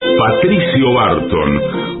Patricio Barton,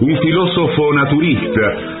 un filósofo naturista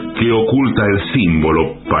que oculta el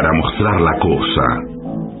símbolo para mostrar la cosa.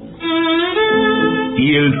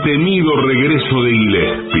 Y el temido regreso de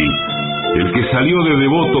Gillespie, el que salió de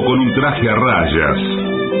devoto con un traje a rayas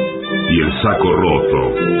y el saco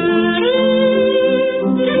roto.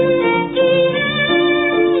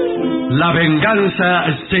 La venganza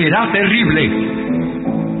será terrible.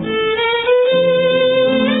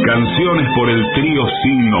 Canciones por el trío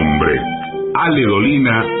sin nombre: Ale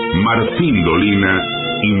Dolina, Martín Dolina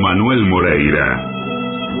y Manuel Moreira.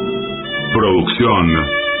 Producción: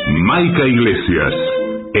 Maica Iglesias,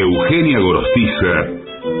 Eugenia Gorostiza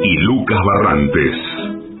y Lucas Barrantes.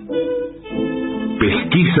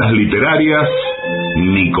 Pesquisas literarias: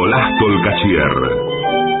 Nicolás Tolcachier.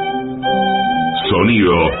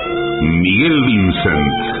 Sonido: Miguel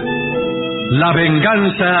Vincent. La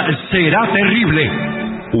venganza será terrible.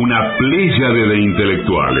 Una pléyade de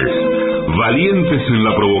intelectuales, valientes en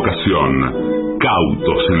la provocación,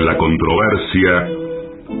 cautos en la controversia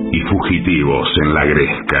y fugitivos en la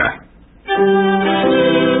gresca.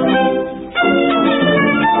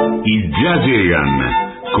 Y ya llegan,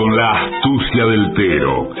 con la astucia del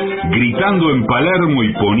Tero, gritando en Palermo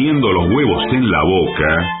y poniendo los huevos en la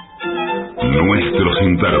boca, nuestros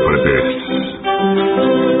intérpretes.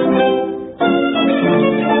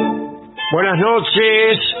 Buenas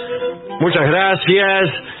noches, muchas gracias.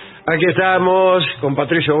 Aquí estamos con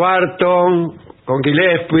Patricio Barton, con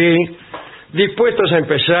Gillespie, dispuestos a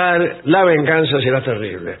empezar. La venganza será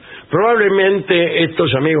terrible. Probablemente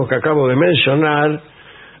estos amigos que acabo de mencionar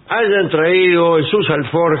hayan traído en sus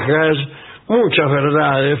alforjas muchas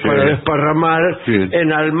verdades para desparramar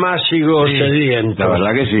en almácigos sedientos. La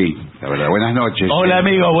verdad que sí, la verdad. Buenas noches. Hola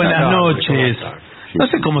amigo, buenas noches. No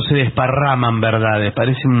sé cómo se desparraman verdades,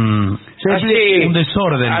 parece un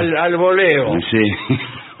desorden. Al voleo. Sí.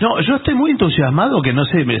 No, yo estoy muy entusiasmado, que no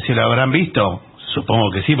sé si lo habrán visto. Supongo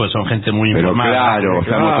que sí, porque son gente muy informada. Claro,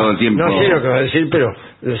 estamos todo el tiempo. No sé lo que va a decir, pero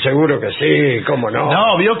seguro que sí, cómo no.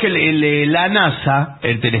 No, vio que la NASA,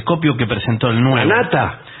 el telescopio que presentó el nuevo. ¿La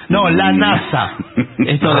nata? No, la NASA.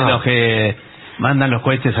 Esto de los que mandan los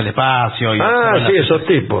cohetes al espacio. Sí, esos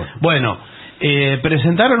tipos. Bueno,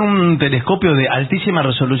 presentaron un telescopio de altísima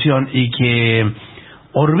resolución y que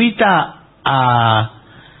orbita a,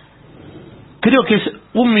 creo que es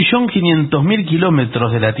 1.500.000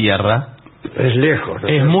 kilómetros de la Tierra. Es lejos, ¿no?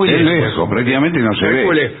 Es muy lejos, prácticamente no se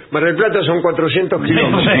ve. Mar del Plata son 400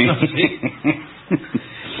 kilómetros.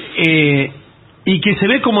 Y que se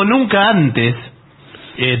ve como nunca antes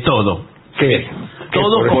todo. ¿Qué?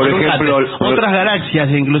 Todo como por nunca ejemplo, antes. Otras galaxias,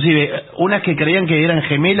 inclusive, unas que creían que eran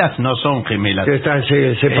gemelas, no son gemelas. Que están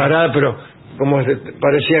separadas, pero como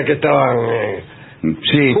parecía que estaban...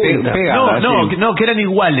 pegadas. No, que eran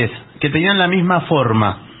iguales, que tenían la misma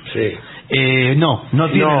forma. Sí. No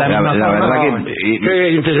tiene la misma la forma. verdad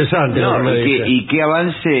Qué interesante. Y qué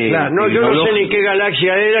avance. Claro, yo no sé ni qué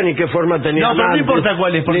galaxia era ni qué forma tenía. No, pero no antes, importa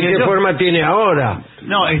cuál es, porque ni qué forma tiene ahora.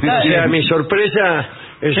 No, está. O sea, mi sorpresa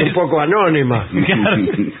es un poco anónima.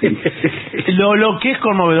 Lo que es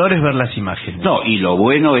conmovedor es ver las imágenes. No, y lo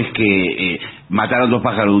bueno es que mataron dos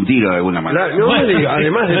pájaros de un tiro de alguna manera.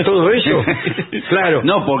 Además de todo eso, claro.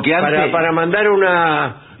 No, porque antes... para mandar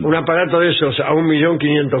un aparato de esos a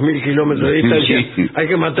 1.500.000 kilómetros de distancia, hay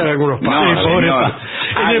que matar a algunos pájaros.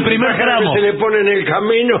 En el primer gramo. Se le pone en el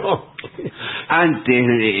camino.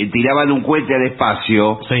 Antes tiraban un cohete al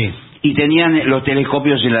espacio. Sí. Y tenían los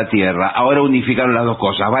telescopios en la Tierra. Ahora unificaron las dos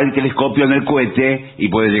cosas. Va el telescopio en el cohete y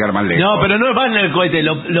puede llegar más lejos. No, pero no va en el cohete,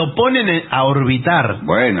 lo ponen a orbitar.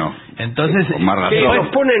 Bueno, entonces con más razón. Los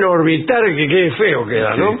ponen a orbitar, que quede feo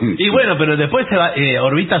queda, ¿no? Y bueno, pero después se va,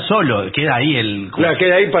 orbita solo, queda ahí el... Claro,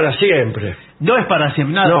 queda ahí para siempre. No es para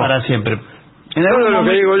siempre, nada para siempre. Todo lo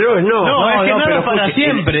que digo yo es No, es que nada pero para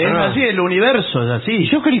siempre, es así, el universo es así.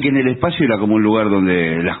 Yo creí que en el espacio era como un lugar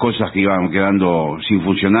donde las cosas que iban quedando sin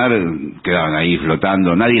funcionar quedaban ahí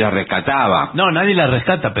flotando, nadie las rescataba. No, nadie las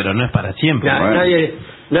rescata, pero no es para siempre.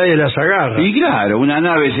 Nadie las agarra. Y claro, una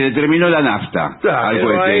nave se le terminó la nafta al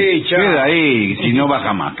cohete. Queda ahí, si no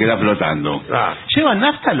baja más, queda flotando. ¿Llevan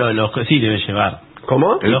nafta los sí, debe llevar?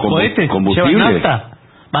 ¿Cómo? ¿Los cohetes combustible? llevan nafta?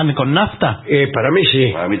 ¿Van con nafta? Para mí sí.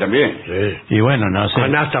 Para mí también. Sí. Y bueno, no sé.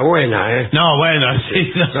 Nafta buena, ¿eh? No, bueno,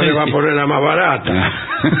 sí. No le va a poner la más barata.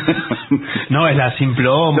 No, es la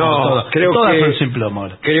simplomo. No, todas son simplomo.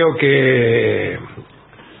 Creo que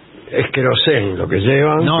es querosén lo que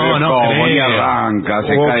llevan. No Ni arranca,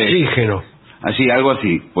 se o cae. oxígeno. Así, algo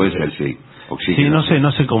así, puede ser, sí. oxígeno. Sí,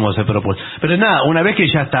 no sé cómo se propone. Pero nada, una vez que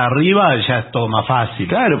ya está arriba, ya es todo más fácil.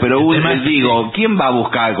 Claro, pero digo, ¿quién va a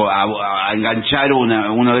buscar a enganchar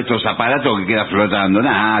uno de estos aparatos que queda flotando?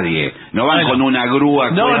 Nadie. No van con una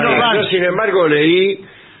grúa. No van. Yo, sin embargo, leí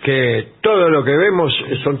que todo lo que vemos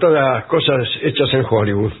son todas cosas hechas en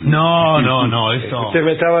Hollywood. No, eso... Usted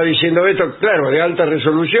me estaba diciendo esto, claro, de alta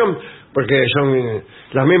resolución, porque son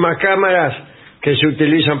las mismas cámaras que se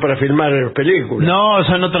utilizan para filmar películas. No,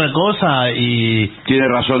 son otra cosa y... Tiene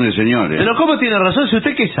razón el señor. Pero ¿cómo tiene razón? Si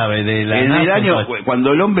usted qué sabe de la En el año,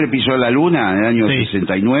 cuando el hombre pisó la luna, en el año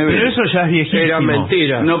 69... Pero eso ya es viejísimo. Era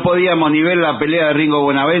mentira. No podíamos ni ver la pelea de Ringo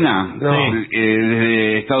Buenavena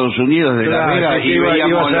desde Estados Unidos, de Las Vegas, y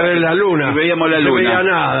veíamos a ver la luna. Y veíamos la luna. No se luna.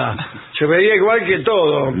 veía nada. Se veía igual que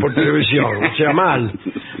todo por televisión, o sea, mal.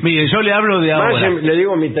 Mire, yo le hablo de ahora. Más le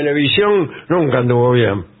digo, mi televisión nunca anduvo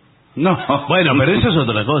bien. No, bueno, pero eso es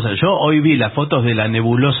otra cosa. Yo hoy vi las fotos de la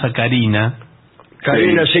nebulosa Carina.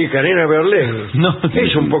 Carina Berlén. No,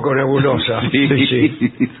 es un poco nebulosa.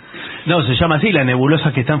 Sí. No, se llama así, la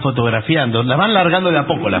nebulosa que están fotografiando. La van largando de a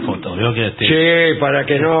poco la foto. Veo que Sí, para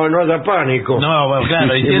que no haya pánico. No, bueno,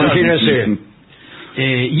 claro. Imagínese.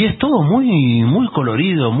 Y es todo muy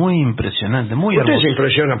colorido, muy impresionante, muy Usted hermoso. se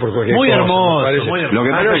impresiona por cualquier muy cosa. Hermoso, muy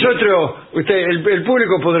hermoso. A nosotros, el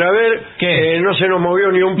público podrá ver que no se nos movió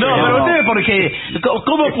ni un pelo. No, pero usted, porque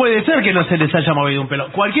 ¿cómo puede ser que no se les haya movido un pelo?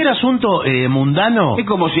 Cualquier asunto mundano es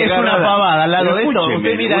como si es una pavada al lado de esto.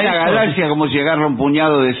 Usted mira una esto. galaxia, como si agarra un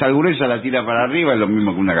puñado de sal gruesa, la tira para arriba, es lo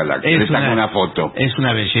mismo que una galaxia. Le saca una foto. Es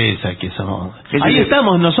una belleza que somos. Ahí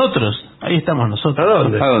estamos nosotros. ¿A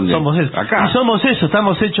dónde? ¿A dónde? Somos eso. Acá. Y somos eso,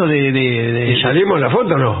 estamos hechos de... ¿Y salimos en la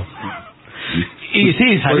foto o no? Y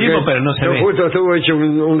sí, salimos, porque pero no se ve. Justo estuvo hecho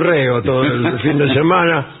un reo todo el fin de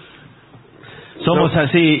semana. Somos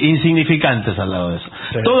así, insignificantes al lado de eso.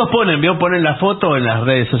 Sí. Todos ponen la foto en las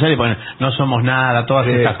redes sociales, ponen, no somos nada, todas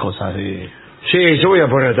estas cosas. Sí, yo voy a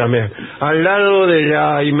poner también. Al lado de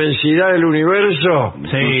la inmensidad del universo,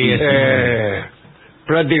 Sí,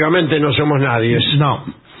 prácticamente no somos nadie.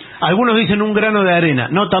 No. Algunos dicen un grano de arena.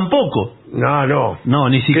 No, tampoco. No. No,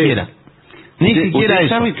 ni siquiera. Ni siquiera ¿Usted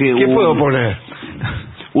eso. sabe que ¿Qué puedo poner?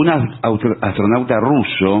 Un astronauta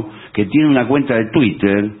ruso que tiene una cuenta de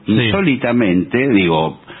Twitter, insólitamente,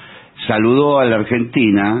 saludó a la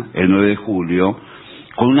Argentina el 9 de julio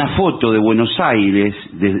con una foto de Buenos Aires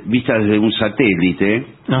vista desde un satélite.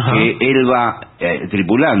 Ajá. Que él va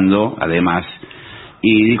tripulando, además,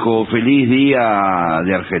 y dijo feliz día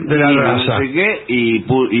de Argentina, de la raza. No sé qué, y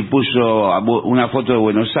puso una foto de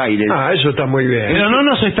Buenos Aires. Eso está muy bien. Pero no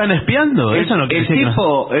nos están espiando. Eso no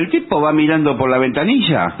el tipo va mirando por la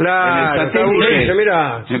ventanilla. Claro, está bien.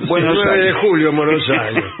 Mira, el 9 de julio en Buenos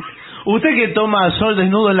Aires. Usted que toma sol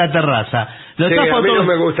desnudo en la terraza. A mí no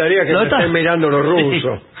me gustaría que me estén mirando los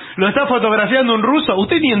rusos. ¿Lo está fotografiando un ruso?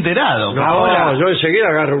 Usted ni enterado. No, ahora yo enseguida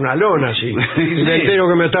agarro una lona así. Me entero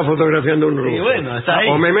que me está fotografiando un ruso. Sí, bueno, está ahí.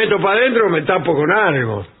 O me meto para adentro o me tapo con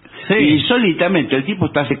algo. Sí. Y solitamente, el tipo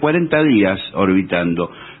está hace 40 días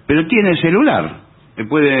orbitando, pero tiene celular. Le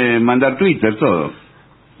puede mandar Twitter, todo.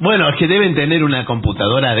 Bueno, es que deben tener una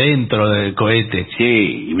computadora dentro del cohete.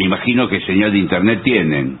 Sí, y me imagino que señal de internet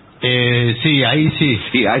tienen. Sí, ahí sí.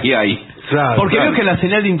 Sí, ahí hay. Claro, porque veo que la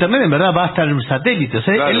señal de internet en verdad va hasta el satélite, o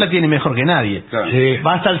sea, él la tiene mejor que nadie. Claro. Sí.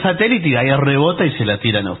 Va hasta el satélite y ahí rebota y se la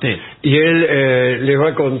tiran a usted. Y él le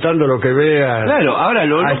va contando lo que ve a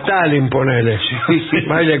Stalin, ponele.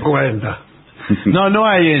 Va y le cuenta. No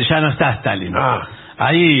hay, ya no está Stalin.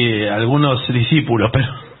 Hay algunos discípulos,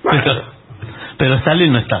 pero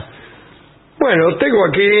Stalin no está. Bueno, tengo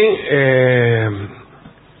aquí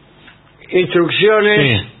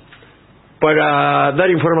instrucciones para dar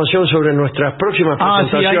información sobre nuestras próximas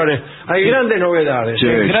presentaciones. Sí, hay grandes novedades. Sí,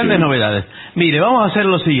 grandes novedades. Mire, vamos a hacer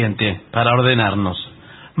lo siguiente para ordenarnos.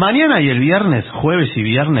 Mañana y el viernes, jueves y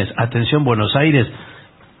viernes, atención Buenos Aires,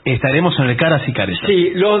 estaremos en el Caras y Caretas.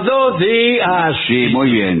 Sí, los 2 días. Sí, muy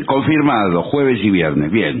bien, confirmado, jueves y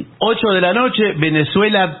viernes, bien. 8 de la noche,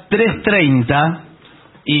 Venezuela 3:30.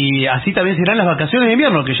 Y así también serán las vacaciones de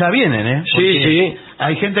invierno, que ya vienen, ¿eh? Porque sí.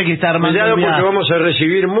 Hay gente que está armando... Cuidado porque vamos a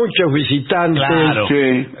recibir muchos visitantes. Claro.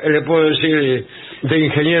 Sí. Le puedo decir de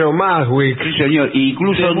ingeniero Maswick. Sí, señor.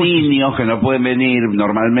 Incluso niños que no pueden venir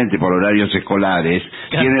normalmente por horarios escolares,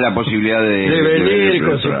 tienen la posibilidad de venir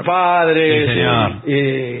con sus padres, sí, señor.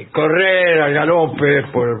 Y correr al galope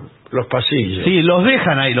por los pasillos. Sí, los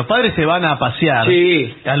dejan ahí, los padres se van a pasear.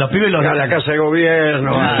 Sí. A los pibes los a la casa de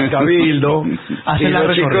gobierno, al cabildo, y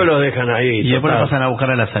los chicos los dejan ahí. Y después los pasan a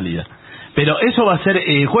buscar a la salida. Pero eso va a ser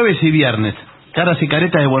jueves y viernes, Caras y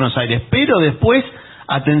Caretas de Buenos Aires. Pero después,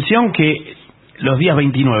 atención que los días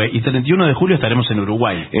 29 y 31 de julio estaremos en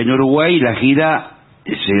Uruguay. En Uruguay la gira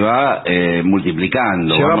se va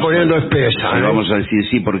multiplicando. Se va poniendo espesa. Vamos a decir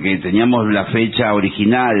sí, porque teníamos la fecha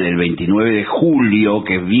original, el 29 de julio,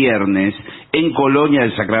 que es viernes, en Colonia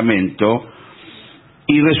del Sacramento,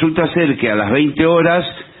 y resulta ser que a las 20 horas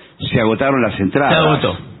se agotaron las entradas. Se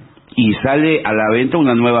agotó. Y sale a la venta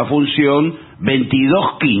una nueva función,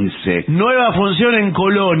 22:15. Nueva función en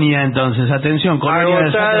Colonia, entonces, atención, Colonia del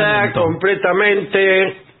Agotada Sacramento.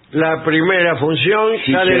 completamente la primera función,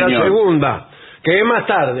 Sí, sale la señor. segunda, que es más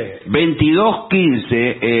tarde.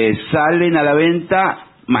 22:15 salen a la venta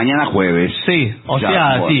mañana jueves. Sí, o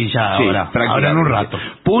sea, bueno, sí, ya ahora en un rato.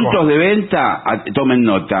 Puntos de venta, tomen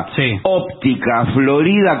nota. Sí. Óptica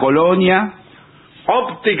Florida Colonia.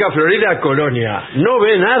 Óptica Florida Colonia. No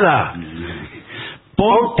ve nada.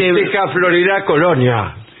 Óptica Florida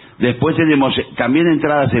Colonia. Después tenemos también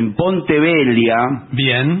entradas en Pontevelia.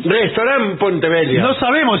 Bien. Restaurante Pontevelia. No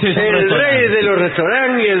sabemos si es un El restaurante. rey de los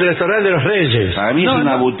restaurantes y el restaurante de los reyes. Para mí No, es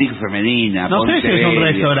una no. boutique femenina. No sé si es un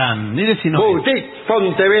Pontevelia. restaurante. Mire si no. Boutique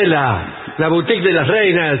Pontevela. La boutique de las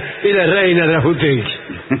reinas y las reinas de las boutiques.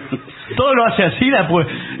 Todo lo hace así,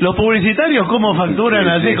 los publicitarios cómo facturan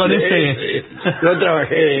así con este... Yo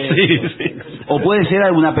trabajé. Sí. O puede ser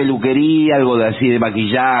alguna peluquería, algo de así de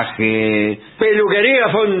maquillaje. Peluquería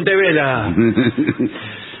Fontevela.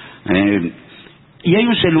 Y hay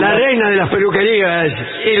un La celular. reina de las peluquerías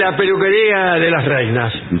y la peluquería de las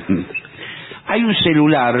reinas. Hay un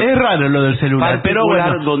celular. Es raro lo del celular, pero particular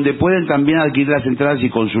bueno. donde pueden también adquirir las entradas y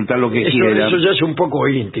consultar lo que quieran. Eso ya es un poco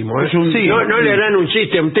íntimo, ¿eh? Sí. No le harán un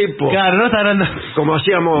chiste a un tipo, Claro, no estarán... como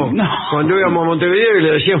hacíamos No. cuando íbamos a Montevideo y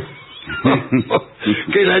le decíamos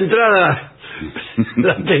que la entrada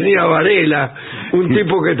la tenía Varela, un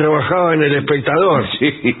tipo que trabajaba en El Espectador.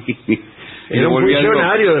 Sí. Era un volvían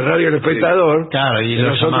funcionario de Radio El Espectador. Claro, y que lo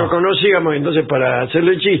nosotros llamaba. conocíamos, entonces para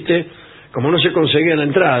hacerle chiste, como no se conseguía la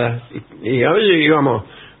entrada, y a veces íbamos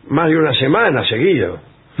más de una semana seguido,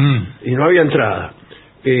 y no había entrada.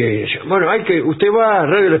 Bueno, usted va a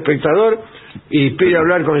Radio El Espectador y pide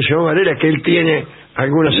hablar con el señor Varela, que él tiene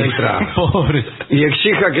algunas entradas, Pobre. y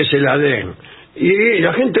exija que se la den. Y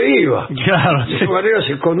la gente iba. Claro. El señor Varela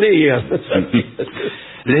se escondía.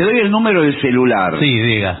 Les doy el número del celular. Sí,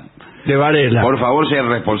 diga. De Varela. Por favor, sean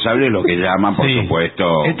responsables de lo que llaman, por Sí.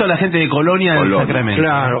 supuesto. Esto es la gente de Colonia del Colonia. Sacramento.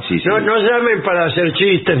 Claro. Sí, sí. No llamen para hacer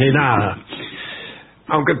chistes ni nada.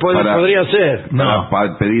 Aunque Para- podría ser. No.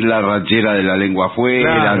 Para pedir la ranchera de la lengua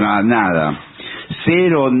afuera, Claro. nada.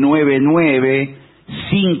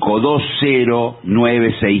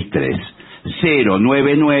 099-520-963.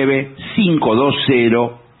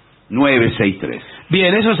 099-520-963.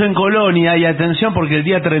 Bien, eso es en Colonia, y atención porque el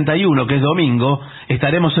día 31, que es domingo,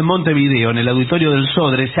 estaremos en Montevideo, en el auditorio del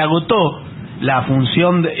Sodre. Se agotó la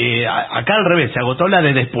función, acá al revés, se agotó la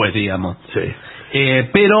de después, digamos. Sí.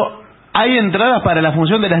 Pero hay entradas para la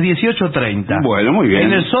función de las 18:30. Bueno, muy bien.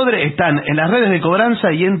 En el Sodre están en las redes de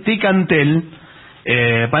cobranza y en Ticantel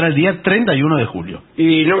para el día 31 de julio.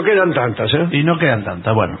 Y no quedan tantas, ¿eh? Y no quedan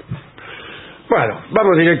tantas, bueno. Bueno,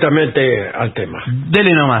 vamos directamente al tema.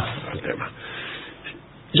 Dele nomás.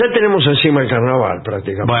 Ya tenemos encima el carnaval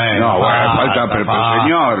prácticamente. No, bueno, falta, pero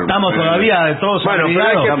señor. Estamos todavía todos Bueno, pero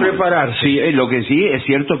hay obligados. que prepararse. Sí, lo que sí es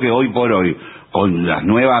cierto que hoy por hoy, con las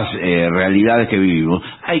nuevas realidades que vivimos,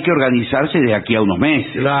 hay que organizarse de aquí a unos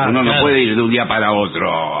meses. Claro, Uno no claro. puede ir de un día para otro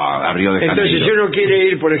a Río de Janeiro. Entonces, si uno quiere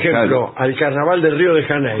ir, por ejemplo, Claro. al carnaval de Río de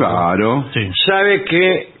Janeiro, Claro. Sí. sabe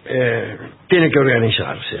que tiene que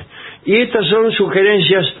organizarse. Y estas son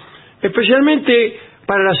sugerencias especialmente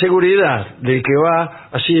para la seguridad del que va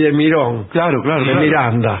así de mirón, Claro, de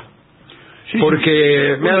Miranda. Sí,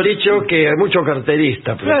 Porque me han dicho que hay mucho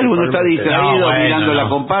carterista. Claro, uno está principalmente. distraído No, bueno, mirando no. la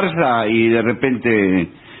comparsa y de repente...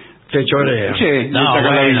 Te chorea. Che, le No,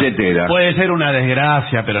 sacan la bueno, billetera. puede ser una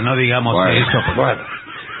desgracia, pero no digamos Bueno. eso. Bueno,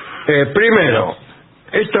 primero,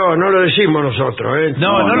 esto no lo decimos nosotros, ¿eh?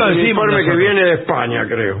 No, no lo Es un decimos informe que nosotros. viene de España,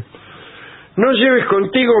 creo. No lleves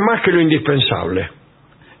contigo más que lo indispensable.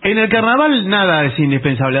 En el carnaval nada es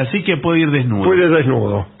indispensable, así que puede ir desnudo. Puedes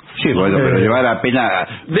desnudo. Sí, bueno, pero llevar apenas...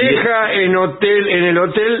 Deja en el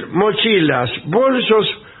hotel mochilas, bolsos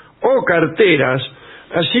o carteras.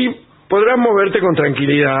 Así podrás moverte con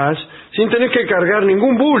tranquilidad, sin tener que cargar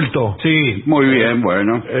ningún bulto. Sí, Muy bien,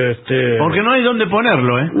 bueno. porque no hay dónde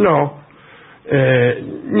ponerlo, ¿eh? No.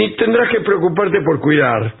 Ni tendrás que preocuparte por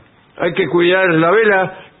cuidar. Hay que cuidar la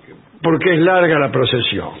vela porque es larga la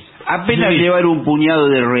procesión. Apenas Sí. llevar un puñado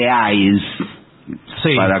de reais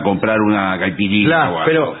Sí. para comprar una caipirita o Claro,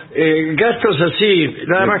 algo. pero gastos así,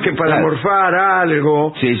 nada más que para Claro. morfar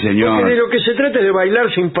algo. Sí, señor. Porque de lo que se trata es de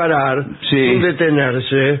bailar sin parar, Sí. sin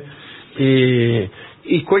detenerse.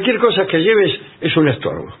 y cualquier cosa que lleves es un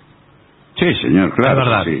estorbo. Sí, señor, claro. Es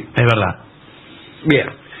verdad, sí. es verdad. Bien.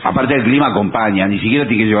 Aparte el clima acompaña, ni siquiera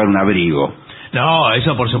tiene que llevar un abrigo. No,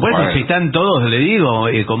 eso por supuesto, Bueno. si están todos, le digo,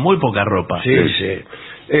 con muy poca ropa. Sí, sí.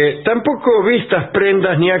 Tampoco vistas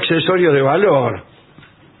prendas ni accesorios de valor.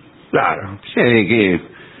 Claro. Sí, que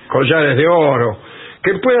Collares de oro,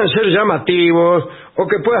 que puedan ser llamativos o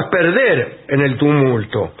que puedas perder en el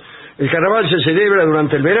tumulto. El carnaval se celebra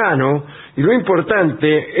durante el verano y lo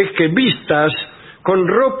importante es que vistas con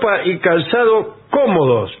ropa y calzado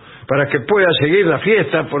cómodos para que puedas seguir la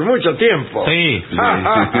fiesta por mucho tiempo. Sí.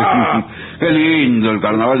 qué lindo el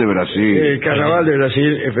carnaval de Brasil. El carnaval de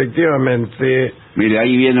Brasil, efectivamente. Mire,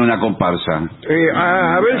 ahí viene una comparsa.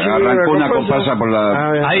 A ver si Arrancó una comparsa por la...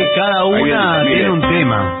 A ver. Ahí cada una mire. tiene un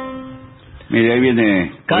tema. Mire, ahí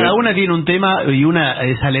viene... Cada una tiene un tema y una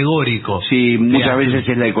es alegórico. Sí, muchas Bien. veces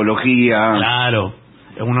es la ecología. Claro,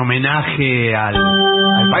 un homenaje al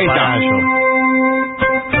Ahí está. papagayo.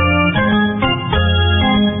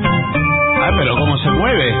 Ah, pero cómo se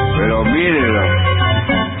mueve. Pero mírelo.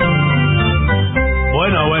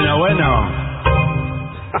 Bueno.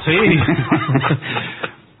 Sí.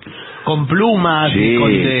 Con plumas, Sí,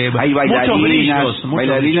 y con hay muchos brillos.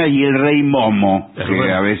 bailarinas y el rey Momo,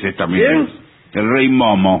 que a veces también... El rey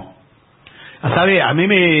Momo, ¿Sabe? A mí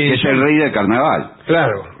que es el rey del carnaval.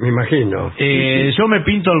 Claro, me imagino. yo me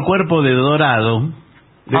pinto el cuerpo de dorado.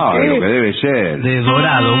 Ah, qué? lo que debe ser. De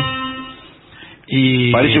dorado.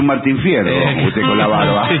 Y Parece un Martín Fierro, usted con la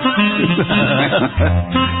barba.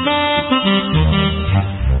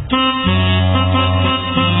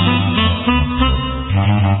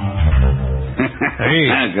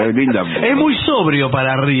 Qué linda. Es muy sobrio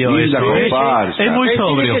para Río. Linda eso, ¿eh? comparsa. Es muy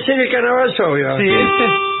sobrio. Tiene que ser el carnaval sobrio. Sí,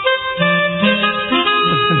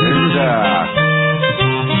 Linda.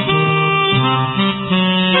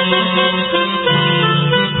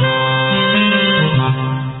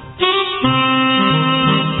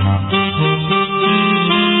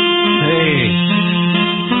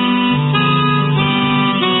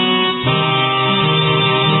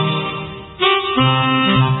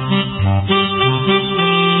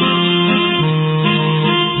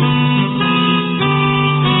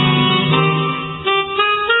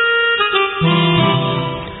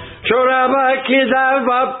 Lloraba que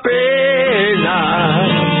daba pena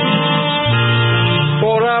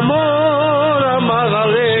por amor a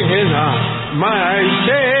Magdalena,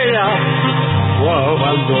 maicera o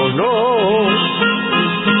abandonó.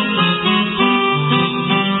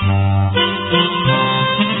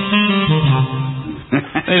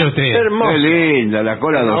 Pero usted. Hermoso. Qué linda, la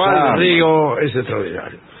cola Carnaval de dosada. Río es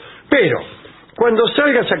extraordinario. Pero cuando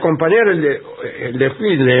salgas a acompañar el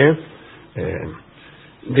desfile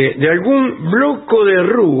de algún bloco de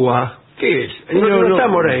rúa, ¿qué es? No está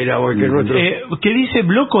Moreira hoy, que es nuestro... ¿Qué dice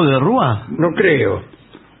bloco de rúa? No creo.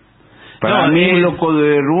 Para No, mí un loco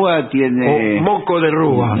de rúa tiene... O moco de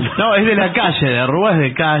rúa. No, es de la calle, de rúa es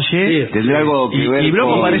de calle. Sí. Tendrá algo que ver y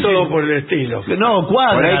bloco con... parece Todo por el estilo. No, Por ahí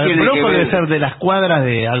cuadra. El tiene bloco que ver- debe ser de las cuadras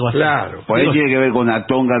de algo así. Claro. Por ahí tiene que ver con la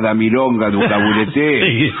tonga, la milonga, du caburete.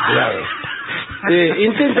 Sí. Claro.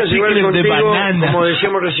 Intenta llevar Chicles de contigo, banana. como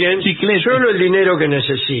decíamos recién, Chiclete. solo el dinero que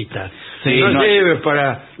necesitas. Sí, no no- lleves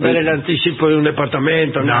para dar el anticipo de un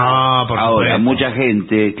departamento. No, por Ahora, supuesto. mucha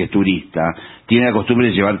gente que es turista tiene la costumbre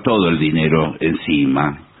de llevar todo el dinero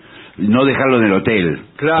encima. No dejarlo en el hotel.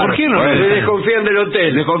 Claro. ¿Por qué no? Porque desconfían del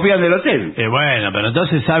hotel. Desconfían del hotel. Bueno, pero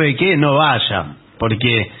entonces sabe qué, no vaya,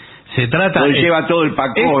 porque se trata. Él lleva todo el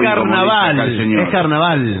pacoy, Es como dice acá carnaval, el señor. es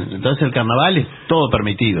carnaval. Entonces el carnaval es todo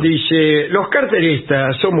permitido. Dice, los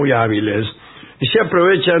carteristas son muy hábiles y se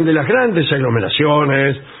aprovechan de las grandes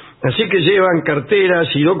aglomeraciones, así que llevan carteras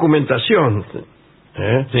y documentación.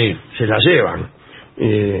 Sí. Se las llevan.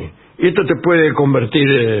 Y esto te puede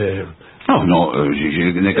convertir No,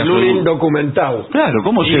 en el caso en un de... indocumentado. Claro,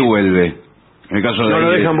 ¿cómo se vuelve? En el caso de... No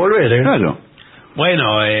lo dejan volver, ¿eh? Claro. Bueno,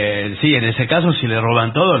 sí, en ese caso si le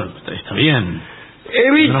roban todo, está bien.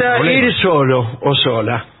 Evita No hay problema. ir solo o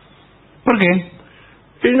sola. ¿Por qué?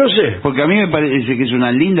 Y no sé. Porque a mí me parece que es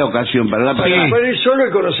una linda ocasión para la Para ir solo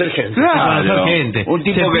y conocer gente. Claro. Conocer gente. Un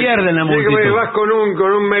tipo se que- pierde en la Así que multitud. vas con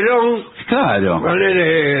un melón, Claro.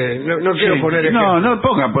 no quiero Sí. poner ejemplo. No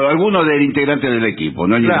ponga, pero alguno del integrante del equipo,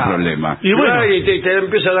 no hay ningún Claro. problema. Y bueno. Y te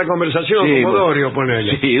empieza la conversación Sí, como bueno. Dorio,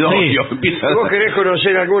 ponele. Sí, Dorio, empieza... Si vos querés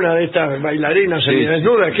conocer alguna de estas bailarinas Sí.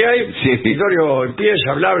 desnudas que hay, Sí. y Dorio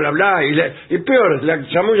empieza, bla, bla, bla, y peor, la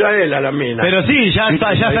chamulla a él a la mina. Pero sí, ya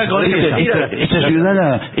está con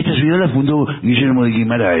esa. Esta ciudad la fundó Guillermo de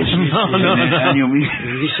Guimaraes. No. En el año mil-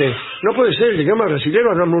 Y dice, no puede ser, el idioma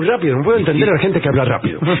brasileño habla muy rápido, no puedo entender a la gente que habla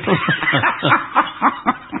rápido.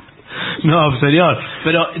 No, señor.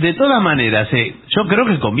 Pero de todas maneras, yo creo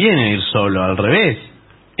que conviene ir solo, al revés.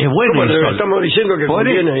 Es bueno ir solo. Estamos diciendo que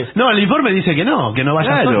conviene. No, el informe dice que no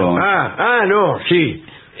vaya solo. No, sí.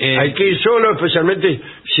 Hay que ir solo, especialmente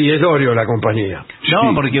si es Dorio la compañía.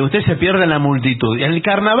 No, porque usted se pierde en la multitud. El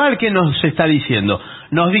carnaval, ¿qué nos está diciendo?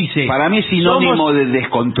 Nos dice... Para mí es sinónimo de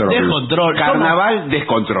descontrol. Descontrol. Carnaval,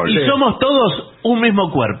 descontrol. Y somos todos un mismo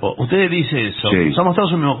cuerpo. Usted dice eso. Sí. Somos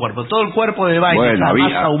todos un mismo cuerpo. Todo el cuerpo de baile, Bueno, esa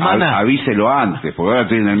masa humana... avíselo antes, porque ahora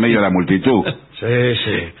estoy en el medio de la multitud. Sí.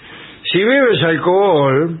 Si bebes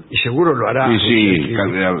alcohol, y seguro lo harás. Sí.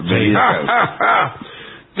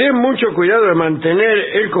 Ten mucho cuidado de mantener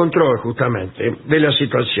el control, justamente, de la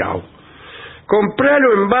situación.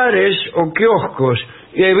 Compralo en bares o kioscos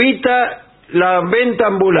y evita la venta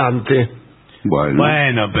ambulante.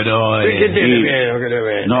 Bueno, pero... ¿Qué tiene miedo que le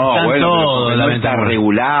ven? No, Están bueno, todos, pero no está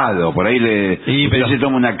regulado. Por ahí usted se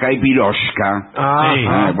toma una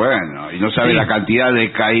caipirosca. Bueno, y no sabe la cantidad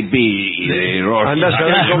de caipi y de rosca. Anda a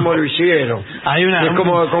saber cómo lo hicieron. Es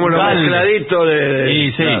como los mezcladitos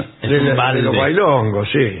de los bailongos,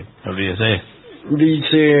 sí. Olvídese.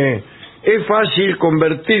 Dice, es fácil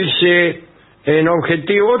convertirse en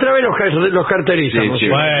objetivo. Otra vez los carterizan. Sí.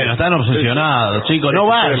 Bueno, están obsesionados, chicos, no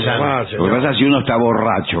vayan. Lo que pasa es que si uno está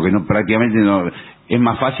borracho, que prácticamente no... Es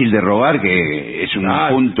más fácil de robar, que es un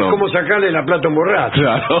punto... ¿Cómo sacarle la plata a un borracho?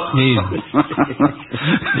 Claro. Sí.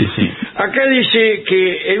 Acá dice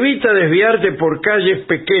que evita desviarte por calles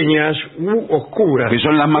pequeñas u oscuras. Que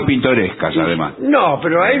son las más pintorescas, además. No,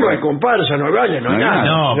 pero ahí no hay comparsa, no hay baile, no hay nada.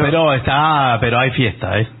 No, pero hay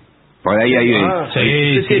fiesta, Por ahí hay...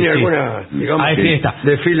 ¿Usted tiene alguna, digamos, hay fiesta.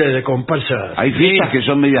 desfile de comparsa? Hay fiestas que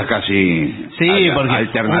son medias casi porque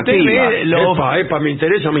alternativas. Me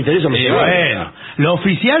interesa. Bueno, lo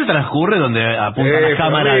oficial transcurre donde apuntan las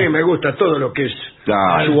cámaras. A mí me gusta todo lo que es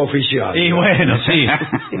suboficial. Y bueno, sí.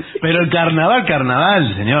 Pero el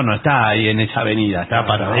carnaval, señor, no está ahí en esa avenida, está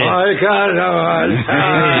para ver. El carnaval.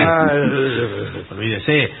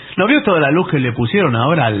 Olvídese. ¿No vio toda la luz que le pusieron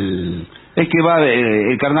ahora al... Es que va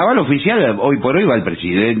el carnaval oficial, hoy por hoy va el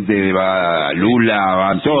presidente, va Lula,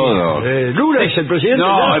 van todos. ¿Lula es el presidente?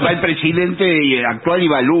 No, va el presidente actual y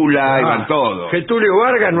va Lula, y van todos. ¿Getulio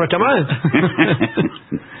Vargas no está mal?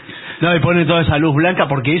 No, y pone toda esa luz blanca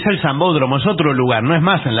porque es el Zambódromo, es otro lugar, no es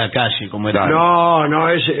más en la calle como era. No,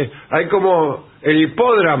 hay como el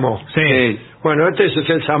hipódromo. Sí. Bueno, este es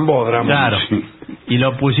el Zambódromo. Claro. Y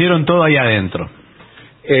lo pusieron todo ahí adentro.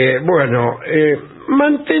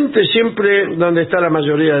 Mantente siempre donde está la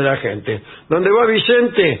mayoría de la gente. Donde va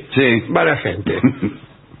Vicente, va la gente.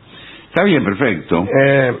 Está bien, perfecto.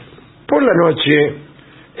 Por la noche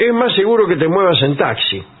es más seguro que te muevas en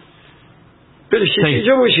taxi. Pero si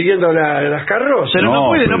yo voy siguiendo las carrozas... Pero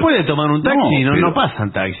no puede tomar un taxi, no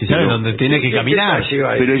pasan taxis, ¿sabes? Donde tiene que caminar.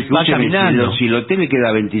 Pero va caminando. Si lo tiene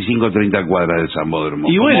queda 25 o 30 cuadras del Zambódromo.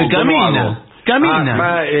 Y bueno, camina.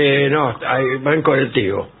 Va en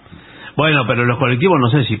colectivo. Bueno, pero los colectivos no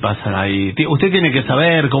sé si pasan ahí. Usted tiene que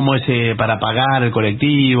saber cómo es para pagar el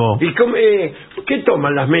colectivo. ¿Y qué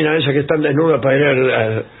toman las minas esas que están desnudas para ir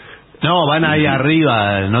al... No, van ahí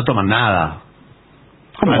arriba, no toman nada.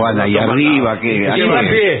 ¿Cómo van ahí arriba?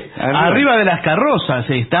 Arriba de las carrozas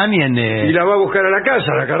están y en... ¿Y la va a buscar a la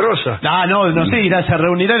casa, la carroza? No sé, se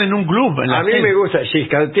reunirán en un club. A mí me gusta, sí,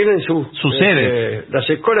 tienen su sede. Las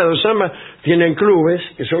escuelas de Osama tienen clubes,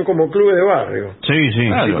 que son como clubes de barrio. Sí.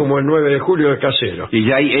 Así como el 9 de julio de Casero. Y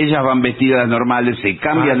ya ellas van vestidas normales, se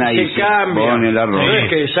cambian ahí. Se cambian. No es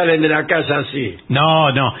que salen de la casa así.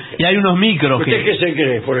 No. Y hay unos micros ¿Usted qué se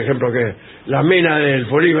cree? Por ejemplo, que las minas del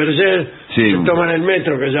Folie Berger se toman el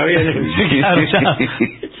metro, que ya vienen. Claro.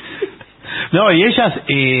 No, y ellas,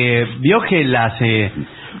 vio que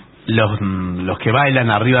los que bailan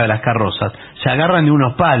arriba de las carrozas se agarran de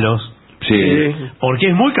unos palos. Sí. Porque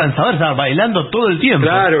es muy cansador estar bailando todo el tiempo.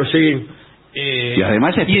 Claro, sí. Y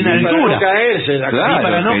además y en altura. Para no caerse.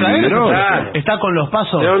 Para no caerse. Claro. Está con los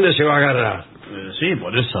pasos. ¿De dónde se va a agarrar? Sí,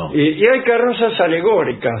 por eso. Y hay carrozas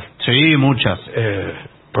alegóricas. Sí, muchas.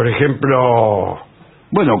 Por ejemplo...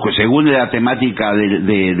 Bueno, según la temática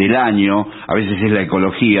del año, a veces es la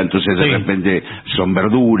ecología, entonces de repente son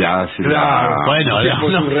verduras. Claro,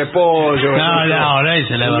 un repollo. No es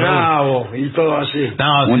la verdura. Un nabo y todo así.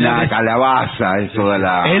 Una calabaza, es toda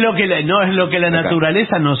la... Es lo que la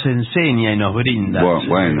naturaleza nos enseña y nos brinda.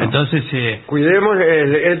 Bueno. Entonces, cuidemos,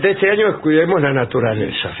 de este año cuidemos la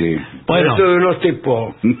naturaleza. Sí. Bueno. Esto de unos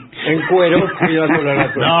tipos en cuero cuidando la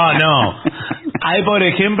naturaleza. No. Ahí, por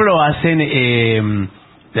ejemplo, hacen...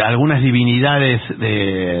 algunas divinidades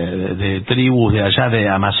de tribus de allá del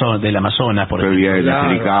Amazonas, por ejemplo. Qué bien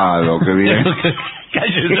explicado, qué bien.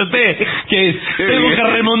 Cállese usted, que tengo que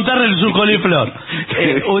remontarle su coliflor.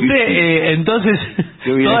 Usted, entonces,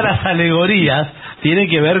 todas las alegorías tienen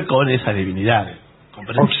que ver con esas divinidades.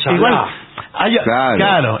 Igual,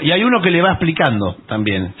 claro, y hay uno que le va explicando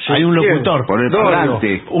también. Sí, hay un locutor. Por el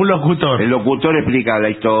parlante. Un locutor. El locutor explica la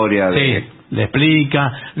historia de... Sí, le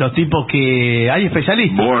explica los tipos que... Hay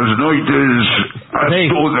especialistas. Buenas noches a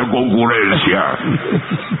toda concurrencia.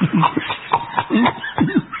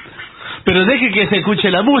 Pero deje que se escuche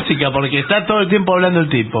la música, porque está todo el tiempo hablando el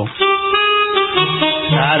tipo.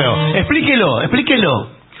 Claro, explíquelo.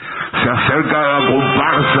 Se acerca la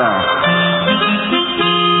comparsa.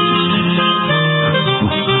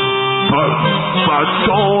 Para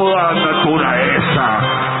toda naturaleza.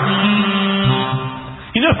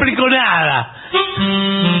 Y no explicó nada.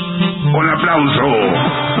 Un aplauso.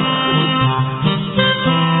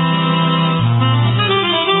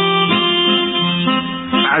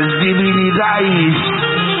 Las divinidades.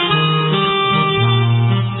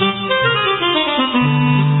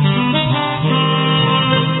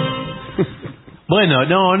 Bueno,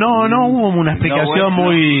 no hubo una explicación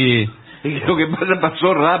muy... Lo que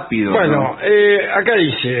pasó rápido. Bueno, acá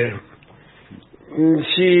dice,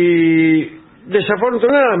 si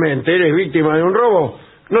desafortunadamente eres víctima de un robo,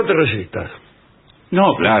 no te resistas.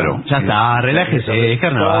 No, claro. Ya está, relájese, es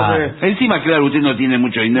carnaval. Encima, claro, usted no tiene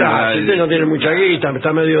mucho dinero. Si usted no tiene mucha guita,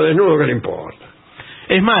 está medio desnudo, ¿qué le importa?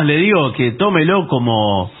 Es más, le digo que tómelo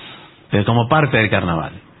como parte del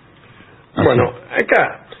carnaval. Así. Bueno,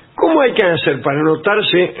 acá, ¿cómo hay que hacer para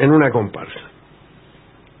anotarse en una comparsa?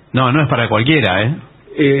 No es para cualquiera, ¿eh?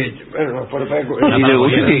 Bueno, si le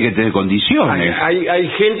gusta tiene que tener condiciones. Hay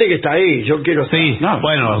gente que está ahí, yo quiero estar. Sí,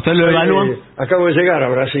 bueno, usted lo evalúa. Acabo de llegar a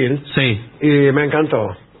Brasil. Sí. Y me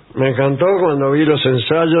encantó cuando vi los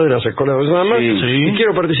ensayos de las escuelas de samba. Sí. Y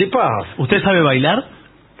quiero participar. ¿Usted sabe bailar?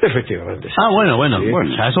 Efectivamente. Sí. Ah, bueno,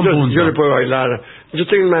 Sí. ya es un punto. Yo le puedo bailar. Yo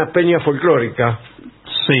tengo una peña folclórica.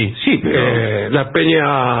 Sí, pero... la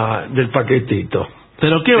peña del paquetito.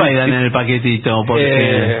 ¿Pero qué bailan en el paquetito?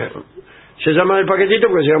 Porque... se llama el paquetito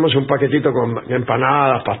porque llevamos un paquetito con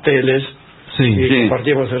empanadas, pasteles. Sí, y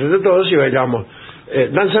compartimos entre todos y bailamos.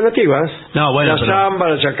 Danzas nativas. No, bueno, la samba,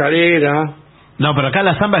 la chacarera. No, pero acá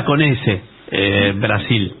la samba es con S.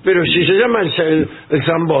 Brasil. Pero si se llama el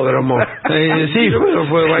zambódromo. Sí. Yo no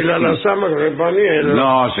puedo bailar la samba con el pañuelo.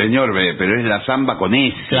 No, señor, pero es la samba con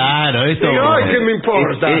S. Claro, esto... Ay, ¿qué me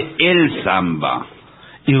importa? Es el samba.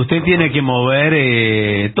 Y usted tiene que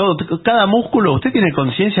mover cada músculo. Usted tiene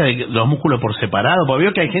conciencia de los músculos por separado, porque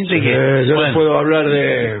veo que hay gente que... Yo le puedo hablar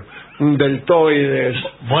de un deltoides,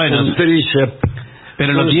 un tríceps,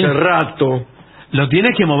 pero un serrato. Lo tiene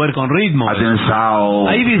que mover con ritmo. Atención.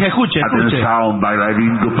 Ahí dice, escuche. Atención,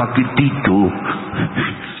 bailarín do paquetito.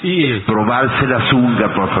 Sí. Probarse la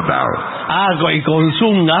zunga, por favor. Y con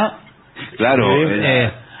zunga. Claro.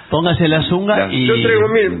 Póngase la zunga y... Yo traigo,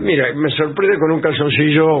 mira, me sorprende con un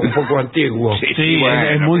calzoncillo un poco antiguo. Sí, bueno,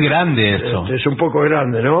 es muy grande eso. Es un poco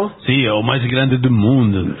grande, ¿no? Sí, o más grande del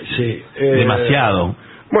mundo. Sí. Demasiado.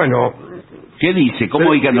 Bueno. ¿Qué dice?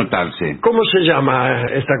 ¿Cómo hay que anotarse? ¿Cómo se llama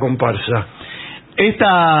esta comparsa?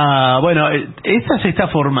 Esta se está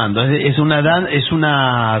formando. Es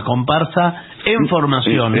una comparsa en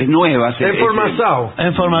formación. Es nueva.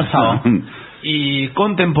 En formación. Y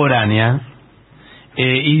contemporánea.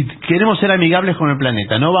 Y queremos ser amigables con el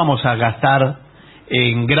planeta. No vamos a gastar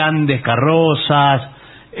en grandes carrozas.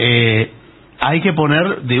 Hay que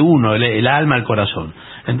poner de uno el alma al corazón.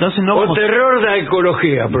 Entonces no vamos... O terror de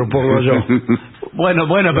ecología, propongo yo. Bueno,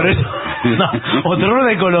 pero eso... No, o terror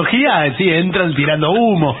de ecología, sí, entran tirando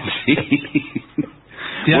humo. Sí.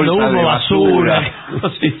 Tirando Bolsa humo, basura.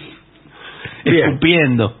 Sí.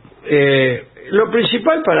 Escupiendo. Lo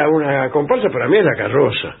principal para una comparsa para mí es la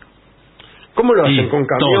carroza. ¿Cómo lo hacen? ¿Con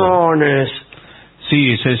camiones? Todo.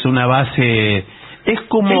 Sí, eso es una base... Es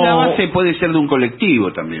como... La base puede ser de un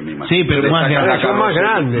colectivo también, me imagino. Sí, pero más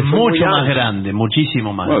grande. Mucho más grande,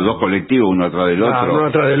 muchísimo más. Bueno, dos colectivos, uno atrás del otro. Uno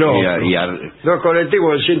atrás del otro. Dos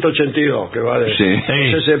colectivos del 182, que va de... Sí.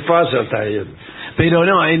 Se pasa hasta ahí. Pero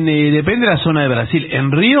no, depende de la zona de Brasil.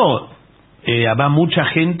 En Río va mucha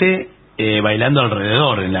gente... bailando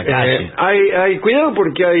alrededor en la calle. Hay cuidado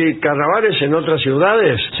porque hay carnavales en otras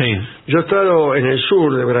ciudades. Sí. Yo he estado en el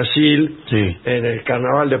sur de Brasil, sí, en el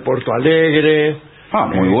carnaval de Porto Alegre.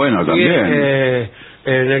 Muy bueno también.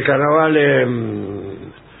 En el carnaval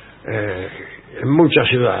en muchas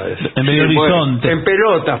ciudades. En Belo Horizonte. En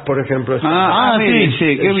Pelotas, por ejemplo.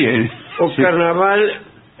 Sí, qué bien. O carnaval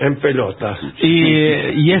en Pelotas.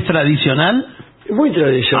 ¿Y es tradicional? Muy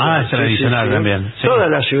tradicional. Ah, es tradicional también. Sí. Toda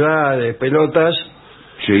la ciudad de pelotas.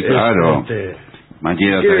 Sí, claro.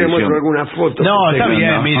 Mantiene la ¿quiere que tradición. muestro alguna foto? No, que está tenga?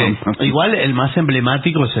 bien, no. mire. Igual el más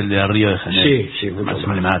emblemático es el de Río de Janeiro. Sí, mucho más más.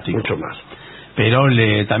 emblemático. Mucho más. Pero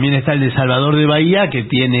también está el de Salvador de Bahía,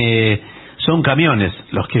 que son camiones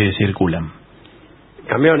los que circulan.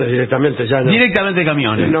 Camiones directamente ya no. Directamente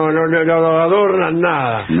camiones. No adornan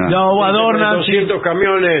nada. No adornan. 200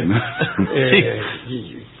 camiones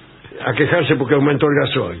Sí. a quejarse porque aumentó el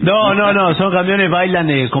gasoil. No, son camiones,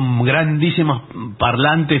 bailan con grandísimos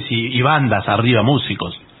parlantes y bandas arriba,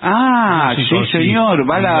 músicos. Ah, Músicos, sí, señor.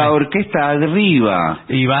 Va la Bueno. orquesta arriba.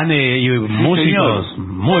 Y van y músicos, señor.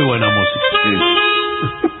 muy buenos músicos.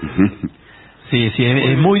 Sí,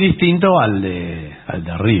 es muy distinto al de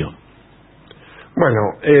Río. Bueno,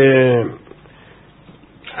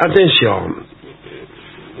 atención.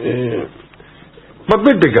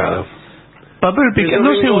 Papel picado. Papel picado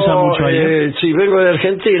no se usa mucho allá. Sí, vengo de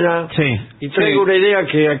Argentina. Sí. Y traigo una idea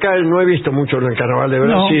que acá no he visto mucho en el Carnaval de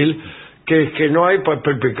Brasil, que es que no hay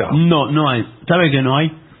papel picado. No hay. ¿Sabe que no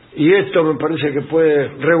hay? Y esto me parece que puede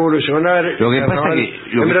revolucionar Lo que el pasa carnaval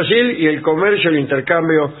que- en Brasil y el comercio, el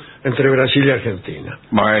intercambio entre Brasil y Argentina.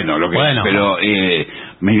 Bueno, pero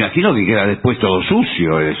me imagino que queda después todo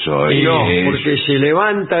sucio eso. Y no, porque se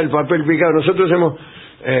levanta el papel picado. Nosotros hemos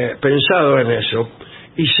pensado en eso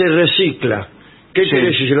y se recicla. ¿Qué quiere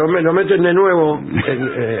decir? Si lo meten de nuevo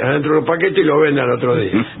adentro de los paquetes y lo venden al otro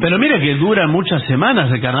día. Pero mira que dura muchas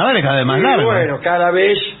semanas, el carnaval es cada vez más Y largo. bueno, cada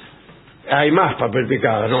vez hay más papel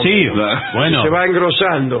picado, ¿no? Sí, bueno. Se va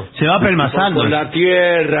engrosando. Se va pelmazando. Con la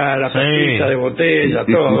tierra, la tapita de botella,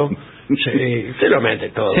 todo. Sí, se lo mete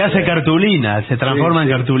todo. Se hace cartulina, se transforma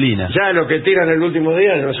Sí, en cartulina. Ya lo que tiran el último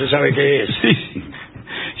día no se sabe qué es. Sí.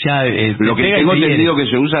 Ya, Lo que pega tengo y se entendido hiere.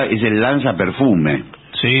 que se usa es el lanza perfume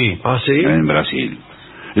Sí. ¿Ah, sí? en Brasil.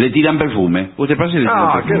 Le tiran perfume. ¿Usted parece que le tiran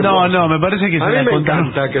Ah, qué perfume? No, me parece que A se mí la me contaron,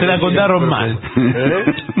 encanta que se la me contaron tiren mal.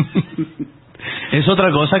 perfume. Es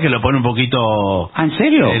otra cosa que lo pone un poquito... ¿Ah, en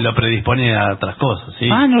serio? Lo predispone a otras cosas, sí.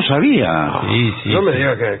 Ah, no sabía. Sí. No me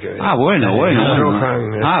diga que Ah, bueno. arrojan,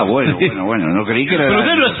 Ah, bueno. No creí que era... Pero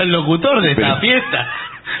usted no es el locutor de esta fiesta.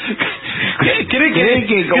 ¿Cree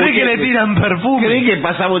que le tiran perfume? ¿Cree que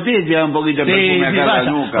pasa botella y tira un poquito de perfume acá a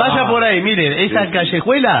la nuca? vaya por ahí, mire, esa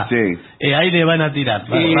callejuela, ahí le van a tirar.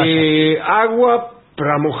 agua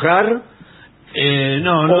para mojar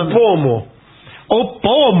No. o pomo. ¡O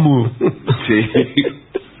pomo! Sí.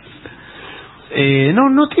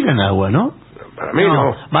 No tiran agua, ¿no? Para mí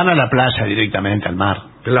no. Van a la playa directamente, al mar.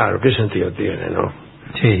 Claro, ¿qué sentido tiene, no?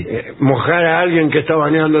 Sí. Mojar a alguien que está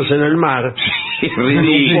bañándose en el mar.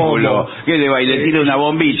 Ridículo. ¿Qué le va? Y le tira una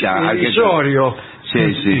bombilla. al que- Irrisorio. Sí.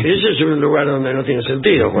 Ese es un lugar donde no tiene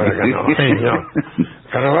sentido por acá, no. Sí. No.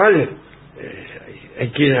 Carnaval, hay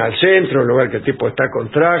que ir al centro, un lugar que el tipo está con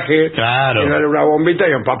traje, Claro. darle una bombita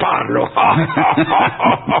y empaparlo.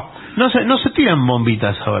 No se tiran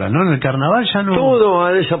bombitas ahora, ¿no? En el carnaval ya no... Todo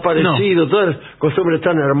ha desaparecido, todas las costumbres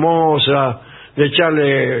tan hermosas, de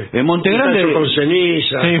echarle En Montegrande- un tacho con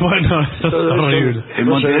ceniza. Sí, bueno, eso es Todo eso. horrible. En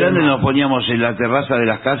Montegrande nos poníamos en la terraza de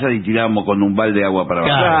las casas y tirábamos con un balde de agua para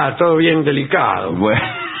abajo. Claro, todo bien delicado. Bueno.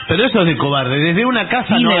 Pero eso es de cobarde. Desde una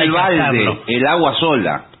casa Sin no hay el que balde, hacerlo. el agua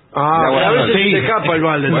sola. Ah, El agua a veces sola. se escapa el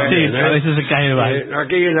balde también, Sí, a veces se cae el balde.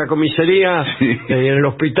 Aquí en la comisaría, en el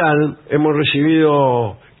hospital, hemos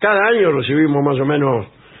recibido, cada año recibimos más o menos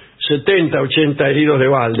 70, 80 heridos de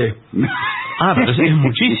balde. Ah, pero es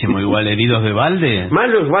muchísimo igual, heridos de balde. Más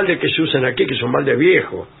los baldes que se usan aquí, que son baldes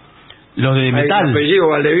viejos. Los de Hay metal. el apellido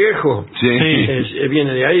balde viejo, Sí.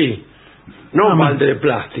 viene de ahí. No balde de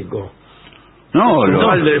plástico, No,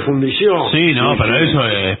 balde de fundición. Sí, no, pero eso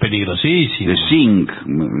es peligrosísimo. de zinc.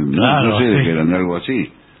 Claro, no sé de sí. qué eran, de algo así.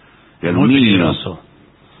 De Muy aluminio. peligroso.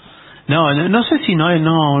 No sé si no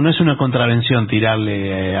es una contravención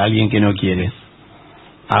tirarle a alguien que no quiere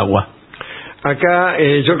agua. Acá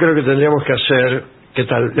yo creo que tendríamos que hacer, ¿qué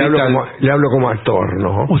tal? Le hablo como actor,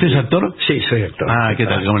 ¿no? ¿Usted es actor? Sí, soy actor. Ah, ¿qué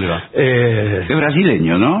tal? ¿Cómo le va? Es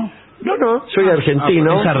brasileño, ¿no? No, soy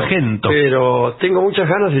argentino. es argento. Pero tengo muchas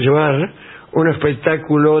ganas de llevar un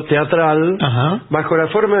espectáculo teatral Ajá. bajo la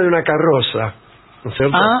forma de una carroza. ¿No es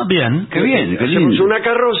cierto? Ah, bien. Qué bien, qué Hacemos lindo. una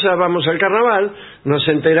carroza, vamos al carnaval, nos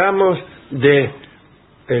enteramos de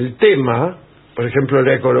el tema, por ejemplo,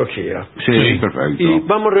 la ecología. Sí, perfecto. Y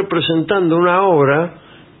vamos representando una obra,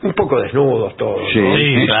 un poco desnudos todos, Sí. ¿no?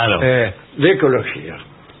 Sí, claro. De ecología.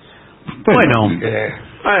 Bueno,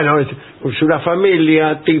 Bueno, es una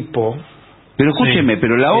familia tipo Pero escúcheme,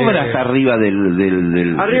 pero la obra está arriba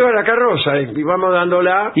del... Arriba de la carroza, y vamos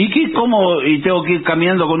dándola. ¿Y qué? ¿Cómo? ¿Y tengo que ir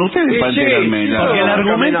caminando con ustedes para enterarme? Porque el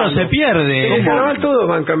argumento caminando. se pierde. En el carnaval todos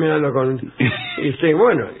van caminando con...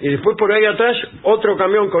 bueno, y después por ahí atrás otro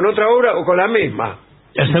camión con otra obra o con la misma.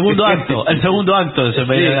 El segundo acto se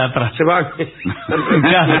ve de atrás. Se van.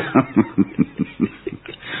 Claro.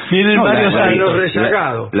 Vienen varios los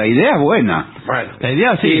rezagados. La idea es buena. Bueno, la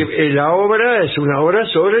idea sí. Y la obra es una obra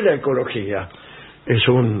sobre la ecología. Es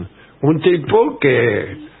un tipo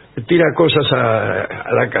que tira cosas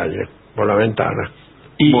a la calle, por la ventana.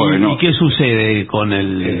 ¿Y qué sucede con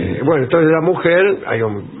el...? Bueno, entonces la mujer, hay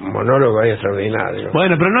un monólogo ahí extraordinario.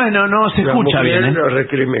 Bueno, pero no se escucha bien. La mujer lo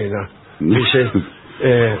recrimina. Dice,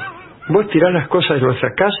 ¿vos tirás las cosas de nuestra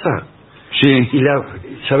casa? Sí. ¿Y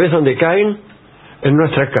sabés dónde caen? En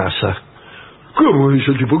nuestra casa. ¿Cómo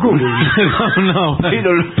dice el tipo? ¿Cómo? No,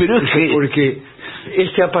 pero es que... Porque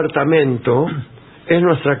este apartamento es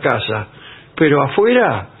nuestra casa, pero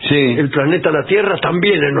afuera, el planeta La Tierra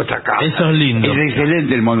también es nuestra casa. Eso es lindo. Es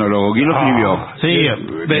excelente el monólogo. ¿Quién lo escribió? Sí,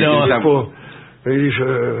 pero... Y dice,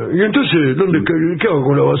 ¿y entonces qué hago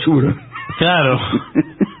con la basura? Claro.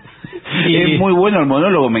 Es muy bueno el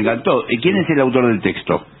monólogo, me encantó. ¿Quién es el autor del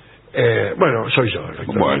texto? Bueno, soy yo.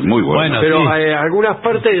 Bueno, muy bueno. Pero algunas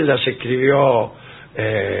partes las escribió,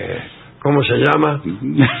 ¿cómo se llama?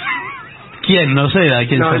 ¿Quién? No sé.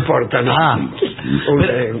 No importa, no.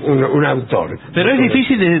 Un autor. Pero es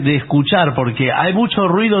difícil de escuchar porque hay mucho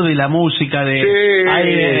ruido de la música.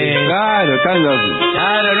 Claro,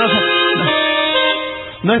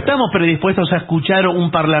 no estamos predispuestos a escuchar un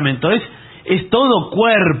parlamento. Es todo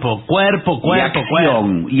cuerpo.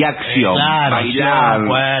 Y acción. Claro, bailar,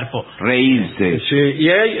 cuerpo. Reírse. Sí, y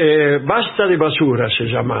hay Basta de basura, se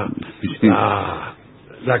llama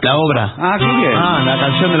la obra. Qué bien. La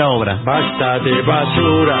canción de la obra. Basta de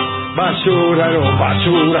basura,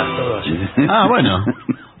 todo así. Bueno.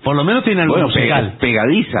 Por lo menos tiene algo musical.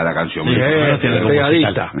 Pegadiza la canción. Sí,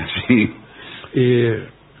 pegadita. Sí.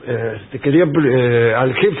 Y quería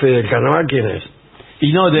al jefe del carnaval, ¿quién es?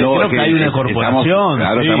 Y creo que hay una corporación.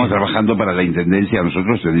 Estamos trabajando para la intendencia.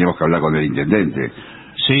 Nosotros tendríamos que hablar con el intendente.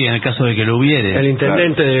 Sí, en el caso de que lo hubiere. El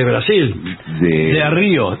intendente de Brasil. De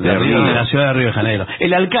Río, de la ciudad de Río de Janeiro.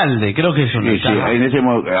 El alcalde, creo que es un alcalde. Sí,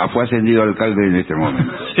 fue ascendido alcalde en este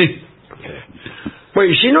momento. Sí.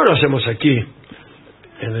 Bueno, y si no lo hacemos aquí.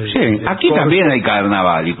 Aquí también hay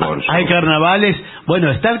carnaval y corso. Hay carnavales.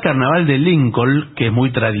 Bueno, está el carnaval de Lincoln, que es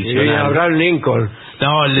muy tradicional. Y habrá Lincoln.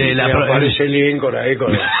 No, aparece Lincoln ahí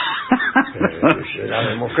con la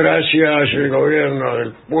democracia es el gobierno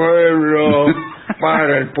del pueblo,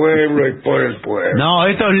 para el pueblo y por el pueblo. No,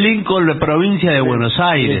 esto es Lincoln, provincia de Buenos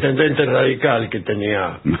Aires. El intendente radical que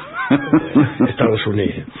tenía Estados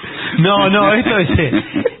Unidos. No, esto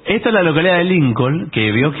es la localidad de Lincoln,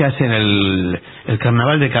 que vio que hacen el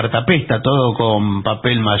carnaval de cartapesta, todo con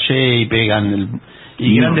papel maché y pegan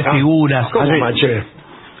grandes figuras. ¿Cómo maché?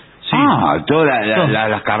 Sí. Todas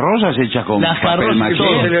las carrozas hechas con papel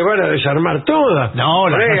maché. Se le van a desarmar todas. No,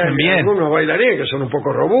 las hacen bien. Algunos bailarines que son un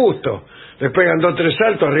poco robustos, le pegan 2 o 3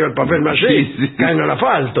 saltos arriba del papel maché, caen al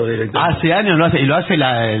asfalto directamente. Hace años lo hace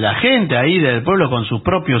la gente ahí del pueblo con sus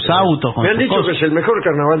propios autos. Me han dicho que es el mejor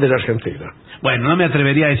carnaval de la Argentina. Bueno, no me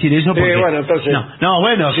atrevería a decir eso porque... bueno, entonces...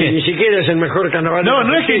 ni siquiera es el mejor carnaval de la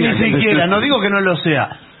Argentina. No es que ni siquiera, no digo que no lo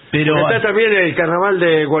sea. Pero está también el carnaval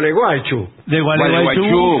de Gualeguaychú. De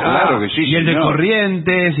Gualeguaychú, claro que sí. Y el de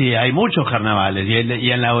Corrientes, y hay muchos carnavales. Y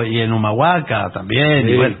en Humahuaca también.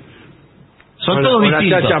 Sí. Y bueno, son todos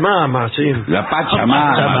distintos. La Pachamama, sí. La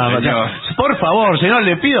Pachamama, señor. Por favor, señor,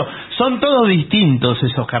 le pido. Son todos distintos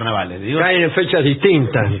esos carnavales. Caen en fechas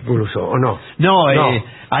distintas, incluso, ¿o no? No.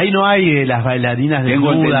 Ahí no hay las bailarinas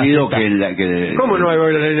desnudas. Tengo entendido que... ¿Cómo no hay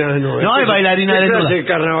bailarinas desnudas? No hay bailarinas desnudas. ¿Qué clase de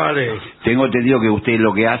carnavales? Tengo entendido que usted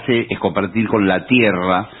lo que hace es compartir con la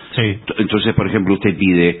tierra. Sí. Entonces, por ejemplo, usted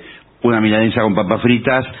pide una milanesa con papas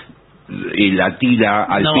fritas y la tira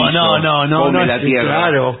al piso. Come la tierra.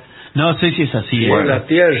 Claro. No sé si es así. La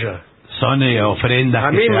tierra. Son ofrendas.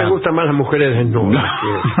 A mí me gustan más las mujeres desnudas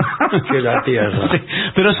que la tierra. Sí,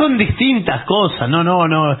 pero son distintas cosas.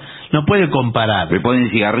 No puede comparar. Le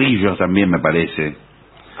ponen cigarrillos también, me parece.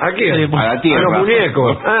 ¿A qué? A la tierra. A los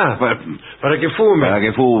muñecos. Para que fume. Para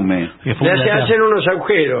que fume. Le hacen unos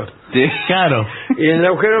agujeros. Sí. Claro. Y en el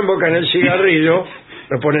agujero embocan el cigarrillo,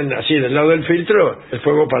 lo ponen así del lado del filtro, el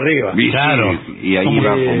fuego para arriba. Claro. Y ahí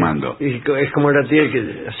va fumando. Y es como la tierra,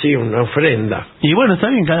 así, una ofrenda. Y bueno, está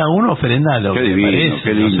bien, cada uno ofrenda lo que divino, parece.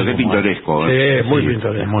 Qué lindo, qué pintoresco. Sí, muy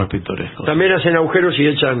pintoresco. Muy pintoresco. También hacen agujeros y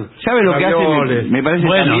echan... ¿Sabe lo que hacen? Me parece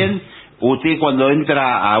también Usted cuando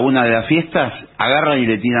entra a una de las fiestas, agarra y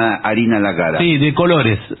le tira harina en la cara. Sí, de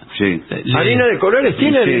colores. Sí. ¿Harina de colores?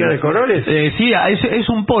 ¿Tiene Sí. harina de colores? Sí, es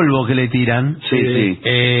un polvo que le tiran. Sí.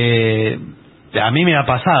 A mí me ha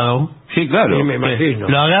pasado. Sí, claro. Sí, me imagino.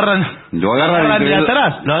 Lo agarran de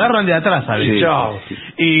atrás, lo agarran de atrás, ¿sabes? Sí. Chao.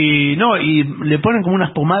 Y le ponen como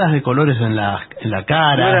unas pomadas de colores en la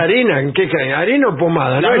cara. ¿No era harina? ¿En qué cae? ¿Harina o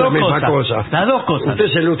pomada? Las No es la dos misma cosas, cosa. las dos cosas. Usted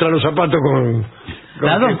se lustra los zapatos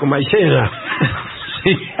con maicena.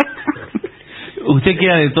 Sí. Usted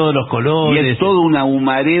queda de todos los colores. Y es toda una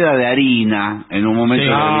humareda de harina en un momento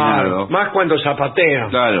determinado. Más cuando zapatea.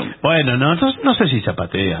 Claro. Bueno, no sé si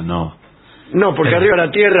zapatea, no. No, porque arriba de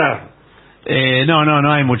la tierra...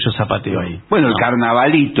 No hay mucho zapateo ahí. Bueno, No. el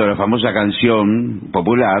carnavalito, la famosa canción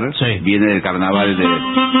popular, Sí. viene del carnaval de...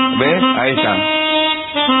 ¿Ves? Ahí está.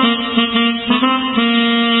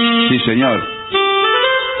 Sí, señor.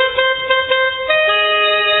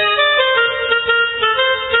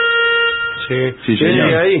 Sí, viene señor.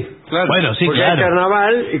 de ahí. Claro. Bueno, sí, Porque claro. hay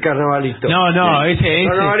carnaval y carnavalito. No, ese.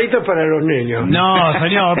 Carnavalito es para los niños. No,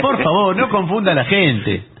 señor, por favor, no confunda a la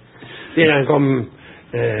gente. Tienen con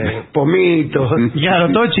pomitos. Claro,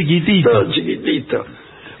 todo chiquitito. Todo chiquitito.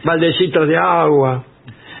 Baldecitos de agua.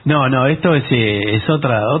 No, esto es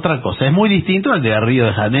otra cosa. Es muy distinto al de Río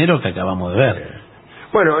de Janeiro que acabamos de ver.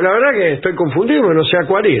 Bueno, la verdad que estoy confundido, pero no sé a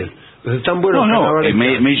cuál ir. Están buenos No, carnavales.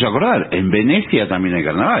 me hizo acordar, en Venecia también hay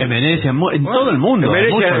carnaval. En Venecia, en todo el mundo. En en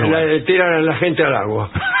Venecia muchos lugares. tiran a la gente al agua.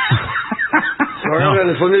 Lo agarran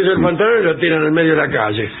el fondillo del pantalón y lo tiran en medio de la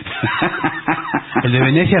calle. El de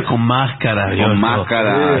Venecia con máscara. Con Dios,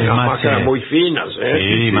 máscara. Sí, es unas más, máscaras muy finas,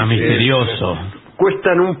 Sí, más misterioso.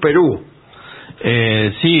 Cuestan un Perú.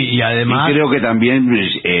 Sí, y además... Y creo que también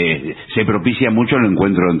se propicia mucho el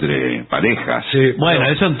encuentro entre parejas. Sí, Bueno,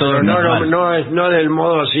 eso en todo pero el no del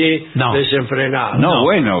modo así No. desenfrenado. No,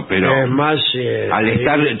 bueno, pero Es más... al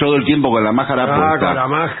estar todo el tiempo con la máscara puesta, con la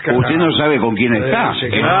máscara. usted no sabe con quién está. Sí,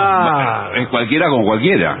 claro. Es cualquiera con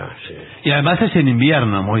cualquiera. Sí. Y además es en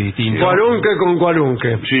invierno, muy distinto. Cualunque con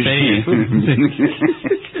cualunque. Sí, Sí. sí.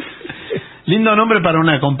 Lindo nombre para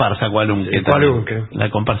una comparsa, Cualunque. Sí, Cualunque. La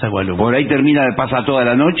comparsa Cualunque. Por ahí termina, pasa toda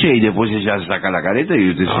la noche y después ella saca la careta y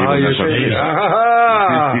usted se lleva Ay, una ese- sorpresa.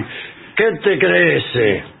 ¡Ah! ¿Qué te crees?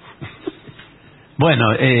 Bueno,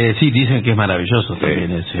 sí, dicen que es maravilloso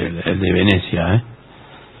también es el de Venecia, ¿eh?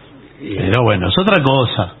 Pero bueno, es otra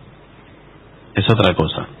cosa. Es otra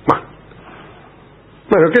cosa.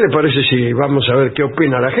 Bueno, ¿qué le parece si vamos a ver qué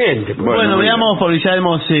opina la gente? Bueno, veamos, porque ya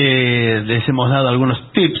les hemos dado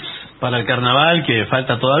algunos tips para el carnaval, que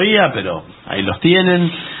falta todavía, pero ahí los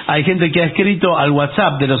tienen. Hay gente que ha escrito al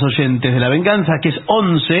WhatsApp de los oyentes de La Venganza, que es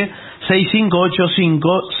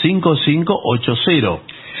 11-6585-5580.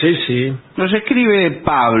 Sí. Nos escribe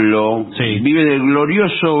Pablo, Sí. vive del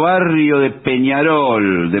glorioso barrio de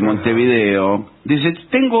Peñarol, de Montevideo. Dice,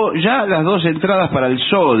 tengo ya las 2 entradas para el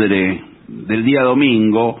Sodre del día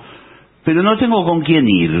domingo, pero no tengo con quién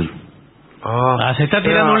ir. Se está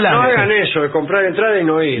tirando un lance. No hagan eso, de comprar entrada y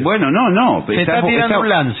no ir. Bueno, no. Se está tirando un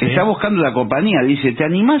lance. Está buscando la compañía. Dice, ¿te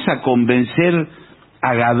animás a convencer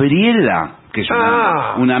a Gabriela, que es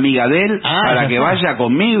una amiga de él, para que vaya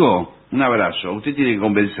conmigo? Un abrazo. Usted tiene que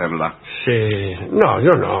convencerla. Sí. No,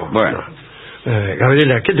 yo no. Bueno.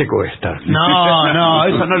 Gabriela, ¿qué te cuesta? No,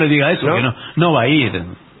 eso no le diga eso, ¿No? que no va a ir.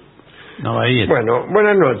 No va a ir. Bueno,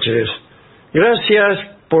 buenas noches. Gracias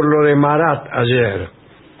por lo de Marat ayer.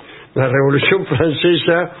 La Revolución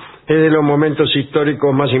Francesa es de los momentos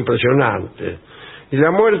históricos más impresionantes. Y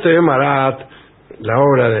la muerte de Marat, la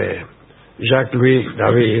obra de Jacques-Louis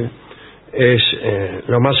David, es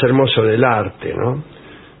lo más hermoso del arte, ¿no?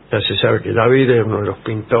 Ya se sabe que David es uno de los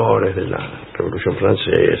pintores de la Revolución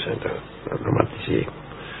Francesa, el romanticismo.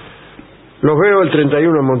 Los veo el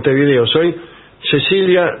 31 en Montevideo. Soy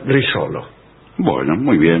Cecilia Risolo. Bueno,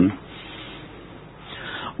 muy bien.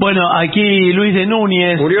 Bueno, aquí Luis de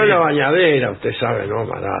Núñez. Murió en la bañadera, usted sabe, ¿no,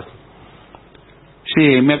 Marat?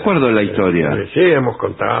 Sí, me acuerdo de la historia. Sí, hemos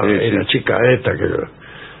contado. Sí, y la sí. chica esta que...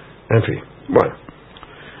 En fin, bueno.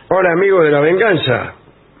 Hola, amigo de La Venganza.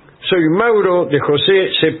 Soy Mauro de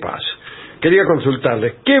José Cepas. Quería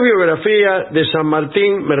consultarles, ¿qué biografía de San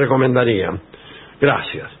Martín me recomendarían?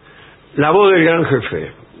 Gracias. La voz del gran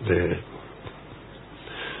jefe,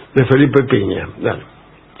 de Felipe Piña. Dale.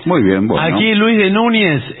 Muy bien, bueno. Aquí Luis de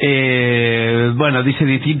Núñez, dice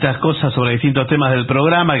distintas cosas sobre distintos temas del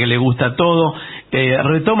programa, que le gusta todo.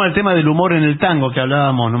 Retoma el tema del humor en el tango que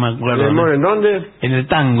hablábamos, no me acuerdo. ¿El humor en dónde? En el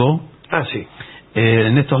tango. Ah, sí.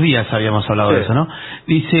 En estos días habíamos hablado de eso, ¿no?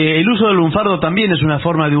 Dice, el uso del lunfardo también es una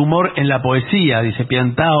forma de humor en la poesía. Dice,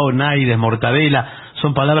 Piantao, Naides, Mortadela,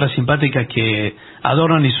 Son palabras simpáticas que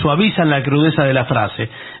adornan y suavizan la crudeza de la frase.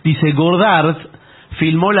 Dice, Godard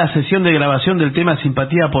filmó la sesión de grabación del tema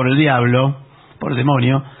Simpatía por el Diablo, por el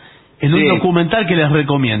demonio, en un documental que les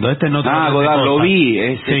recomiendo. Godard lo vi,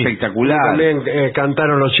 es espectacular. También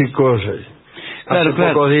cantaron los chicos hace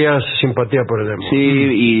pocos días Simpatía por el demonio. Sí,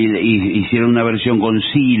 y hicieron una versión con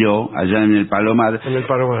Ciro allá en el Palomar. En el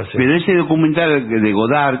Palomar, sí. Pero ese documental de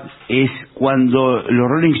Godard es cuando los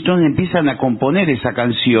Rolling Stones empiezan a componer esa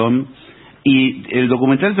canción, y el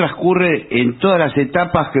documental transcurre en todas las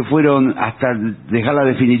etapas que fueron hasta dejarla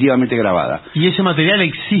definitivamente grabada. Y ese material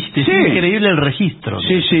existe, sí. Es increíble el registro.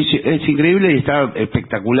 Sí, es increíble y está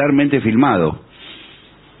espectacularmente filmado.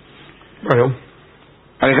 Bueno,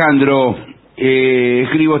 Alejandro,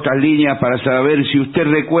 escribo estas líneas para saber si usted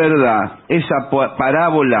recuerda esa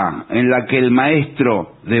parábola en la que el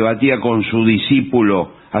maestro debatía con su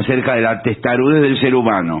discípulo acerca de la testarudez del ser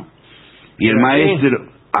humano. Y el maestro...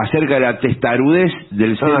 acerca de la testarudez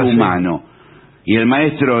del ser humano. Y el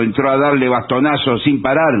maestro entró a darle bastonazos sin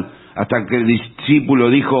parar hasta que el discípulo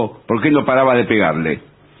dijo, ¿por qué no paraba de pegarle?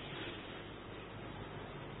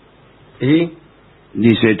 ¿Y?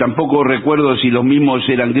 Dice, tampoco recuerdo si los mismos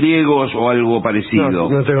eran griegos o algo parecido.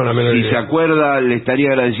 No tengo la menor idea. Si se acuerda, le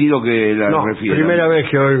estaría agradecido que la refiera. Primera vez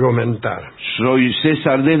que oigo comentar. Soy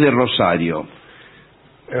César desde Rosario.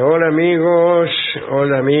 Hola amigos.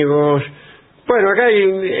 Bueno, acá hay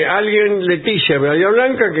alguien, Leticia Bahía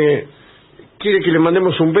Blanca, que quiere que le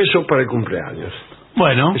mandemos un beso para el cumpleaños.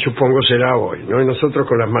 Bueno. Que supongo será hoy, ¿no? Y nosotros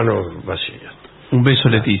con las manos vacías. Un beso,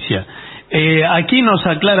 Leticia. Aquí nos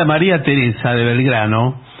aclara María Teresa de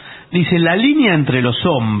Belgrano. Dice, la línea entre los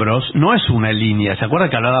hombros no es una línea. ¿Se acuerda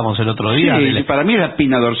que hablábamos el otro día? Sí, para mí es la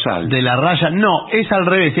espina dorsal. De la raya. No, es al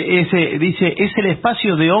revés. Dice, es el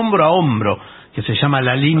espacio de hombro a hombro, que se llama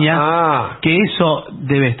la línea, que eso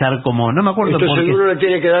debe estar como, no me acuerdo por qué. Entonces uno le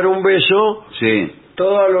tiene que dar un beso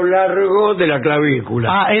todo a lo largo de la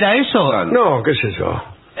clavícula. ¿Era eso? Claro. No, ¿qué es eso?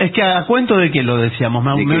 Es que a cuento de que lo decíamos.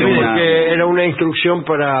 Porque era una instrucción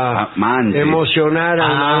para emocionar a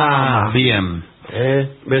una dama. Bien.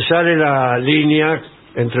 Besarle la línea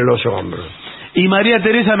entre los hombros. Y María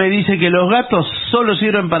Teresa me dice que los gatos solo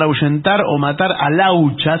sirven para ahuyentar o matar a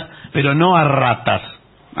lauchas, pero no a ratas.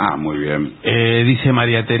 Muy bien. Dice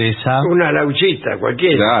María Teresa. Una lauchita,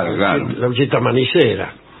 cualquiera. Claro. Lauchita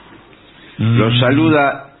manicera. Los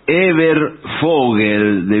saluda Ever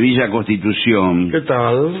Fogel de Villa Constitución. ¿Qué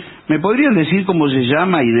tal? ¿Me podrían decir cómo se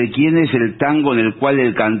llama y de quién es el tango en el cual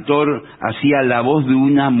el cantor hacía la voz de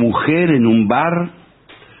una mujer en un bar?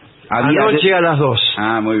 Anoche a las 2.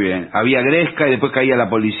 Muy bien. Había gresca y después caía la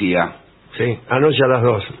policía. Sí, anoche a las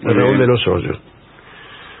 2, en Raúl de los Hoyos.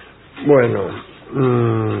 Bueno,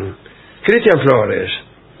 Cristian Flores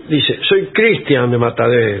dice, soy Cristian de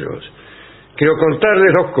Mataderos. Quiero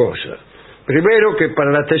contarles dos cosas. Primero, que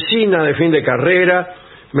para la tesina de fin de carrera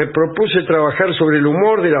me propuse trabajar sobre el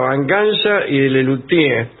humor de la venganza y de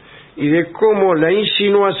Lelutier, y de cómo la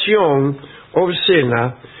insinuación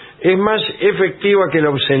obscena es más efectiva que la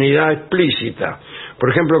obscenidad explícita. Por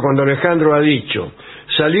ejemplo, cuando Alejandro ha dicho,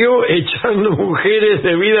 salió echando mujeres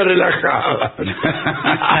de vida relajada.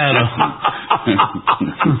 Claro.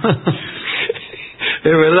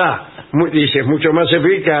 Es verdad. Dice, es mucho más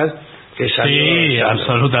eficaz que salió. Sí,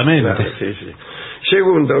 absolutamente. Claro, sí.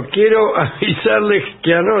 Segundo, quiero avisarles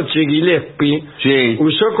que anoche Gillespie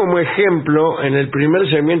usó como ejemplo en el primer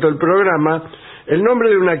segmento del programa el nombre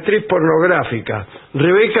de una actriz pornográfica,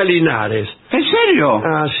 Rebeca Linares. ¿En serio?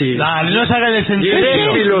 Sí. Dale, no se hagan el sencillo.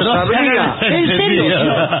 Gillespie lo sabía. ¿En serio?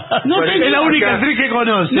 No es la única actriz que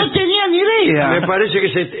conoce. No tenía ni idea. Me parece que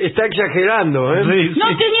se está exagerando, ¿eh? Sí. No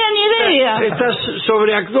tenía ni idea. Estás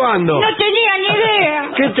sobreactuando. No tenía ni idea.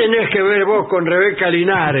 ¿Qué tenés que ver vos con Rebeca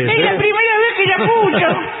Linares? Es la primera vez que la escucho.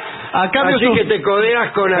 Así que te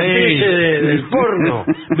codeas con actrices del porno.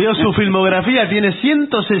 Veo su filmografía, tiene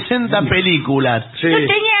 160 películas. Sí, no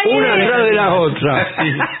tenía ni una idea. atrás de la otra.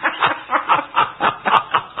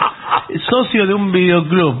 Socio de un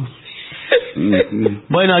videoclub.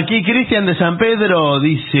 Bueno, aquí Cristian de San Pedro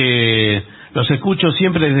dice, los escucho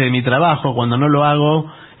siempre desde mi trabajo, cuando no lo hago,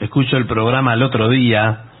 escucho el programa el otro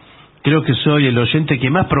día. Creo que soy el oyente que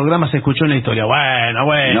más programas escuchó en la historia.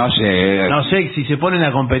 Bueno. No sé si se ponen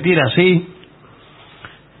a competir así.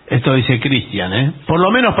 Esto dice Cristian, Por lo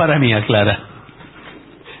menos para mí, aclara.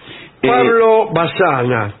 Pablo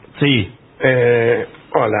Bazana. Sí.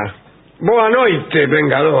 Hola. Boa noite,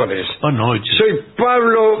 Vengadores. Boa noite. Soy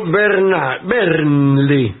Pablo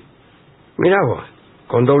Bernli. Mirá vos,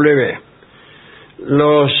 con W.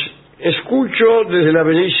 Los escucho desde la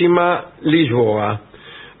bellísima Lisboa.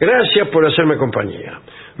 Gracias por hacerme compañía.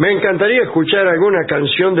 Me encantaría escuchar alguna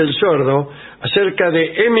canción del sordo acerca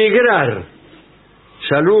de emigrar.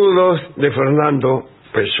 Saludos de Fernando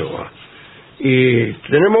Pessoa. Y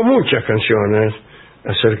tenemos muchas canciones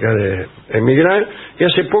acerca de emigrar, y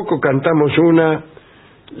hace poco cantamos una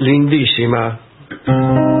lindísima.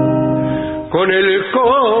 Con el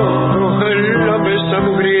coro en la mesa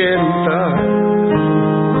mugrienta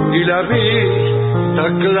y la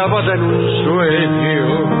vista clavada en un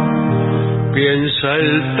sueño, piensa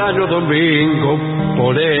el Tano Domingo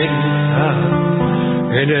Polenta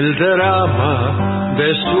en el drama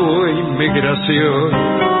de su inmigración.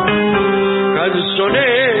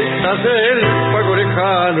 Canzonetas del pago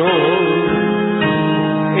lejano.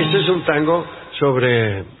 Ese es un tango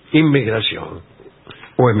sobre inmigración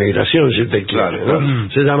o emigración, si te quiere, ¿no?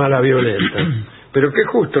 Se llama La Violeta, pero que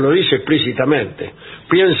justo lo dice explícitamente.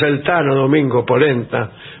 Piensa el Tano Domingo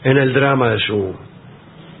Polenta en el drama de su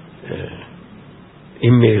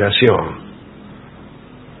inmigración.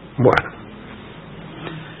 Bueno,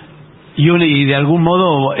 y de algún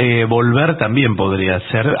modo volver también podría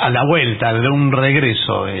ser a la vuelta, de un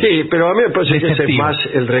regreso. Sí, pero a mí me parece que ese es más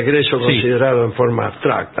el regreso Sí. considerado en forma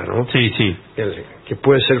abstracta, ¿no? Sí, sí. Que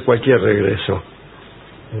puede ser cualquier regreso.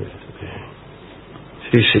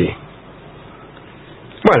 Sí, sí.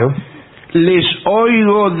 Bueno, Les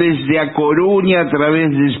oigo desde A Coruña a través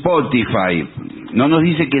de Spotify. No nos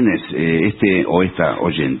dice quién es este o esta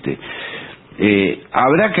oyente.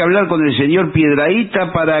 Habrá que hablar con el señor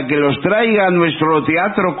Piedrahíta para que los traiga a nuestro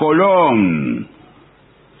Teatro Colón.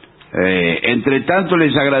 Entre tanto,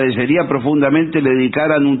 les agradecería profundamente le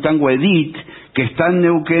dedicaran un tango a Edith, que está en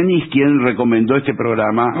Neuquén y quien recomendó este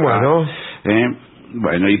programa. Bueno.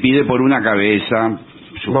 Bueno, y pide por una cabeza.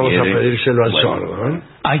 Vamos a sugiere. pedírselo al Bueno. sordo, ¿eh?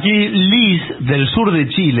 Aquí Liz, del sur de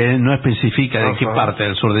Chile, no especifica de qué parte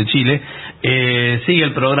del sur de Chile, sigue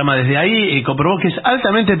el programa desde ahí y comprobó que es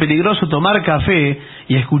altamente peligroso tomar café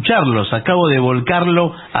y escucharlos. Acabo de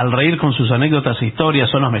volcarlo al reír con sus anécdotas e historias,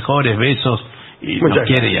 son los mejores, besos, y nos Muchas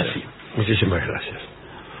quiere gracias. y así. Muchísimas gracias.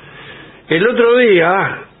 El otro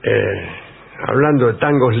día, hablando de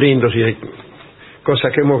tangos lindos y de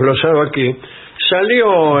cosas que hemos glosado aquí,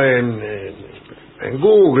 salió en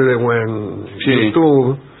Google o en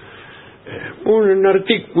YouTube un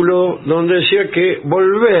artículo donde decía que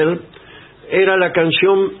Volver era la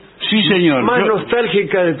canción Sí, señor. más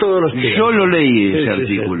nostálgica de todos los tiempos. Yo lo leí ese Sí,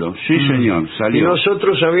 artículo. Sí, señor. Y Salió.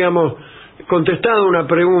 nosotros habíamos contestado una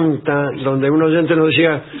pregunta donde un oyente nos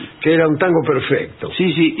decía que era un tango perfecto.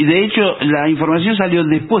 Sí, sí. Y de hecho, la información salió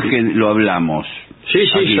después que lo hablamos. Sí,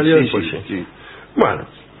 Aquí, salió sí, después. sí, Sí. sí. Bueno,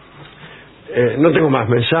 no tengo más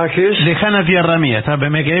mensajes. Lejana Tierra Mía,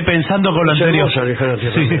 me quedé pensando con lo Es anterior. hermosa, Lejana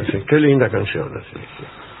Tierra Sí. Mía, sí. Qué linda canción.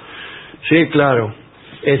 Sí, claro.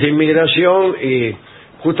 Es de inmigración y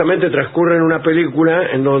justamente transcurre en una película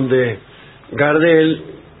en donde Gardel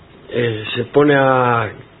se pone a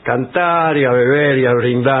cantar y a beber y a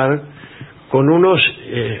brindar con unos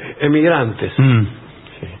emigrantes.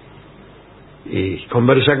 Y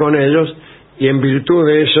conversa con ellos y en virtud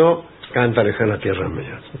de eso canta Lejana Tierra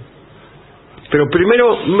Mía. Pero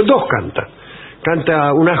primero dos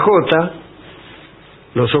canta una jota,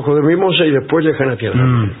 Los ojos de Mimosa, y después Lejana Tierra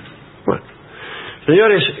Mía. Bueno,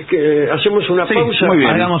 señores, hacemos una pausa. Muy bien.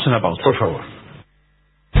 Hagamos una pausa, por favor.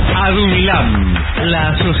 ADUNLAM, la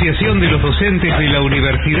Asociación de los Docentes de la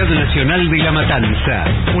Universidad Nacional de La Matanza.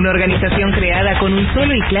 Una organización creada con un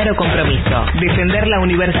solo y claro compromiso: defender la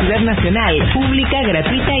Universidad Nacional, pública,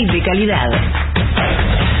 gratuita y de calidad.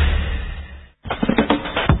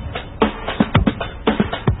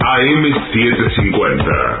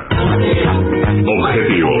 AM750.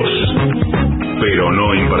 Objetivos, pero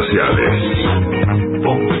no imparciales.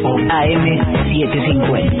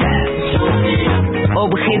 AM750.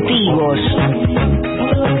 Objetivos,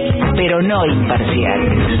 pero no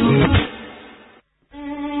imparciales.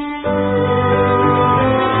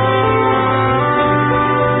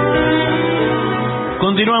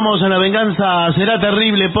 Continuamos en La Venganza Será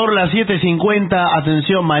Terrible por las 7:50.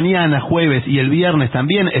 Atención, mañana, jueves y el viernes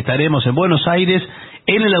también estaremos en Buenos Aires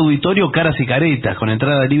en el auditorio Caras y Caretas, con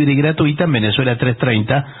entrada libre y gratuita en Venezuela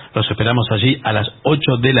 330. Los esperamos allí a las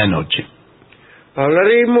 8 de la noche.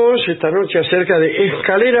 Hablaremos esta noche acerca de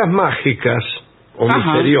escaleras mágicas o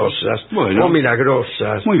misteriosas o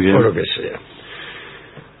milagrosas o lo que sea.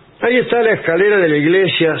 Ahí está la escalera de la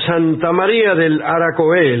iglesia Santa María del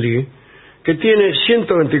Aracoeli, que tiene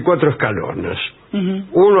 124 escalones,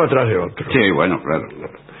 uno atrás de otro. Sí, bueno, claro.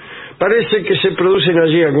 Parece que se producen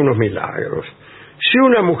allí algunos milagros. Si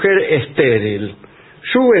una mujer estéril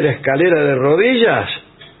sube la escalera de rodillas,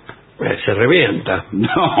 Se revienta.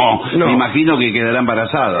 No, me imagino que quedará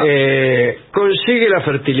embarazada. Consigue la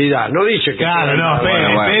fertilidad. No dice que... Claro, no,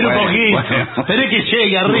 espere un poquito. Espere que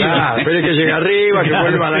llegue arriba. Espere que llegue arriba, que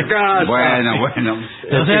vuelva a la casa. Bueno.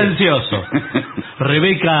 No sea ansioso.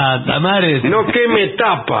 Rebeca Tamares. No queme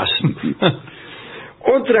tapas.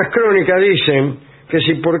 Otras crónicas dicen que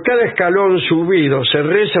si por cada escalón subido se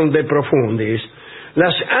reza un de profundis,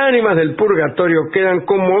 las ánimas del purgatorio quedan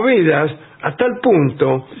conmovidas a tal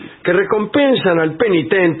punto que recompensan al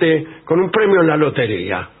penitente con un premio en la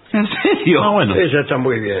lotería. ¿En serio? Ah, bueno. Esa está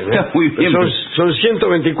muy bien. Está muy bien. Son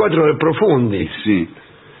 124 de profundis. Sí.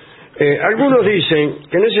 Algunos dicen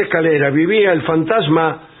que en esa escalera vivía el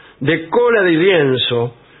fantasma de Cola di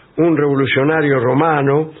Rienzo, un revolucionario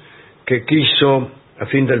romano que quiso, a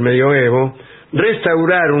fin del medioevo,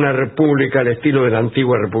 restaurar una república al estilo de la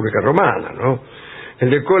antigua República Romana, ¿no? El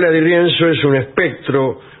de Cola di Rienzo es un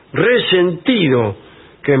espectro resentido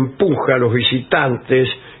que empuja a los visitantes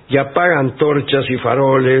y apaga antorchas y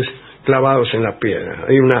faroles clavados en la piedra.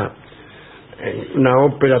 Hay una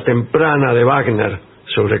ópera temprana de Wagner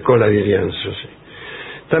sobre Cola di Rienzo. Sí.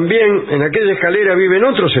 También en aquella escalera viven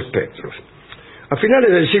otros espectros. A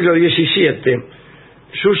finales del siglo XVII,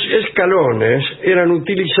 sus escalones eran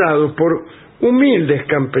utilizados por humildes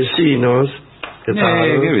campesinos qué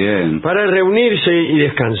bien. para reunirse y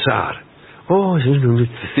descansar. Soy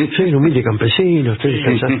un humilde campesino, estoy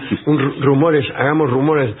descansando. Hagamos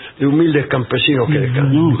rumores de humildes campesinos que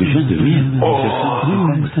descansan. No, que yo estoy bien.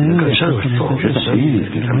 Cansado estoy.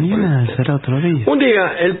 Mañana será otro día. Un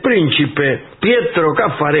día el príncipe Pietro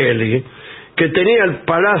Caffarelli, que tenía el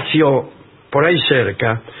palacio por ahí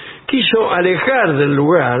cerca, quiso alejar del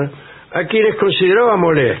lugar a quienes consideraba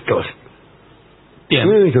molestos. Bien.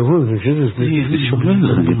 Estoy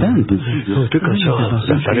cansado de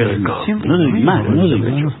la tarea del campo. No doy mal.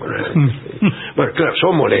 Bueno, claro,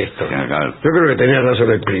 son molestos. Claro. Yo creo que tenía razón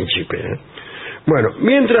el príncipe. Bueno,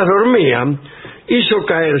 mientras dormían, hizo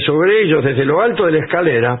caer sobre ellos desde lo alto de la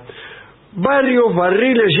escalera varios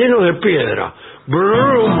barriles llenos de piedra.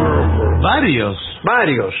 Varios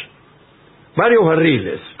barriles.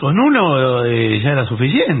 Con uno ya era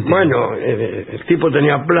suficiente. Bueno, el tipo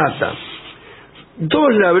tenía plata.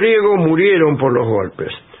 2 labriegos murieron por los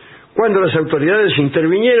golpes. Cuando las autoridades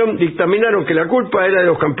intervinieron, dictaminaron que la culpa era de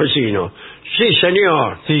los campesinos. Sí,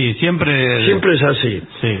 señor. Sí, siempre es así.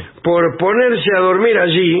 Sí. Por ponerse a dormir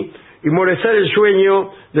allí y molestar el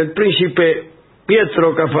sueño del príncipe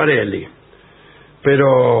Pietro Caffarelli.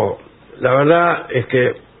 Pero la verdad es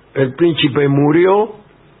que el príncipe murió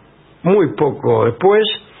muy poco después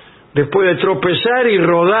de tropezar y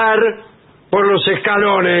rodar por los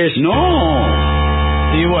escalones. ¡No!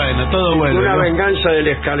 Y bueno, todo bueno. Una venganza de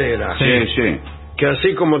la escalera. Sí. Que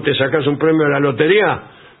así como te sacas un premio de la lotería,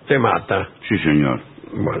 te mata. Sí, señor.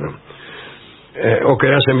 Bueno. O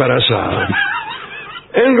quedas embarazada.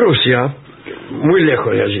 En Rusia, muy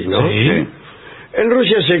lejos de allí, ¿no? Sí. En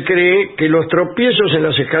Rusia se cree que los tropiezos en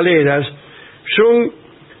las escaleras son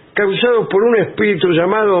causados por un espíritu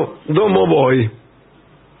llamado domovoy.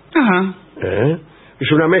 Ajá.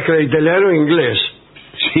 Es una mezcla de italiano e inglés.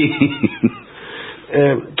 Sí.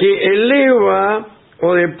 Que eleva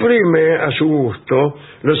o deprime a su gusto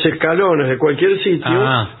los escalones de cualquier sitio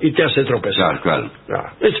y te hace tropezar. Claro.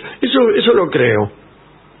 Eso lo creo.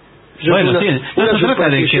 Bueno, una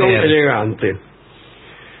superstición elegante.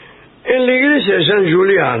 En la iglesia de San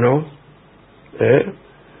Giuliano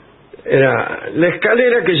era la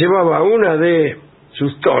escalera que llevaba a una de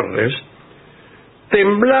sus torres,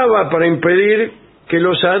 temblaba para impedir que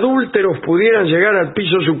los adúlteros pudieran llegar al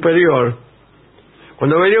piso superior.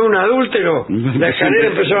 Cuando venía un adúltero, la escalera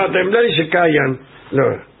empezaba a temblar y se caían.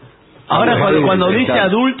 Ahora, cuando dice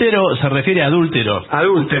adúltero, se refiere a adúltero.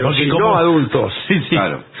 Adúlteros, porque no adultos. Sí.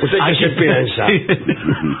 Claro. ¿Usted qué se piensa? Sí.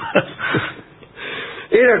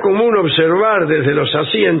 Era común observar desde los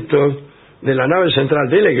asientos de la nave central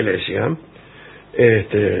de la iglesia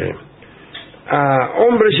a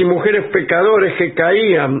hombres y mujeres pecadores que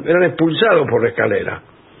caían, eran expulsados por la escalera.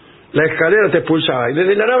 La escalera te expulsaba y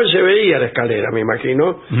desde la nave se veía la escalera, me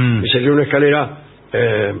imagino, y sería una escalera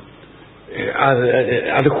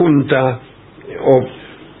adjunta o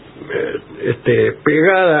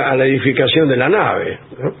pegada a la edificación de la nave,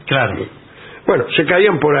 ¿no? Claro. Bueno, se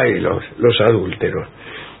caían por ahí los adúlteros,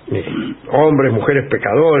 hombres, mujeres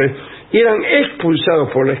pecadores, y eran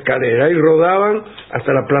expulsados por la escalera y rodaban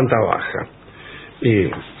hasta la planta baja. Y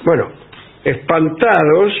bueno,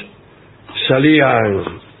 espantados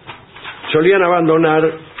solían abandonar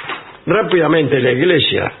rápidamente la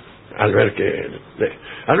iglesia al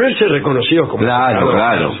verse reconocidos como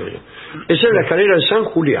claro. sí. Esa es la escalera de San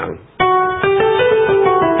Julián.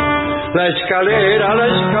 La escalera, la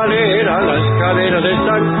escalera, la escalera de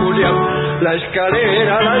San Julián. La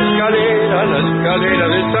escalera, la escalera, la escalera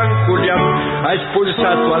de San Julián ha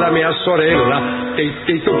expulsato a la mia sorella.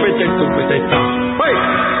 Está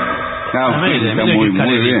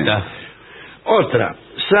muy bien. Otra,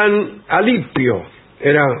 San Alipio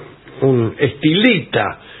era un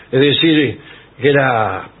estilita, es decir, que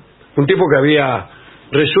era un tipo que había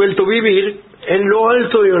resuelto vivir en lo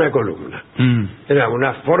alto de una columna. Era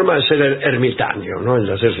una forma de ser ermitaño, ¿no? El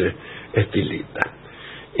de hacerse estilita.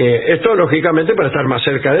 Esto lógicamente para estar más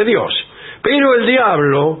cerca de Dios. Pero el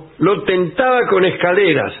diablo lo tentaba con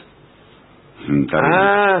escaleras.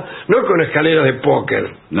 No con escaleras de póker.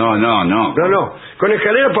 No. No, con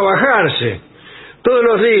escaleras para bajarse. Todos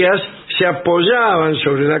los días se apoyaban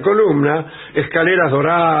sobre la columna escaleras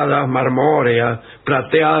doradas, marmóreas,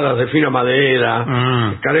 plateadas de fina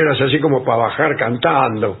madera, escaleras así como para bajar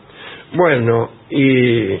cantando. Bueno,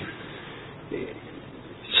 y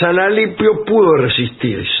San Alipio pudo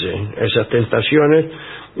resistirse a esas tentaciones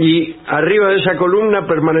y arriba de esa columna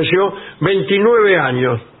permaneció 29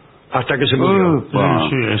 años hasta que se murió.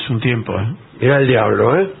 Sí, es un tiempo. Era el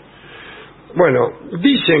diablo, ¿eh? Bueno,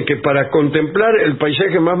 dicen que para contemplar el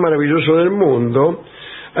paisaje más maravilloso del mundo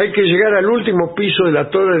hay que llegar al último piso de la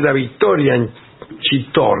Torre de la Victoria en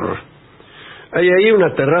Chitor. Hay ahí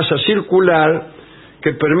una terraza circular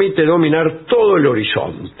que permite dominar todo el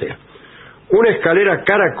horizonte. Una escalera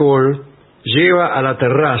caracol lleva a la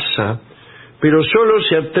terraza, pero solo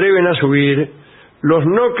se atreven a subir los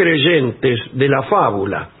no creyentes de la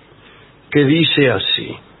fábula, que dice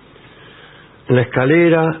así: en la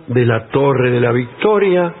escalera de la Torre de la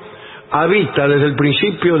Victoria habita desde el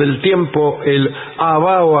principio del tiempo el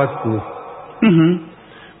Abaoacu.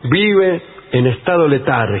 Vive en estado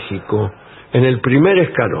letárgico en el primer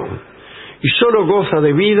escalón y solo goza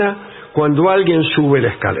de vida cuando alguien sube la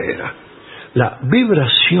escalera. La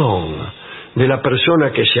vibración de la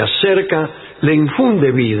persona que se acerca le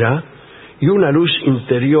infunde vida y una luz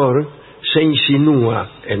interior se insinúa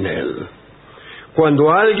en él.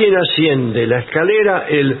 Cuando alguien asciende la escalera,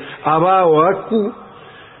 el Abaoacu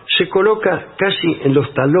se coloca casi en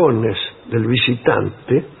los talones del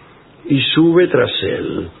visitante y sube tras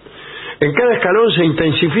él. En cada escalón se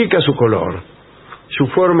intensifica su color, su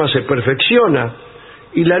forma se perfecciona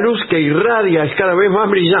y la luz que irradia es cada vez más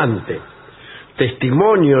brillante.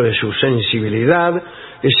 Testimonio de su sensibilidad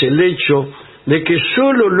es el hecho de que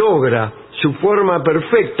solo logra su forma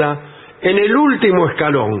perfecta en el último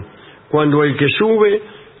escalón, cuando el que sube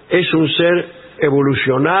es un ser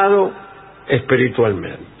evolucionado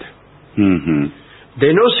espiritualmente.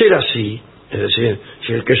 De no ser así, es decir,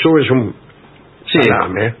 si el que sube es un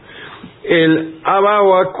salame, el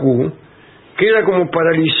Abaoacu queda como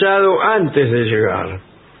paralizado antes de llegar.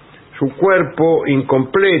 Su cuerpo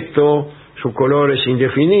incompleto, su color es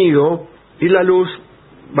indefinido y la luz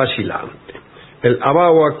vacilante. El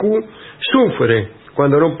Abaoacu sufre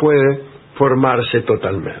cuando no puede formarse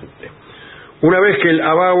totalmente. Una vez que el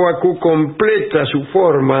Abaoacu completa su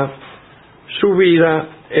forma, su vida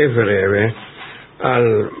es breve.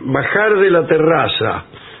 Al bajar de la terraza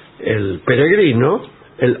el peregrino,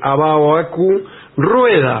 el Abaoacu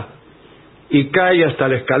rueda y cae hasta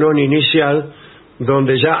el escalón inicial,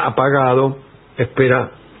 donde ya apagado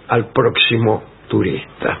espera al próximo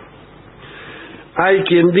turista. Hay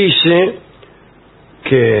quien dice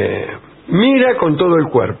que mira con todo el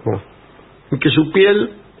cuerpo y que su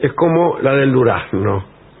piel es como la del durazno.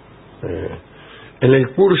 En el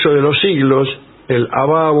curso de los siglos, el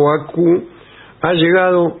Abaoacu ha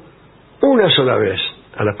llegado una sola vez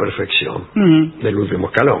a la perfección del último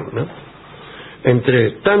escalón, ¿no?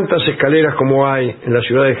 Entre tantas escaleras como hay en la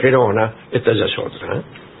ciudad de Gerona, esta ya es otra, ¿eh?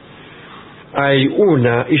 Hay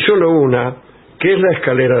una, y solo una, que es la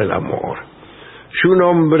escalera del amor. Si un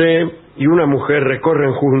hombre y una mujer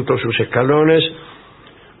recorren juntos sus escalones,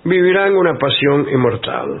 vivirán una pasión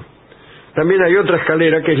inmortal. También hay otra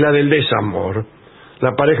escalera que es la del desamor.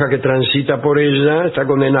 La pareja que transita por ella está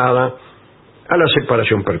condenada a la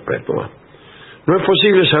separación perpetua. No es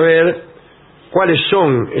posible saber cuáles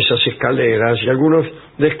son esas escaleras y algunos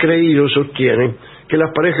descreídos sostienen que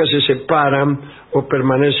las parejas se separan o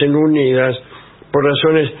permanecen unidas por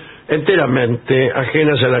razones enteramente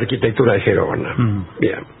ajenas a la arquitectura de Gerona.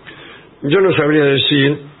 Bien, yo no sabría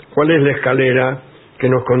decir cuál es la escalera que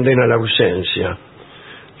nos condena a la ausencia.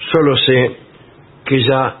 Solo sé que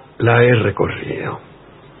ya la he recorrido.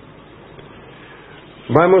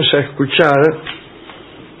 Vamos a escuchar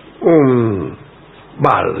un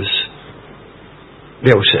vals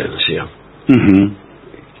de ausencia,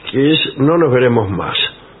 que es No nos veremos más,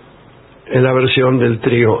 en la versión del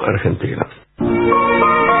trío argentino.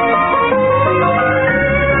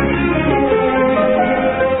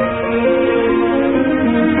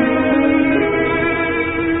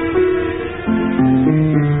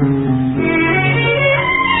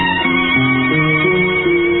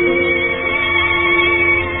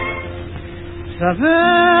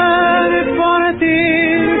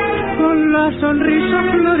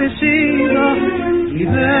 y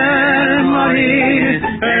ver morir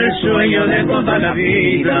el sueño de toda la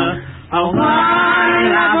vida, ahogar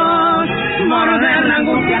la voz, morder la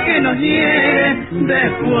angustia que nos hiere,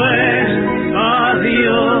 después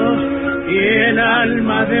adiós, y el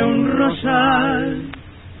alma de un rosal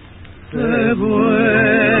te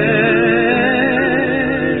vuelve.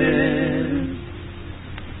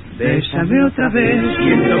 Bésame otra vez,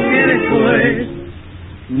 siento que después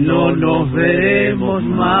no nos veremos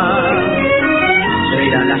más. Se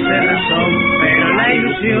irá la cerrazón, pero la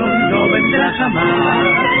ilusión no vendrá jamás.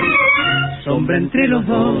 Sombra entre los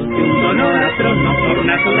dos, de un dolor atroz por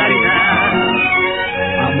naturalidad.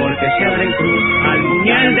 Amor que se abre en cruz, al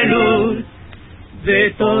puñal de luz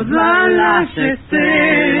de todas las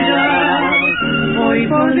estrellas. Hoy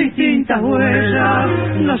por distintas huellas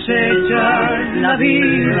nos echa la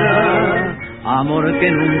vida. Amor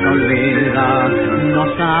que nunca olvida,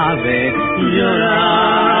 no sabe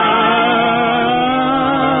llorar.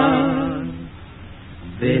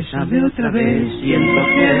 Bésame otra vez, siento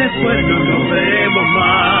que después no nos veremos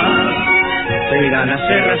más. Se irá la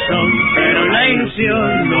cerrazón, pero la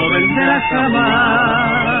ilusión no vendrá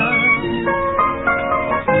jamás.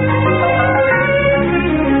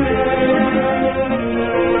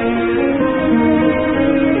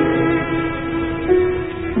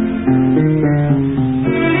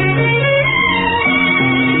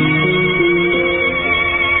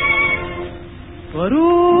 Por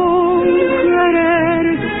un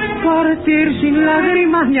querer partir sin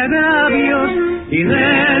lágrimas ni agravios, y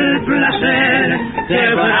del placer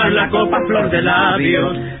llevar la copa flor de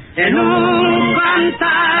labios, en un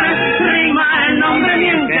cantar rima el nombre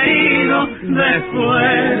bien querido,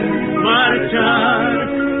 después marchar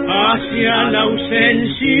hacia la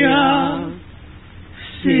ausencia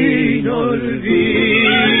sin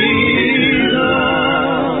olvido.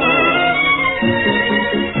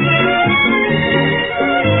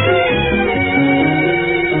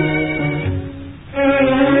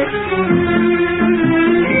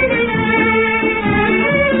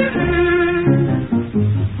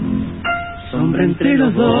 Entre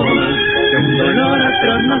los dos, que un dolor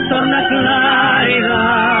atroz nos torna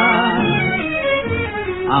claridad.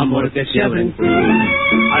 Amor que se abre en cruz,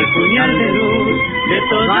 al puñal de luz de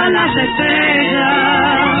todas las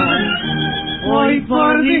estrellas. Hoy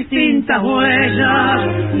por distintas huellas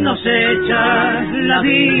nos echa la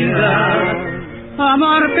vida.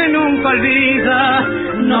 Amor que nunca olvida,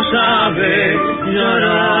 no sabe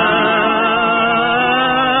llorar.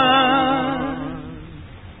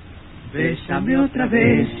 Bésame otra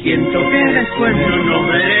vez, siento que después no nos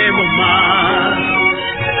veremos más.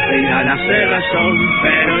 Irá la cerrazón,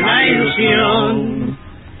 pero la ilusión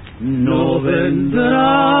no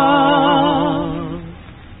vendrá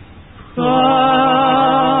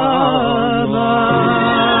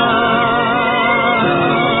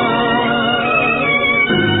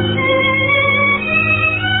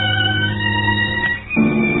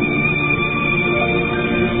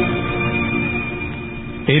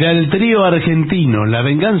Era el trío argentino, La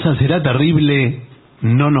venganza será terrible,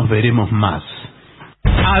 no nos veremos más.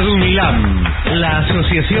 ADUNLAM, la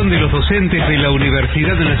Asociación de los Docentes de la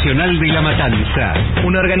Universidad Nacional de La Matanza.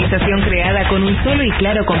 Una organización creada con un solo y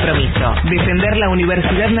claro compromiso: defender la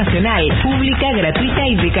Universidad Nacional, pública, gratuita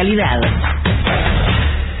y de calidad.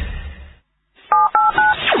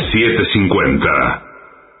 7:50.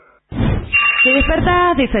 Te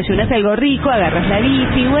despertás, desayunás algo rico, agarras la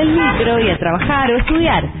bici o el micro y a trabajar o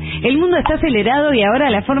estudiar. El mundo está acelerado y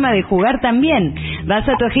ahora la forma de jugar también. Vas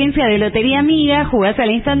a tu agencia de lotería amiga, jugás a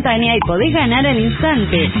la instantánea y podés ganar al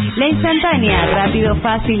instante. La instantánea, rápido,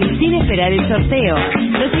 fácil y sin esperar el sorteo.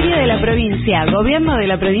 Lotería de la provincia, Gobierno de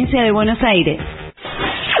la Provincia de Buenos Aires.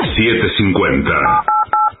 7:50.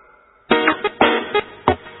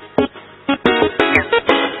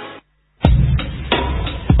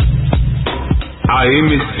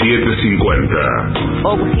 AM750.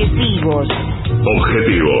 Objetivos.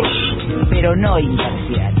 Objetivos. Pero no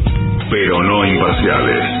imparciales. Pero no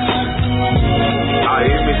imparciales.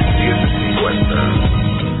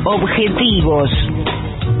 AM750. Objetivos.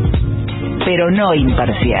 Pero no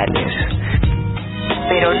imparciales.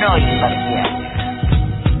 Pero no imparciales.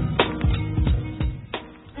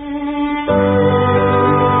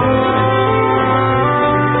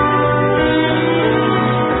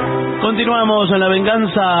 Continuamos en La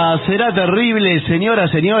venganza será terrible,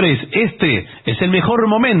 señoras, señores. Este es el mejor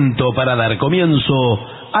momento para dar comienzo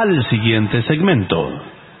al siguiente segmento.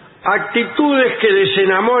 Actitudes que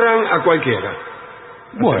desenamoran a cualquiera.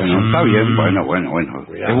 Bueno, está bien, bueno.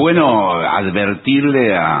 Es bueno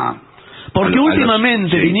advertirle a... Porque a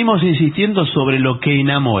últimamente sí. vinimos insistiendo sobre lo que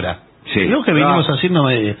enamora. Sí. Lo que venimos haciendo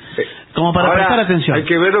Como para Ahora, prestar atención. hay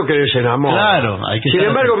que ver lo que les enamora. Claro, hay que Sin estar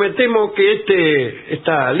embargo, atento. me temo que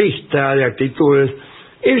esta lista de actitudes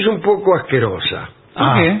es un poco asquerosa.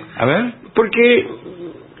 ¿Por qué? A ver. Porque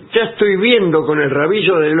ya estoy viendo con el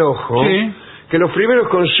rabillo del ojo Sí. que los primeros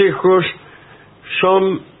consejos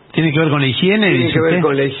 ¿Tiene que ver con la higiene? tienen dice que ver usted?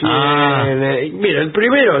 con la higiene. Mira, el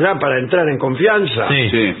primero, ya para entrar en confianza,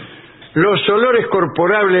 Sí. los olores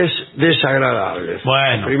corporales desagradables.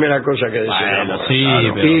 Bueno. Primera cosa que Bueno, deseamos. sí,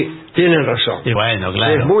 Claro. pero- Y tienen razón. Y bueno,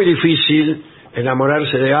 claro. Es muy difícil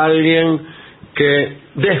enamorarse de alguien que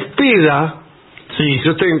despida. Sí.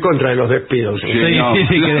 Yo estoy en contra de los despidos. Sí,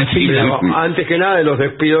 sí, que despida. Pero antes que nada de los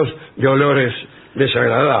despidos de olores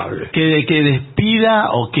desagradables. Que despida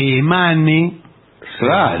o que emane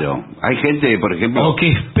Claro. Hay gente, por ejemplo... o que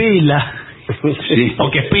espela Sí. o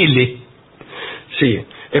que espele. Sí,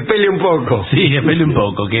 espele un poco. Sí, espele un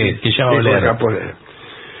poco, que ya va a Dijo el oler. japonés.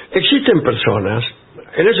 Existen personas,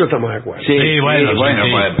 en eso estamos de acuerdo, Sí, Sí, bueno,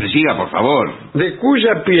 sí. pues, siga, por favor. de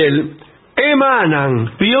cuya piel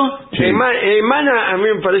emanan. ¿Vio? Sí. Emana a mí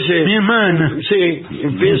me parece... Mi hermana. Sí,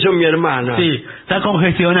 pienso en mi hermana. Sí, está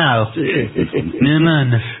congestionado. Sí. Mi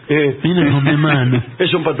hermana. Vino con mi hermana.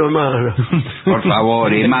 Es un pato hermano. Por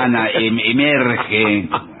favor, emana, emerge.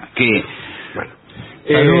 ¿Qué? Bueno,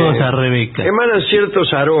 Saludos a Rebeca. emanan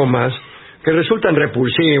ciertos aromas que resultan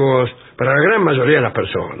repulsivos para la gran mayoría de las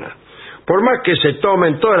personas. Por más que se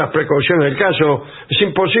tomen todas las precauciones del caso, es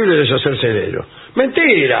imposible deshacerse de ellos.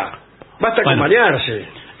 ¡Mentira! Basta con Bueno. bañarse.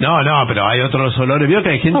 No, pero hay otros olores. Vio que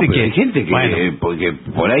hay gente No, pero que... hay gente que Bueno, porque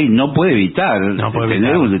por ahí no puede evitar tener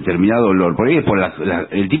evitar. un determinado olor. Por ahí es por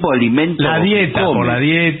el tipo de alimento. la que dieta, come. por la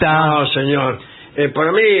dieta. No, señor.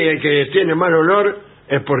 Para mí, el que tiene mal olor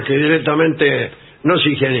es porque directamente no se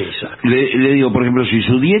higieniza. Le digo, por ejemplo, si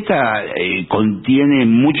su dieta contiene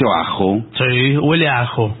mucho ajo, Sí, huele a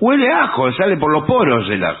ajo. huele a ajo, sale por los poros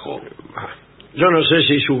el ajo. Yo no sé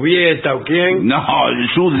si su dieta o quién. No,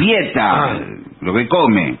 su dieta, lo que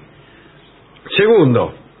come.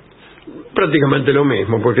 Segundo, prácticamente lo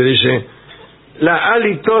mismo, porque dice la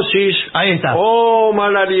halitosis Ahí está. o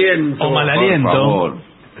mal aliento. O mal aliento. Por favor.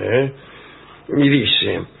 Y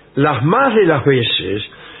dice, las más de las veces,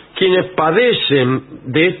 quienes padecen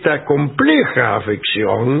de esta compleja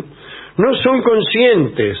afección no son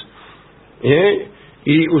conscientes.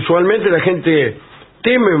 Y usualmente la gente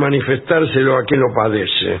teme manifestárselo a quien lo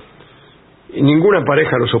padece. Y ninguna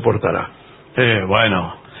pareja lo soportará.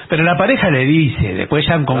 Bueno. Pero la pareja le dice, después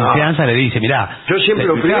ya en confianza le dice, mirá. Yo siempre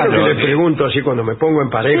lo primero claro, que le pregunto, así cuando me pongo en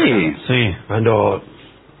pareja, Sí. cuando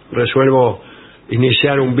resuelvo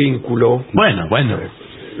iniciar un vínculo, Bueno.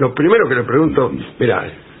 lo primero que le pregunto, mira,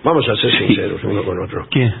 vamos a ser sinceros uno con otro.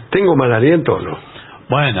 ¿Qué? ¿Tengo mal aliento o no?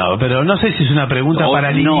 Bueno, pero no sé si es una pregunta para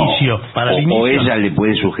el no. inicio. Para el O inicio. ella le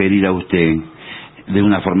puede sugerir a usted de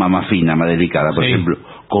una forma más fina, más delicada. Por Sí. ejemplo,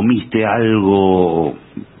 comiste algo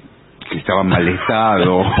que estaba en mal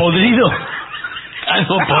estado. ¿Podrido?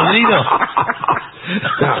 ¿Algo podrido?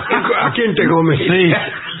 ¿A quién te comiste? Sí.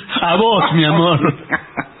 A vos, mi amor.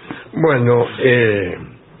 Bueno,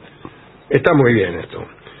 está muy bien esto.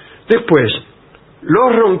 Después,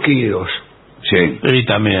 los ronquidos. Sí. Sí,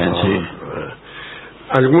 también, sí.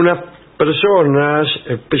 Algunas personas,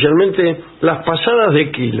 especialmente las pasadas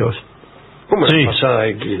de kilos. ¿Cómo es Sí. la pasada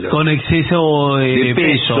de kilos? Con exceso De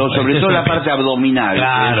peso, sobre exceso todo de la peso. parte abdominal.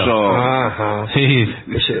 Claro. Eso. Ajá. Sí.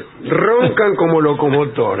 Dice, roncan como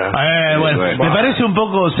locomotora. Bueno, me parece un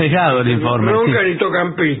poco sesgado el informe. Roncan sí. y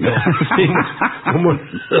tocan pito. Sí. Como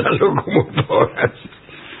las locomotoras.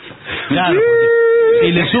 Claro, porque-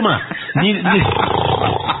 y le suma,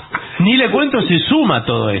 ni le cuento si suma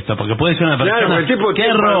todo esto, porque puede ser una persona Claro, el tipo que tiene,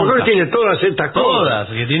 a lo mejor ronca. tiene todas estas Todas,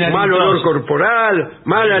 cosas. que tiene Mal aliento. olor corporal,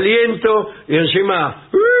 mal aliento y encima...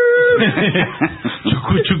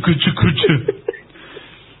 Chucu, chucu.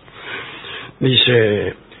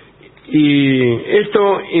 Dice, y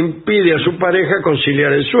esto impide a su pareja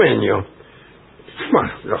conciliar el sueño.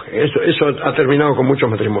 Bueno, eso ha terminado con muchos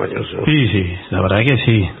matrimonios, ¿no? Sí, la verdad que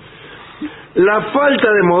sí. La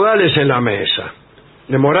falta de modales en la mesa.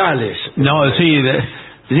 De morales. No, sí,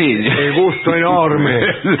 Sí. El gusto enorme.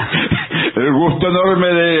 El gusto enorme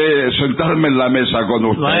de sentarme en la mesa con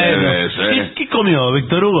ustedes. bueno. ¿Qué comió,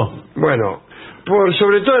 Víctor Hugo? Bueno, por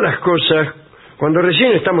sobre todas las cosas, cuando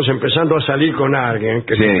recién estamos empezando a salir con alguien,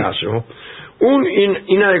 que es Sí. el caso, un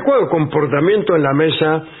inadecuado comportamiento en la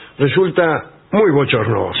mesa resulta muy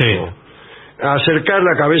bochornoso. Sí. Acercar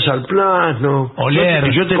la cabeza al plano, Oler.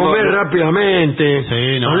 Yo tengo- comer rápidamente,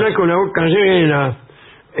 Sí, no. hablar con la boca llena.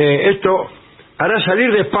 Esto hará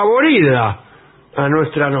salir despavorida a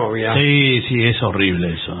nuestra novia. Sí, es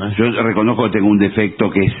horrible eso. Yo reconozco que tengo un defecto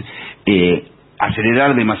que es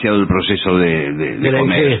acelerar demasiado el proceso de la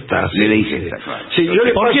comer, ingesta. de la ingesta, claro. Sí, yo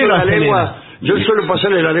le ¿Por paso qué lo la acelera? lengua, yo suelo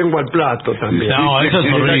pasarle la lengua al plato también. No, eso es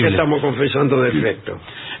Ya horrible. que estamos confesando defectos.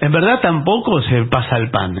 En verdad tampoco se pasa el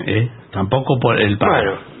pan, tampoco por el pan.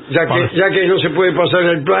 Bueno, ya que no se puede pasar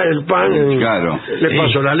el pan, Claro. le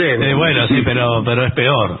paso la lengua. Bueno, sí, pero es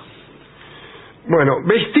peor. Bueno,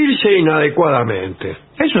 vestirse inadecuadamente.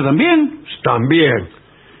 ¿Eso también? También.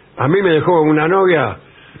 A mí me dejó una novia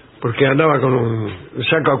porque andaba con un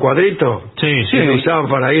saco a cuadrito Sí, que lo usaban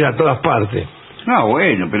para ir a todas partes. No,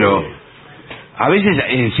 bueno, pero a veces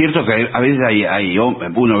es cierto que a veces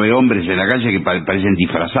uno ve hombres en la calle que parecen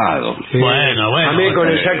disfrazados. Sí. Bueno. A mí con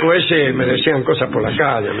el saco ese me decían cosas por la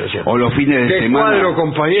calle. Me decían, O los fines de ¿qué semana. cuadro,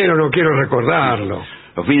 compañero? No quiero recordarlo.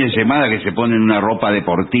 Los fines de semana que se ponen una ropa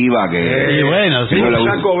deportiva que... Y bueno, sí, que no Un la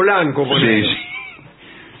usan. saco blanco, por Sí, ejemplo. sí.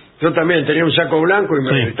 Yo también tenía un saco blanco y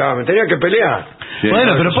me gritaba, me tenía que pelear. Sí.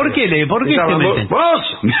 Bueno, pero ¿por qué se Gritaba, meten?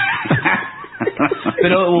 ¡Vos!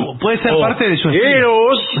 Pero puede ser Oh, parte de su estilo.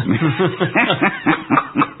 ¡Eros!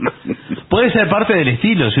 Puede ser parte del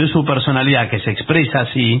estilo, si es su personalidad que se expresa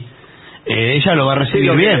así, ella lo va a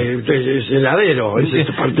recibir bien. Es heladero.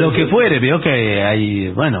 Es parte Lo de- que fuere, veo que hay,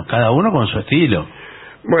 bueno, cada uno con su estilo.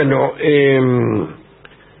 Bueno,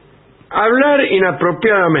 hablar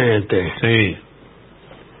inapropiadamente Sí.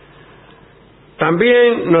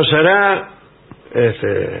 también nos hará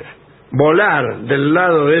volar del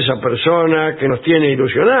lado de esa persona que nos tiene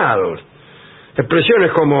ilusionados.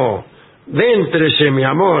 Expresiones como "déntrese mi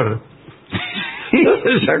amor".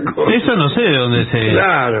 ¿Dónde sacó? Eso no sé de dónde se...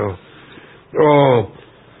 Claro. O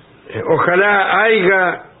ojalá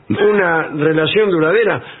haya una relación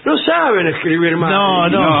duradera. No saben escribir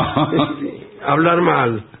mal. No. Hablar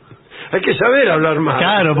mal. Hay que saber hablar mal.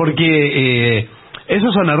 Claro, porque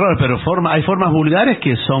esos son errores, pero hay formas vulgares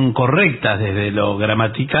que son correctas desde lo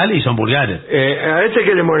gramatical y son vulgares. ¿A este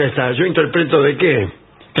qué le molesta? ¿Yo interpreto de qué?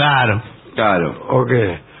 Claro. Claro. ¿O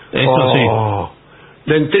qué? Eso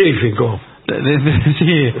sí. Dentrífico.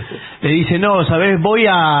 Sí. Le dice, no, ¿sabes? Voy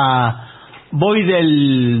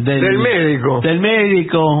del médico. Del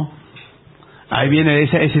médico. Ahí viene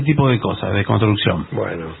ese tipo de cosas, de construcción.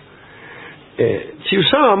 Bueno. Se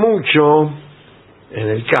usaba mucho en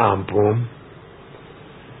el campo.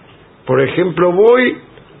 Por ejemplo,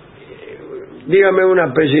 dígame un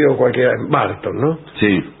apellido cualquiera, Barton, ¿no?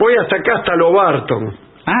 Sí. Voy hasta acá, hasta lo Barton.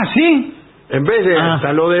 Ah, ¿sí? En vez de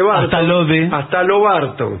hasta lo de Barton. Hasta lo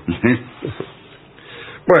Barton.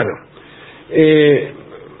 Bueno.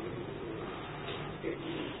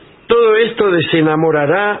 Todo esto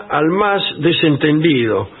desenamorará al más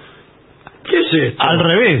desentendido. ¿Qué es esto? Al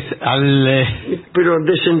revés, Pero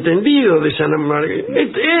desentendido, desenamorado.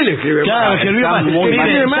 Él escribe Claro, mal. escribió mal. Escribe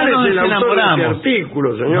Mire, mal, ya nos es el autor de este desenamoramos.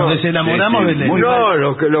 artículo, señor. Nos desenamoramos del muy No,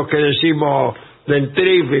 los que decimos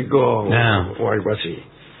dentrífico No. o algo así.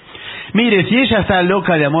 Mire, si ella está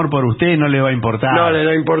loca de amor por usted, no le va a importar. No le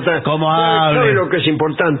da importancia. ¿Cómo ¿Sabe hable? lo que es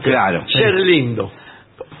importante? Claro. Ser lindo.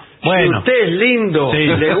 Bueno. Si usted es lindo, Sí.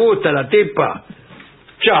 le gusta la tipa,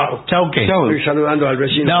 chao. ¿Chau qué? Estoy saludando al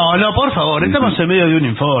vecino. No, por favor, estamos en medio de un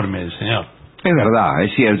informe, señor. Es verdad,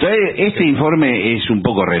 es cierto. Este informe es un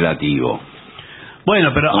poco relativo.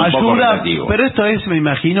 Bueno, pero Un poco ayuda, relativo. pero esto es, me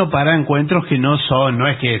imagino, para encuentros que no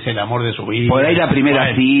es que es el amor de su vida. Por ahí la primera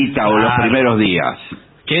Bueno, cita o los claro. primeros días.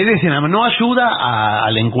 Que no ayuda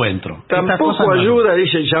al encuentro. Estas cosas Tampoco no ayuda,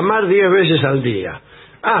 dice, llamar 10 veces al día.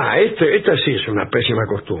 Esta sí es una pésima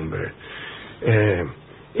costumbre.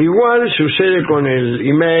 Igual sucede con el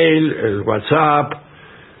email, el WhatsApp,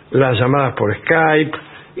 las llamadas por Skype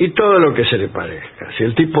y todo lo que se le parezca. Si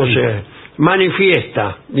el tipo se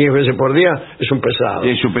manifiesta 10 veces por día, es un pesado.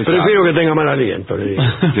 Es un pesado. Prefiero que tenga mal aliento, le digo.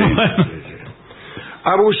 Sí.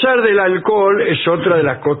 Abusar del alcohol es otra de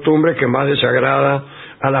las costumbres que más desagrada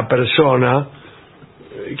a la persona.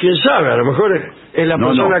 ¿Quién sabe? A lo mejor es la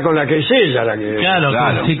persona con la que es ella la que...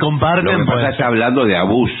 Claro, si comparten, Lo que pasa pues... está hablando de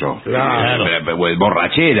abuso. Claro.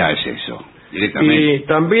 Borrachera es eso, directamente. Y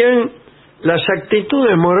también las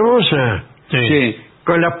actitudes morbosas Sí.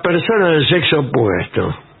 con las personas del sexo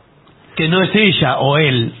opuesto. Que no es ella o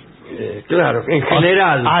él. Claro, en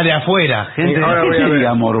general. De afuera. Gente Ahora voy a ver.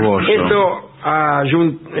 sería morboso? Esto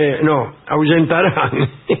ahuyentará.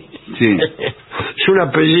 Sí. Es un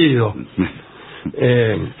apellido.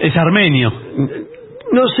 Es armenio.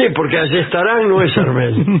 No sé, porque allí estarán no es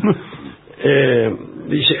armenio.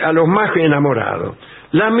 Dice, a los más enamorados.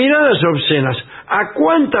 Las miradas obscenas. ¿A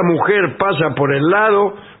cuánta mujer pasa por el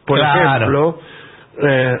lado, por Claro. ejemplo,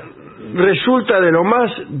 resulta de lo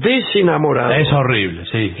más desenamorado? Es horrible,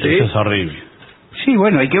 sí, ¿Sí? eso es horrible. Sí,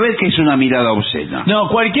 bueno, hay que ver que es una mirada obscena. No,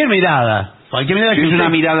 cualquier mirada. Cualquier mirada Si que es una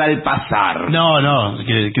usted... mirada al pasar. No,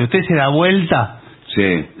 que usted se da vuelta.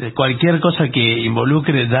 Sí. Cualquier cosa que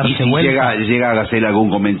involucre darse Y si vuelta. llega a hacer algún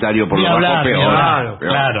comentario por Ni lo bajo, hablar, ni peor. hablar.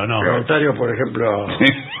 Claro, no. Comentarios, por ejemplo...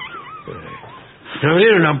 Se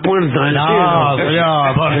abrieron la puerta del No, cielo.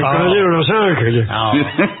 señor, por Se favor. cayeron los ángeles. No.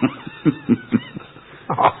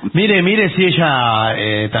 Mire si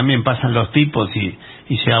ella también pasan los tipos y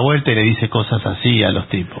se da vuelta y le dice cosas así a los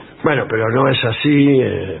tipos. Bueno, pero no es así.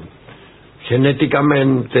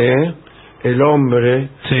 Genéticamente, el hombre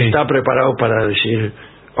está preparado para decir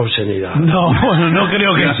obscenidad. No, no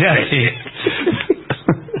creo que sea así.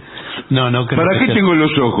 No creo. ¿Para que qué sea. tengo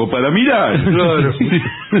los ojos? ¿Para mirar? Claro.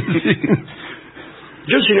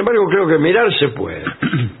 Yo, sin embargo, creo que mirar se puede.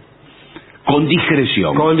 Con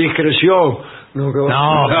discreción. Con discreción. No,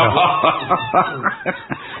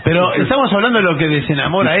 pero estamos hablando de lo que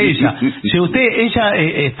desenamora a ella. Si ella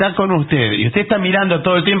está con usted y usted está mirando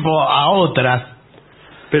todo el tiempo a otras.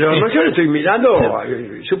 Pero no, yo le estoy mirando.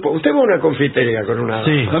 Usted va a una confitería con una.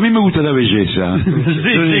 Sí. A mí me gusta la belleza.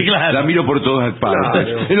 Sí, claro. La miro por todas partes.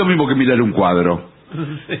 Claro. Es lo mismo que mirar un cuadro.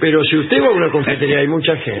 Pero si usted va a una confitería, hay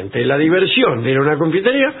mucha gente. La diversión de ir a una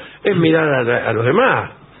confitería es mirar a los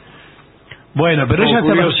demás. Bueno, pero ella con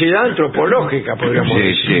curiosidad antropológica, podríamos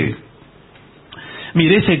decir. Sí.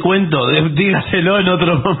 Mire, ese cuento, dígaselo en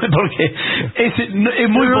otro momento, porque es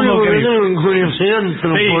muy poco creíble. Curiosidad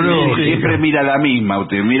antropológica. Sí. Siempre mira la misma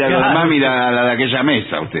usted. Mira Claro. lo demás, mira la de aquella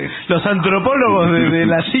mesa usted. Los antropólogos de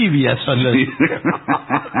la Silvia son los... Sí.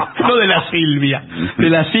 No de la Silvia, de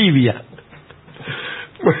la Silvia.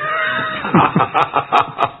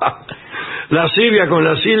 La Silvia con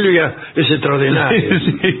la Silvia es extraordinario.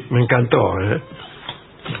 Sí. Me encantó,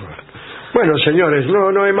 Bueno, señores,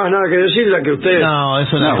 no hay más nada que decirle que ustedes. No,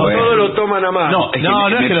 eso no. Todo lo toman a mal. No,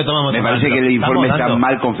 es que lo tomamos. Me parece que el informe está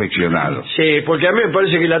mal confeccionado. Sí, porque a mí me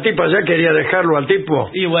parece que la tipa ya quería dejarlo al tipo.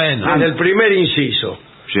 Y bueno. En el primer inciso.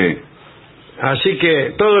 Sí. Así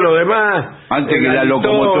que todo lo demás. Antes que la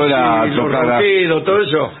locomotora tocara. Todo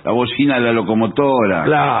eso. La bocina de la locomotora.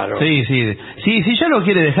 Claro. Sí, si ya lo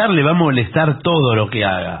quiere dejar, le va a molestar todo lo que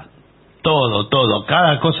haga. Todo.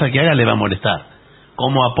 Cada cosa que haga le va a molestar.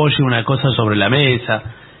 Cómo apoye una cosa sobre la mesa.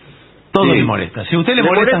 Todo le molesta. Si usted le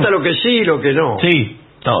molesta lo que sí y lo que no. Sí,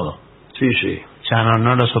 todo. Sí. Ya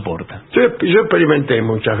no lo soporta. Yo experimenté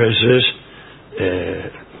muchas veces.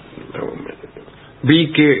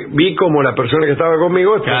 Vi como la persona que estaba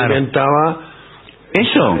conmigo experimentaba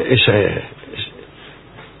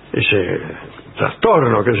ese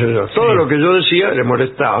trastorno, qué sé yo. Todo lo que yo decía le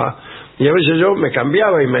molestaba, y a veces yo me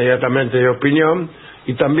cambiaba inmediatamente de opinión,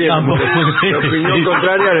 y también la opinión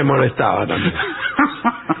contraria le molestaba también.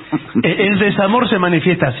 El desamor se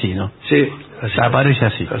manifiesta así, ¿no? Sí, aparece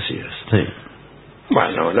así. Así es. Sí.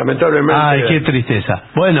 Bueno, lamentablemente. Ay, qué tristeza.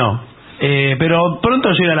 Bueno, pero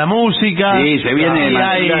pronto llega la música. Sí, se viene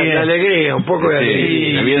la alegría, un poco de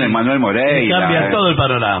alegría. Se viene Manuel Moreira. Cambia todo el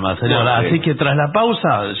panorama, señora. Sí. Así que tras la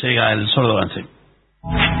pausa llega el sordo Gansé.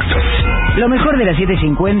 Lo mejor de las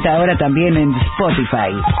 7.50 ahora también en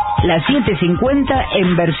Spotify. Las 7.50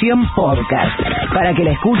 en versión podcast, para que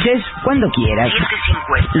la escuches cuando quieras.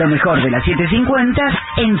 7.50. Lo mejor de las 7.50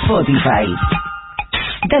 en Spotify.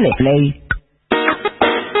 Dale play.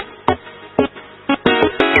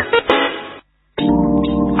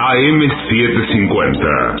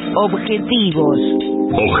 AM750.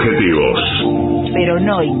 Objetivos, pero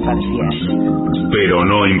no imparciales. Pero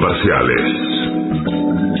no imparciales.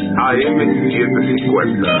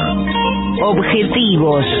 AM750.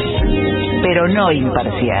 Objetivos, pero no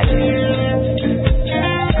imparciales.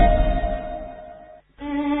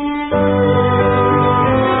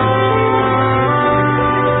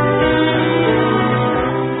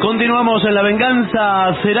 Continuamos en La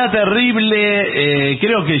Venganza Será Terrible.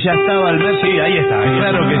 Creo que ya estaba el mes. Sí, ahí está.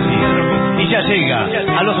 Claro que sí. Y ya llega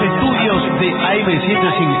a los estudios de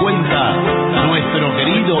AM750 nuestro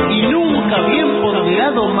querido y nunca bien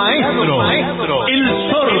ponderado maestro, el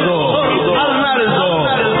sordo Arnaldo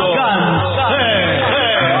Gansé.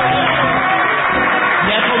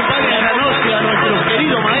 Le acompaña en la noche a nuestro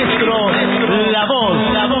querido maestro, la voz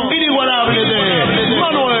inigualable de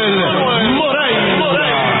Manuel Moreira.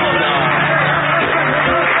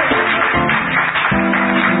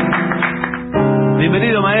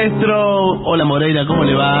 Bienvenido, maestro. Hola, Moreira, ¿cómo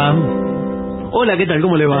le va? Hola, ¿qué tal?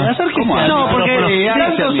 ¿Cómo le va? No, porque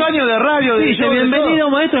tantos años de radio. Dice, bienvenido,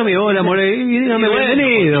 maestro amigo. Hola, Moreira. Dígame,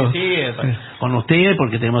 bienvenido. Con usted,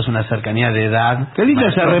 porque tenemos una cercanía de edad. Qué linda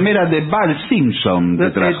esa remera de Bart Simpson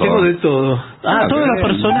te trajo. Tengo de todo. Todos los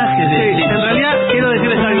personajes. Sí, en realidad, quiero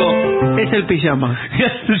decirles algo. Es el pijama.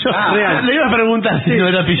 Real. Le iba a preguntar si no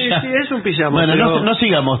era pijama. Sí, es un pijama. Bueno, pero... no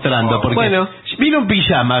siga mostrando, porque bueno, vino un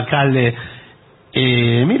pijama acá.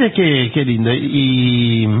 Mire qué lindo.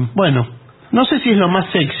 Y bueno, no sé si es lo más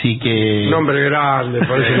sexy que... Un hombre grande,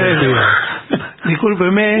 parece mentira.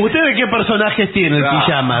 Discúlpeme. ¿Usted de qué personajes tiene el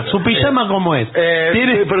pijama? ¿Su pijama cómo es?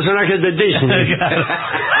 ¿Tiene personajes de Disney?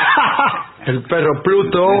 El perro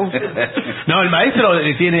Pluto. No, el maestro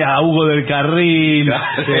tiene a Hugo del Carril,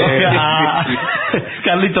 a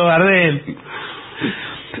Carlito Gardel.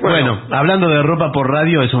 Bueno, hablando de ropa por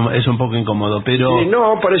radio es un poco incómodo, pero... Sí,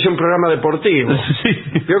 no, parece un programa deportivo. Sí.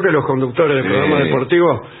 Veo que los conductores de programas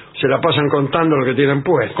deportivos se la pasan contando lo que tienen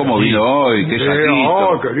puesto. ¿Cómo vino hoy? ¿Qué sacito?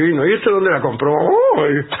 Oh, qué lindo. ¿Y esto dónde la compró?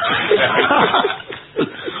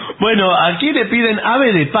 Bueno, aquí le piden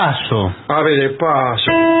ave de paso. Ave de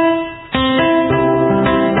paso.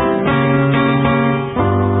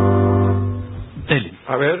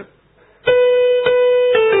 A ver.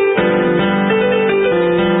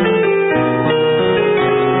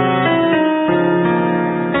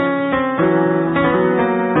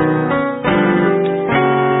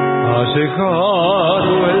 Has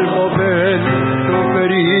llegado el momento,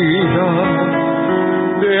 querida,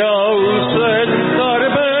 de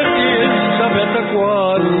ausentarme, quién sabe hasta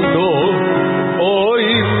cuándo. Hoy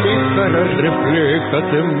mi cara refleja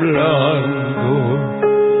temblando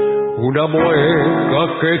una mueca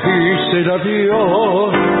que dice el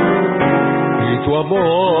adiós, y tu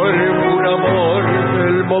amor un amor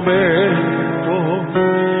del momento.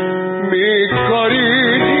 Mi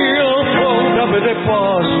cariño fue una vez de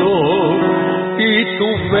paso, y tu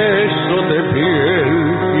beso de piel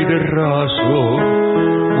y de raso,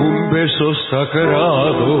 un beso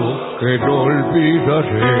sagrado que no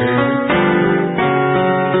olvidaré.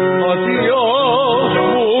 Adiós,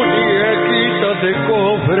 muñequita de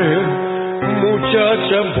cobre,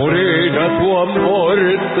 muchacha morena, tu amor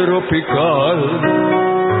tropical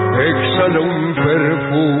exhala un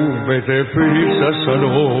perfume de brisa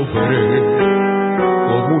salobre,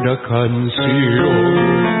 como una canción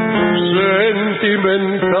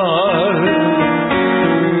sentimental.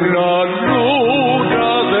 La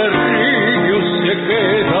luna de río se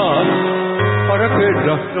queda para que en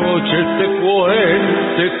las noches te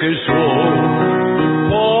cuente que yo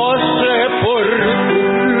pasé por tu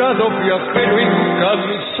lado viajero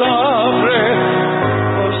incansable,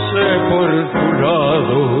 pasé por tu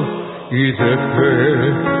lado y dejé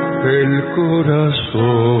el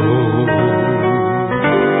corazón.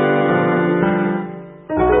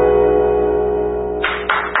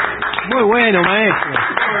 muy bueno, maestro.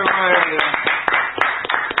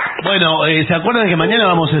 Bueno, ¿se acuerdan que mañana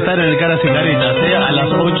vamos a estar en el Caras y Caretas, a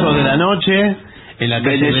las 8 de la noche? En la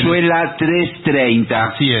calle Venezuela 330.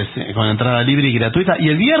 Así es, con entrada libre y gratuita. Y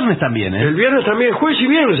el viernes también, ¿eh? El viernes también, jueves y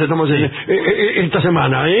viernes estamos esta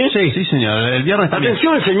semana, ¿eh? Sí, señor, el viernes también.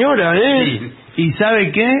 Atención, señora, ¿eh? Sí. Y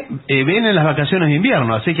 ¿sabe qué? Vienen las vacaciones de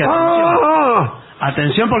invierno, así que atención.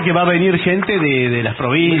 Atención porque va a venir gente de las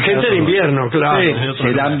provincias. Gente de invierno, claro. Sí,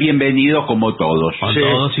 serán bienvenidos como todos. Con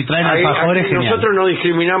todos, si traen alfajores, genial. Nosotros no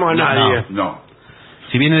discriminamos a nadie. No.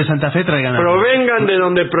 Si vienen de Santa Fe, traigan provengan de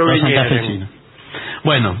donde provenieren.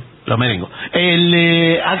 Bueno, los merengo.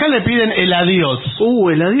 Acá le piden el adiós.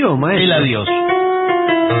 El adiós, maestro. El adiós.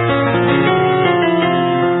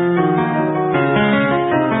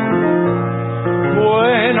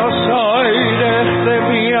 Buenos Aires de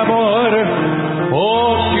mi amor,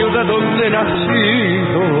 oh ciudad donde he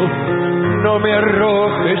nacido, no me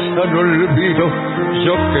arrojes al olvido,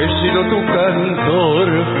 yo que he sido tu cantor.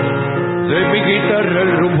 De mi guitarra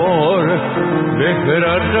el rumor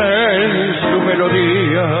desgrana en su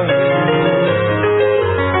melodía,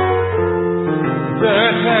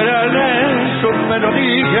 desgrana en su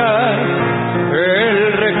melodía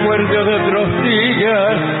el recuerdo de otros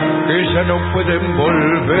días que ya no pueden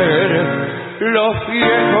volver, los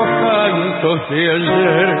viejos cantos de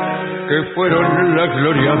ayer que fueron la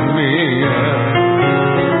gloria mía.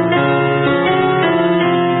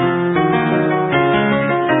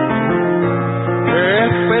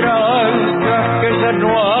 Esperanzas que ya no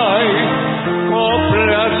hay,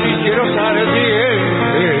 coplas y cielos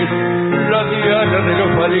ardientes, la diana de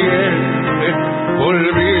los valientes,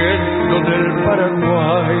 volviendo del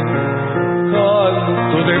Paraguay,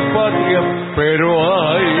 canto de patria, pero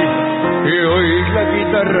hay que oír la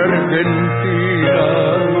guitarra argentina,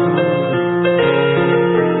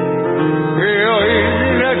 que oír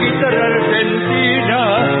la guitarra argentina,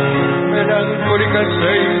 melancólica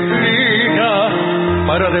se inclina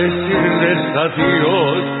para decirles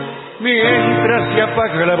adiós, mientras se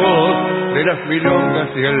apaga la voz de las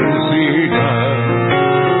milongas de Alcina.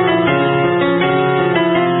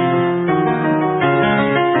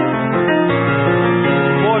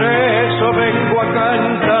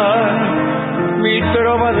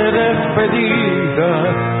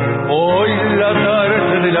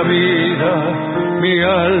 la vida, mi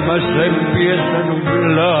alma se empieza a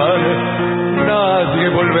nublar. Nadie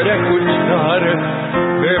volverá a escuchar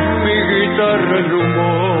de mi guitarra el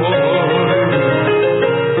rumor.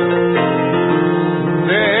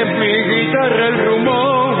 De mi guitarra el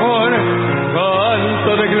rumor,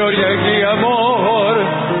 canto de gloria y amor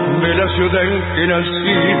de la ciudad en que he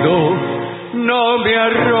nacido. No me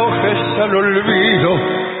arrojes al olvido,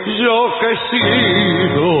 yo que he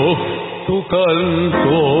sido tu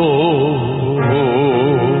canto.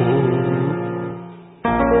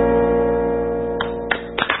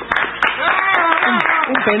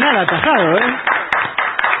 Un penal atajado, ¿eh?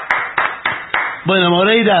 Bueno,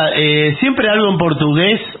 Moreira, siempre algo en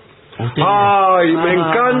portugués. Ay, me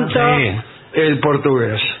encanta sí. El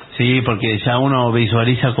portugués. Sí, porque ya uno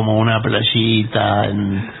visualiza como una playita,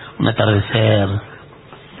 un atardecer.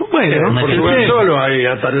 Bueno, En portugués solo hay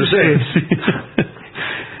atardecer. Sí.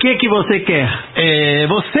 ¿Qué que você quer?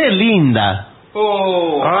 Você es linda.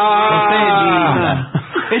 Oh, Você es linda.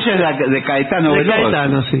 ella es la de Caetano De Veloso.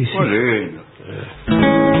 Caetano, sí, sí. Muy lindo.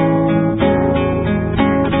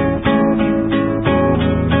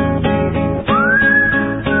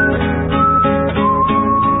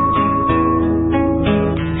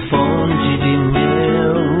 Fonte de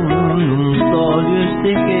mel nos olhos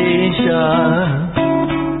de queixa,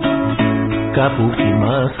 capuque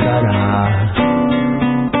mascarar.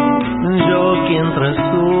 Jogo entre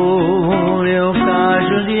sul e o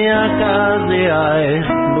cajo de acaseais,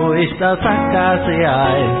 dois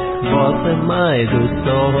acaseais, você mais do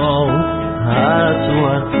sol, a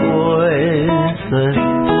sua coisa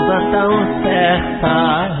toda tão certa,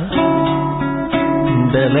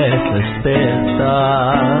 beleza esperta.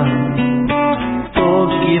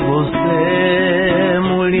 Toque você,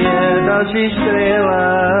 mulher das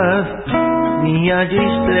estrelas, minha de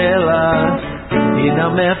estrelas, e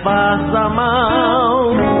não me faça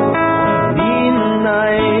mal. Menina,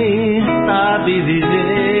 sabe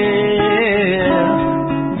viver,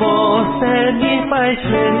 você me faz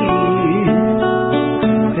feliz.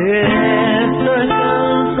 Essa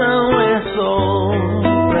canção é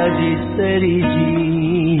sombra de ser e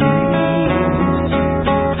diz.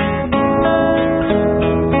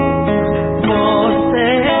 Você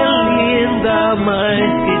é linda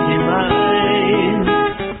mais que demais.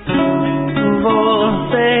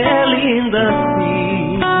 Você é linda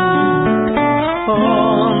sim,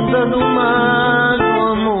 onda do mar do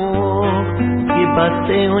amor que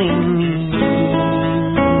bateu em mim.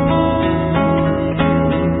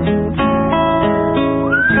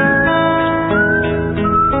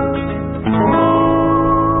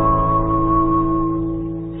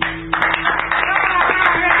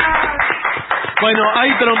 Bueno,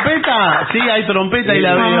 ¿hay trompeta? Sí, hay trompeta y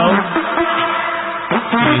la veo.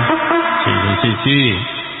 Sí.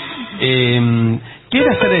 ¿Quiere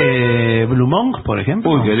hacer Blue Monk, por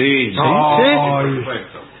ejemplo? Uy, qué lindo. Ay.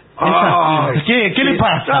 Ay. ¿Qué le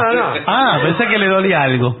pasa? No. Ah, pensé que le dolía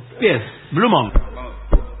algo. Bien. Blue Monk.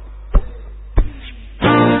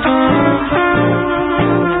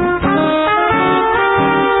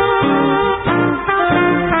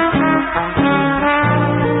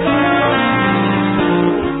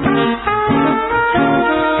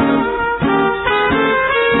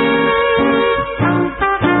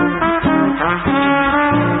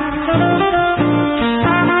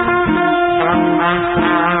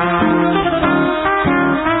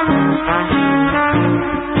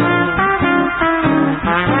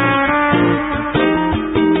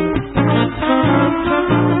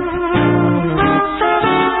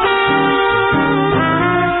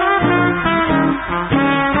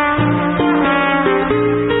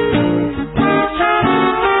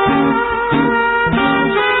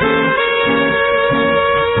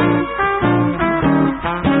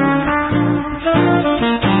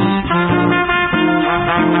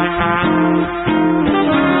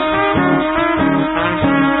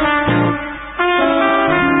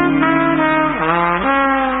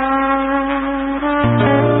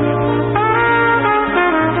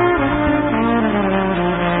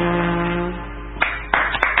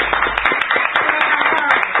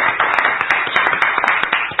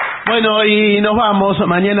 Bueno, y nos vamos.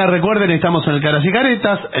 Mañana, recuerden, estamos en el Caras y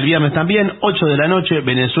Caretas. El viernes también, 8 de la noche,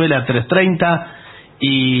 Venezuela 3:30.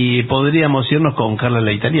 Y podríamos irnos con Carla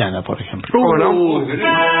la Italiana, por ejemplo.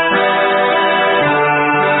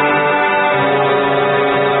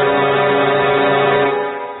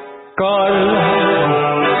 Carla,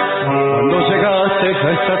 cuando llegaste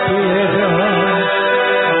a esta tierra,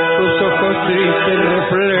 tus ojos tristes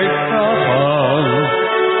reflejaban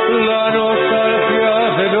la nostalgia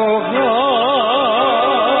del hogar.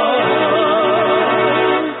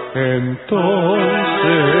 Entonces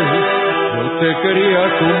veces yo te quería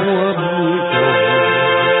como amigo.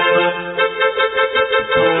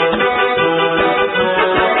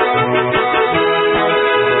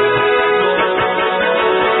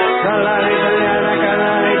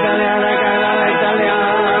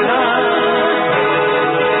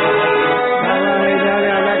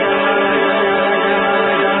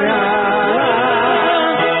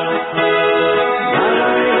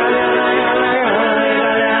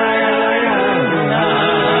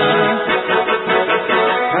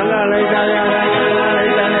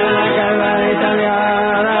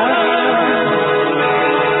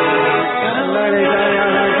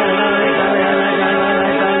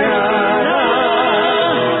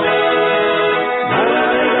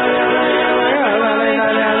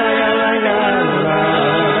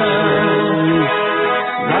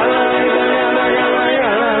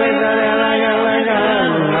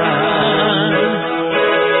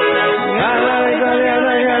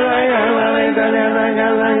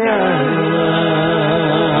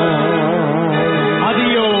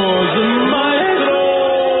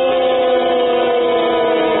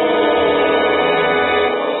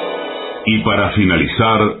 Para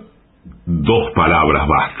finalizar, 2 palabras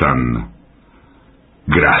bastan.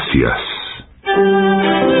 Gracias.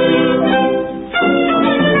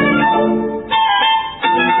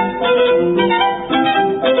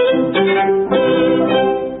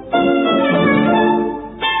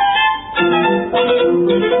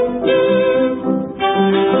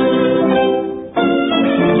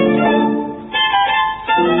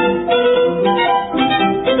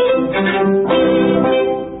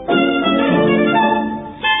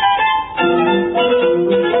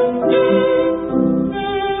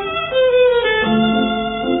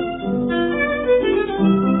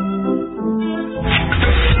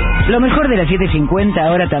 Lo mejor de la 750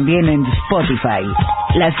 ahora también en Spotify.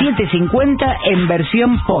 La 750 en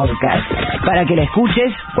versión podcast, para que la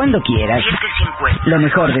escuches cuando quieras. 750. Lo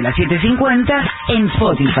mejor de la 750 en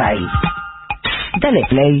Spotify. Dale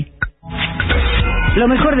play. Lo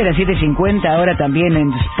mejor de la 750 ahora también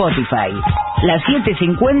en Spotify. La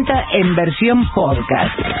 750 en versión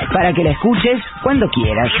podcast, para que la escuches cuando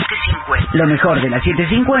quieras. 750. Lo mejor de la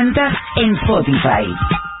 750 en Spotify.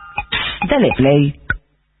 Dale play.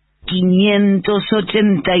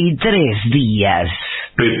 583 días.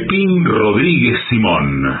 Pepín Rodríguez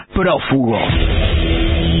Simón. Prófugo.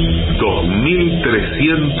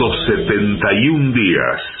 2371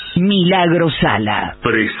 días. Milagro Sala.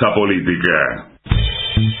 Presa política.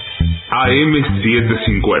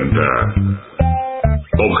 AM750.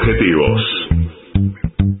 Objetivos,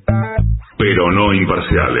 pero no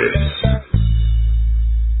imparciales.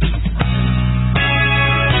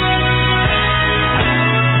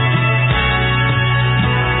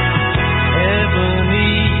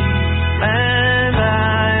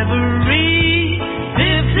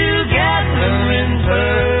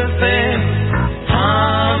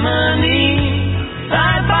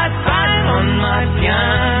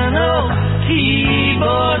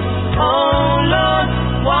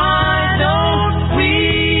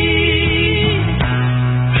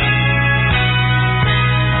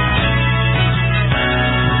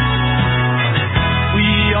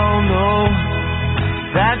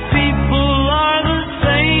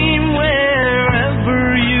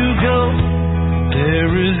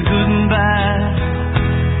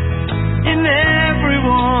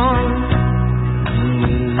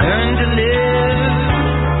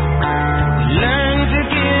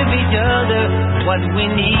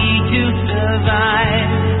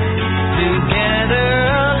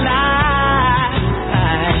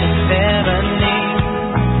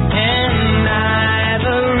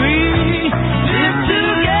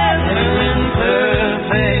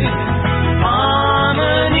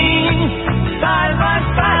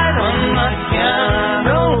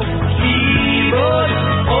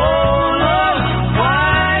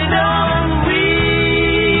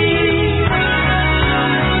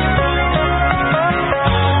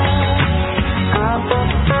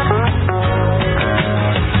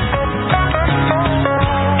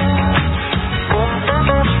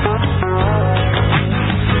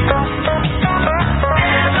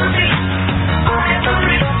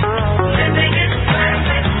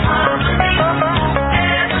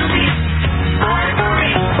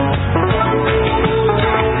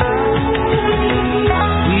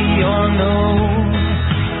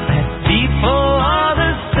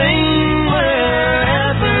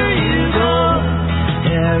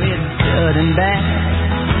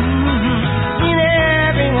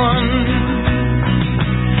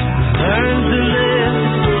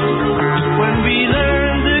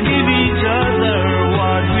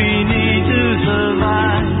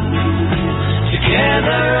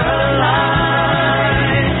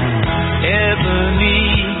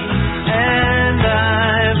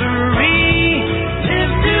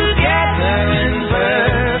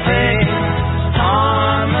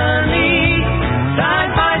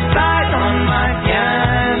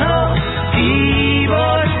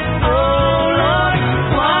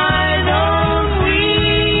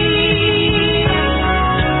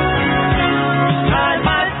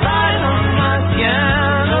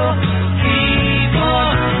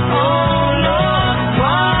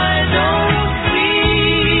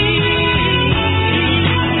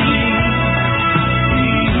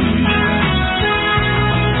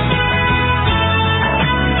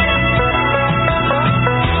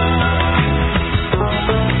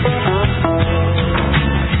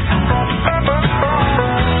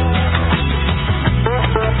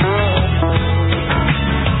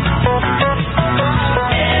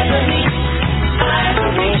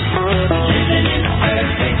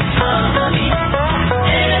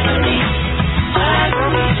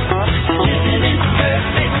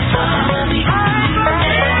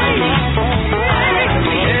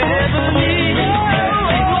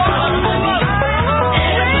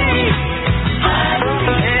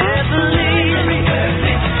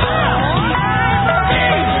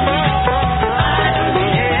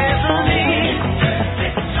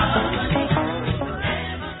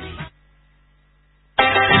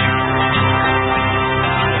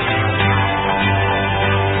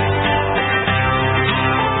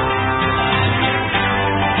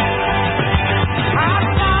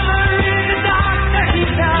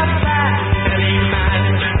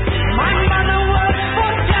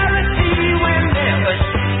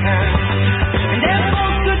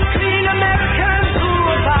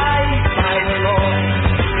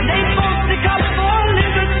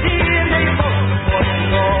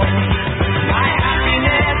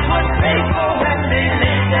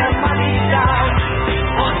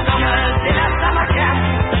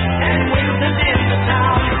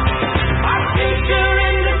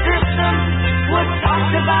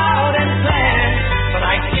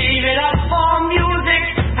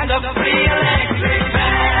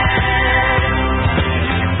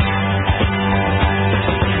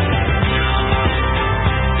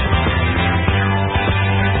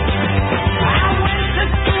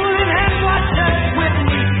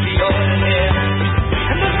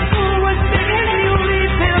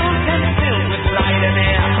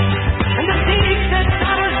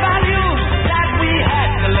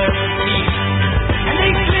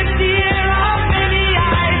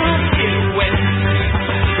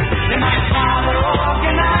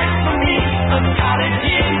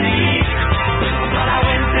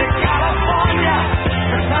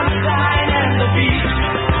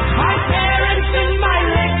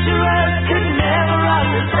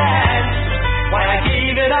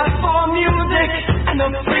 and a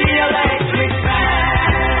free electric fan.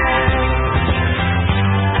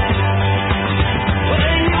 Well,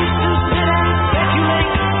 they used to sit and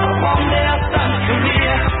speculate upon their son's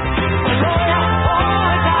career, a lawyer or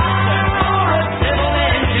a doctor or a civil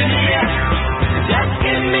engineer. Just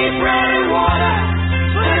give me bread and water,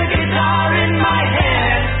 put a guitar in my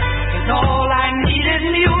hand, 'cause all I need is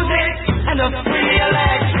music and a free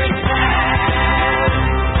electric fan.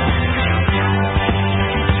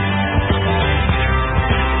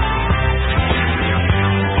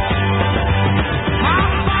 My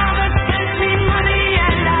father sent me money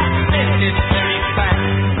and I spent it very fast.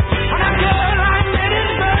 On a girl I met in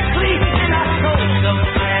Berkeley and I sold some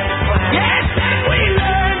transplant. Yes, and we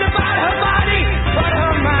learned about her body, but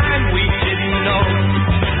her mind we didn't know,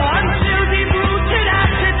 until deep-rooted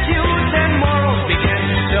attitudes and morals began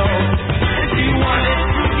to show. And she wanted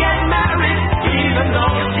to get married, even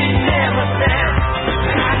though she never said.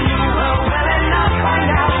 And I knew her well enough by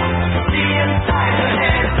now to see inside her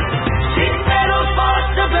head. She settled for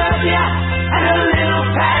suburbia and a little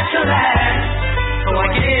patch of land. So I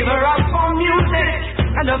gave her up for music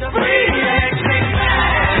and a free electric fan.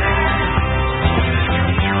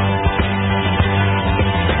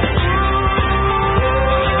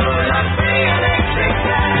 Ooh, a free electric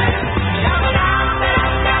fan.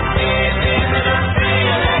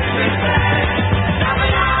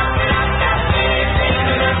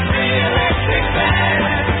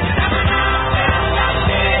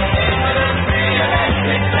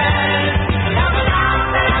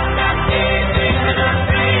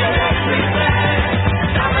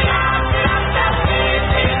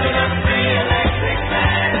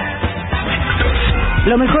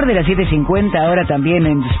 Lo mejor de la 750 ahora también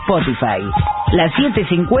en Spotify. La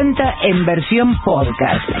 750 en versión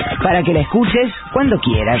podcast, para que la escuches cuando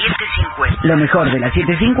quieras. Lo mejor de la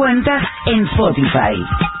 750 en Spotify.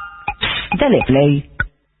 Dale play.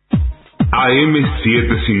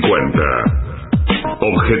 AM750.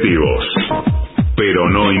 Objetivos, pero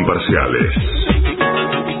no imparciales.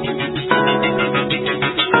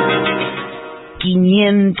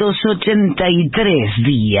 583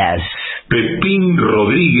 días. Pepín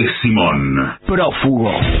Rodríguez Simón.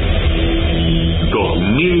 Prófugo.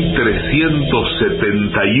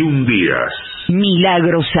 2371 días.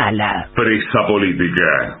 Milagro Sala. Presa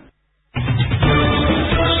política.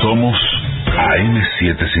 Somos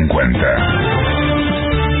AM750.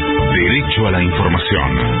 Derecho a la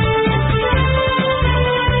información.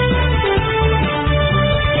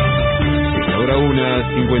 Ahora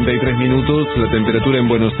 1:53 minutos, la temperatura en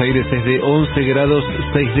Buenos Aires es de 11 grados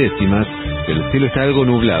 6 décimas, el cielo está algo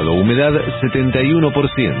nublado, humedad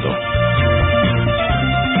 71%.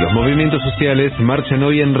 Los movimientos sociales marchan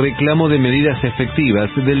hoy en reclamo de medidas efectivas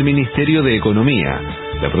del Ministerio de Economía.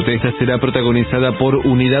 La protesta será protagonizada por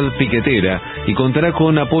Unidad Piquetera y contará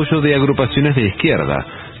con apoyo de agrupaciones de izquierda.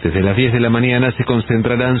 Desde las 10 de la mañana se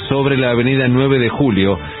concentrarán sobre la avenida 9 de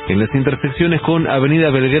Julio, en las intersecciones con avenida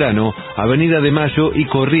Belgrano, avenida de Mayo y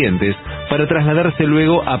Corrientes, para trasladarse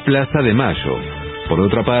luego a Plaza de Mayo. Por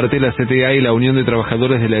otra parte, la CTA y la Unión de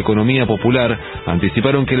Trabajadores de la Economía Popular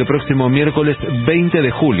anticiparon que el próximo miércoles 20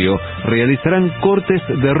 de julio realizarán cortes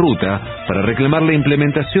de ruta para reclamar la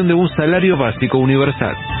implementación de un salario básico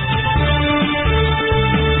universal.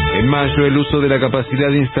 En mayo, el uso de la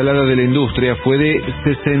capacidad instalada de la industria fue de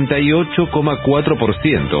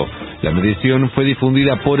 68,4%. La medición fue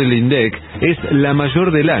difundida por el INDEC, es la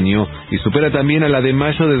mayor del año y supera también a la de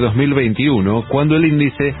mayo de 2021, cuando el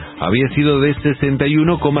índice había sido de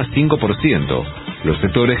 61,5%. Los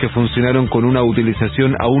sectores que funcionaron con una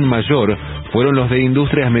utilización aún mayor fueron los de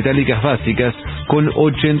industrias metálicas básicas con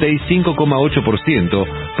 85,8%,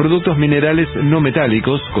 productos minerales no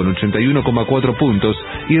metálicos con 81,4 puntos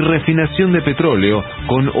y refinación de petróleo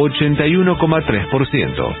con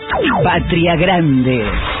 81,3%. Patria Grande.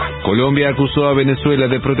 Colombia acusó a Venezuela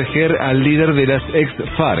de proteger al líder de las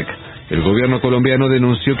ex-FARC. El gobierno colombiano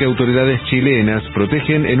denunció que autoridades chilenas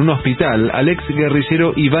protegen en un hospital al ex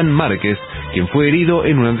guerrillero Iván Márquez, quien fue herido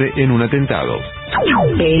en un atentado.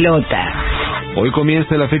 Pelota. Hoy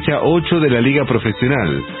comienza la fecha 8 de la Liga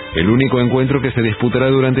Profesional. El único encuentro que se disputará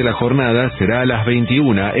durante la jornada será a las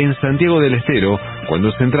 21 en Santiago del Estero,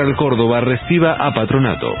 cuando Central Córdoba reciba a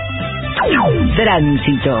Patronato.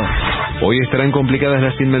 Tránsito. Hoy estarán complicadas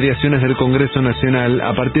las inmediaciones del Congreso Nacional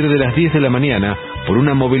a partir de las 10 de la mañana por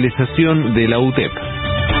una movilización de la UTEP.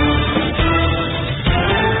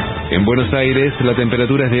 En Buenos Aires, la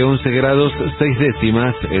temperatura es de 11 grados 6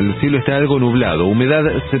 décimas, el cielo está algo nublado, humedad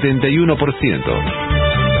 71%.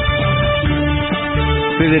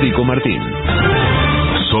 Federico Martín.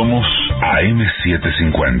 Somos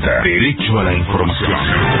AM750. Derecho a la información.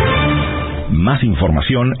 Más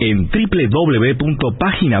información en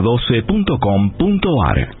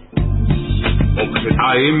www.pagina12.com.ar.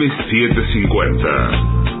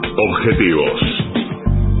 AM750. Objetivos,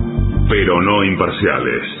 pero no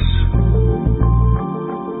imparciales.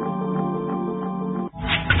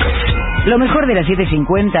 Lo mejor de la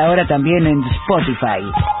 750 ahora también en Spotify.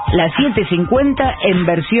 La 750 en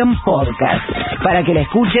versión podcast, para que la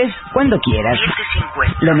escuches cuando quieras.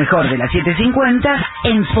 Lo mejor de la 750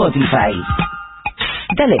 en Spotify.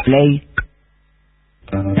 Dale play.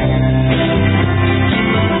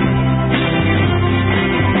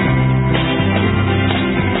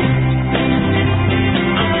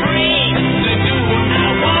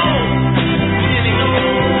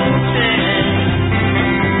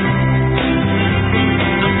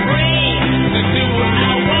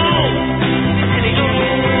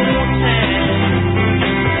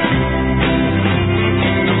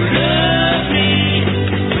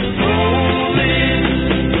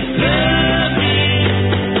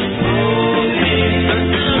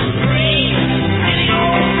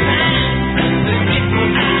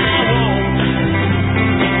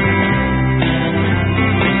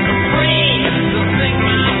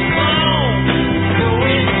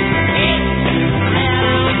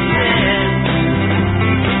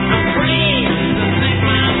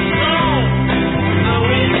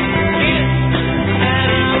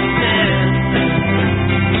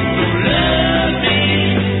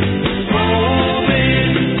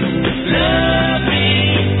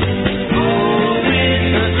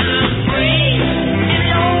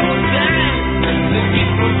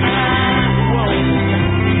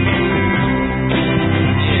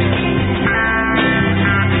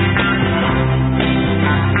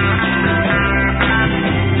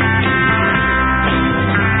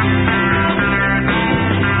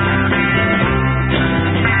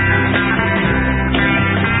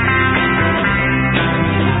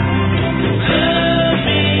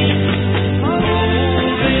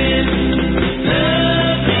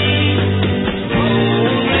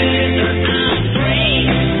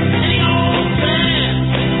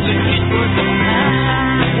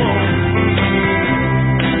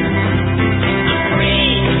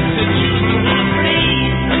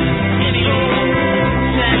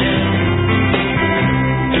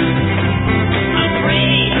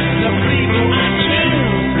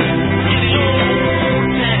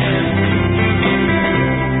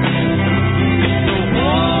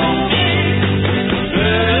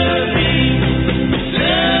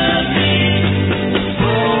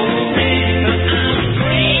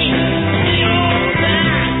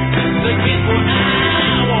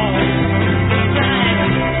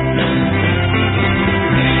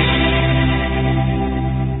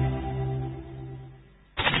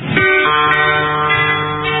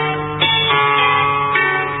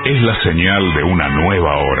 Es la señal de una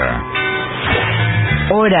nueva hora.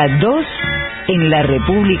 Hora 2 en la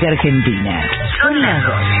República Argentina. Son las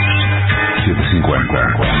 2.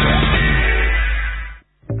 750.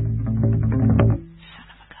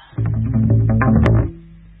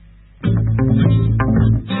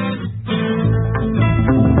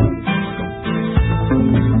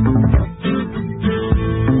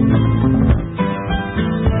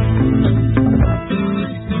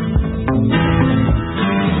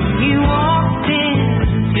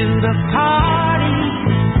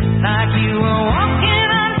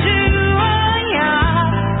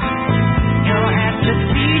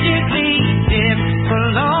 Strategically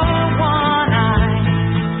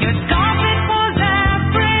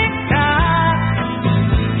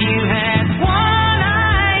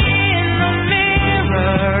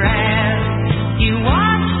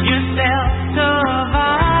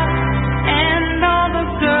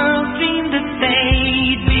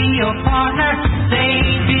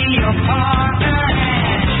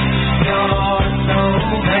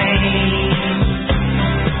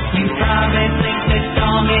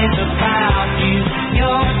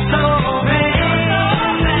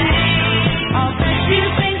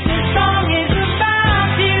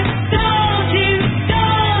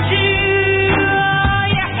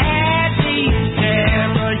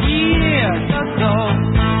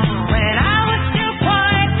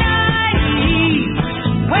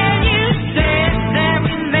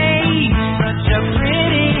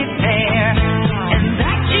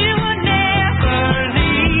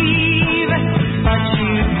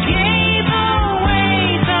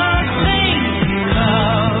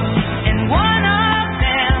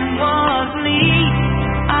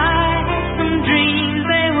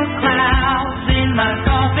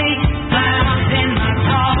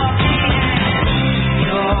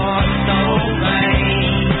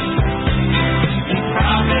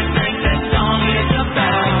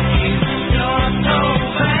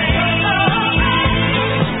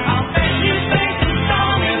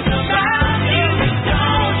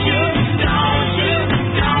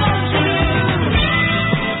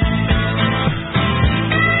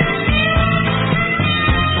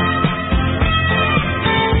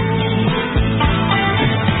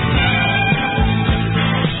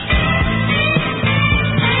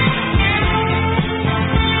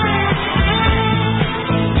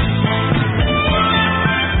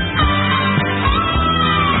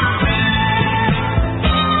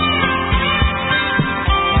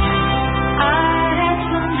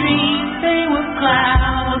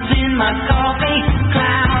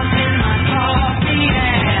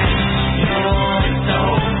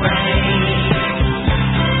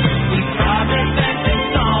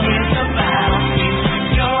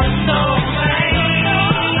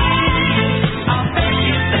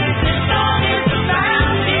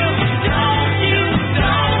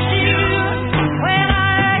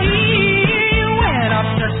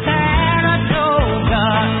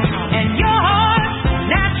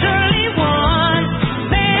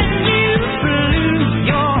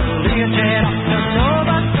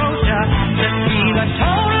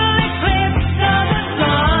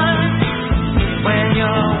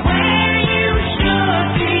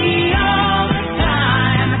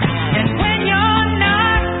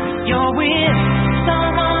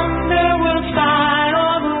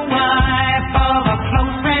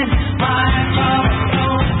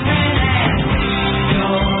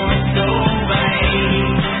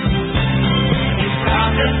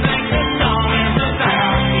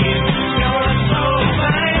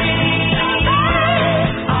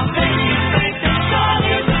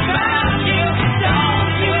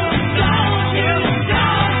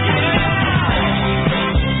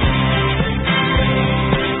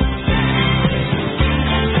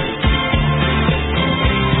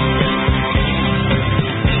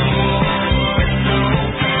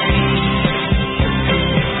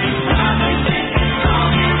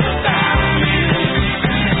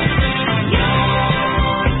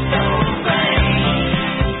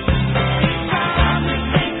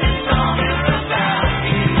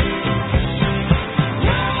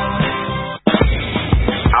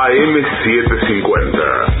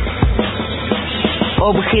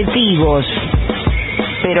objetivos,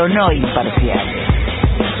 pero no imparciales.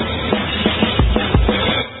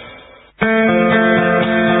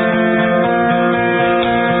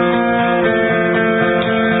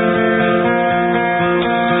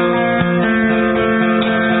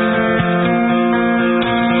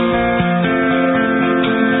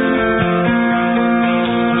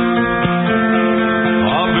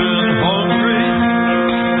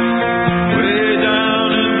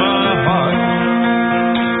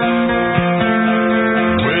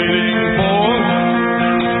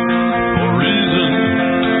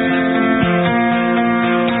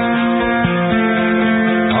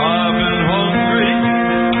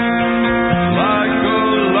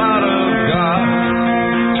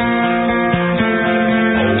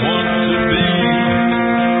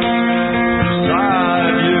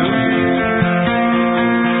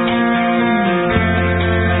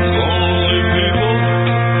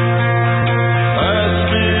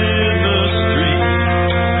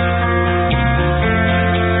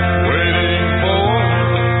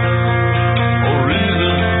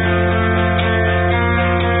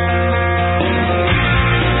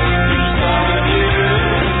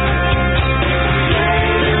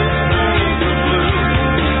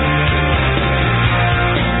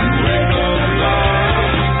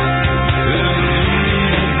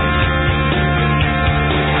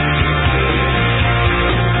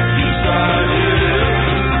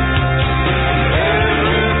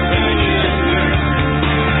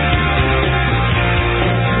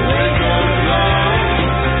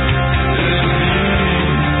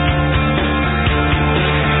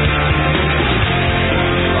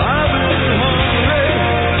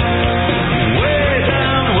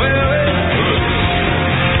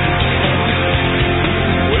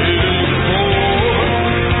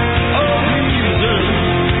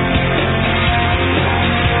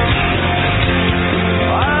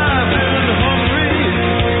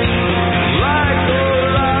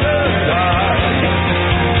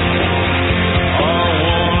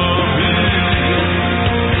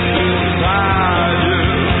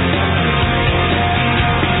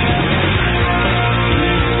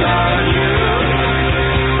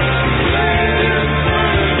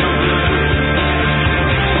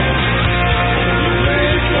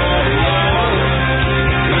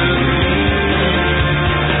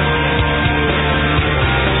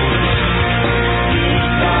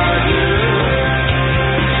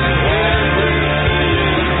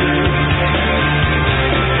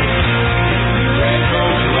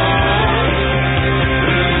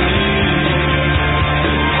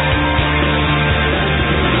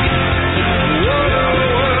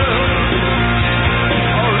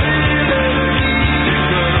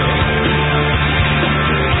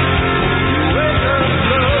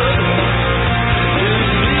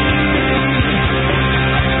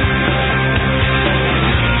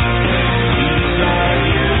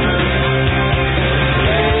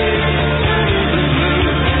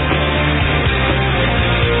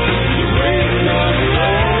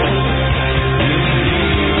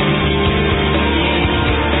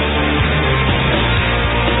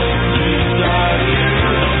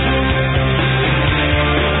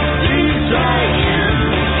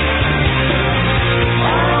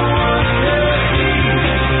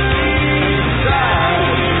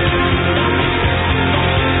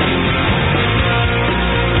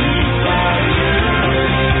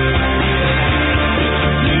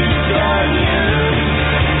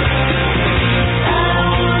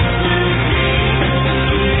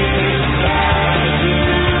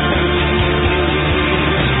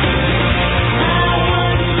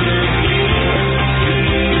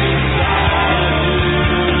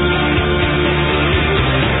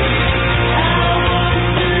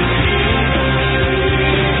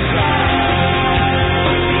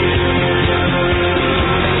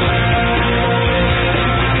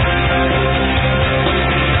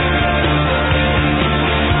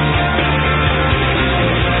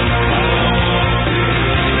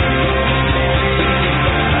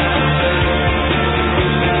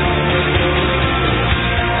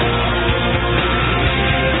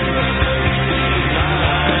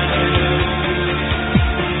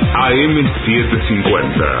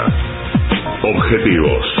 AM750.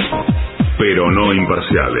 Objetivos, pero no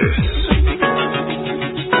imparciales.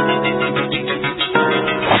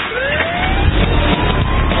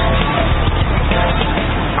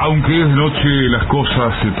 Aunque es noche, las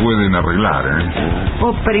cosas se pueden arreglar, ¿eh?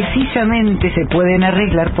 O precisamente se pueden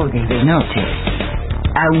arreglar porque es de noche.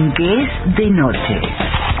 Aunque es de noche.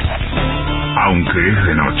 Aunque es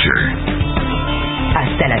de noche.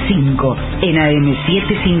 Hasta las 5 en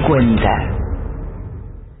AM750.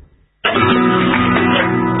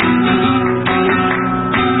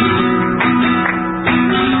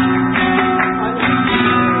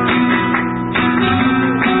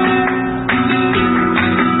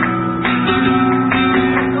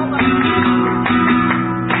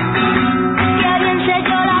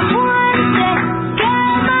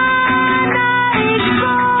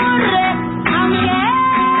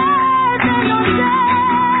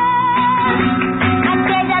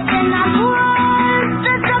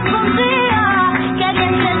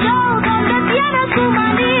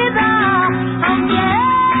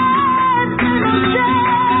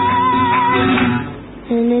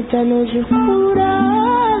 la noche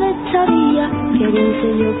oscura de esta vía, querense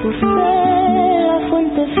yo por ser la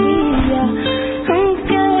fuente fría.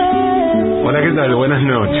 Hola, ¿qué tal? Buenas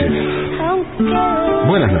noches.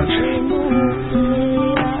 Buenas noches.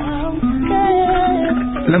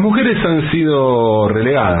 Las mujeres han sido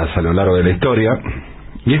relegadas a lo largo de la historia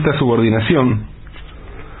y esta subordinación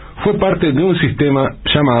fue parte de un sistema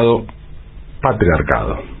llamado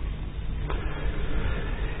patriarcado.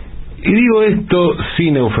 Y digo esto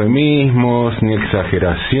sin eufemismos, ni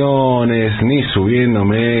exageraciones, ni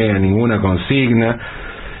subiéndome a ninguna consigna,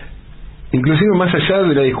 inclusive más allá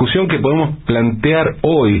de la discusión que podemos plantear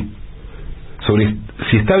hoy sobre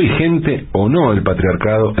si está vigente o no el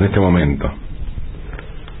patriarcado en este momento.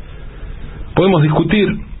 Podemos discutir,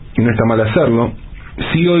 y no está mal hacerlo,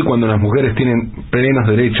 si hoy, cuando las mujeres tienen plenos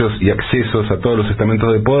derechos y accesos a todos los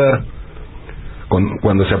estamentos de poder,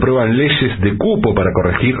 cuando se aprueban leyes de cupo para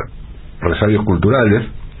corregir resabios culturales,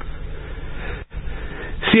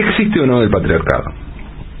 si existe o no el patriarcado,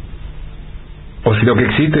 o si lo que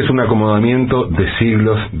existe es un acomodamiento de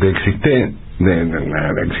siglos de existencia,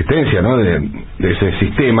 ¿no?, de ese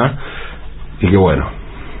sistema, y que bueno,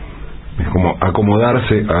 es como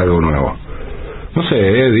acomodarse a algo nuevo. No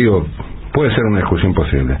sé, digo, puede ser una discusión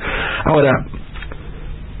posible. Ahora,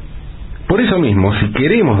 por eso mismo, si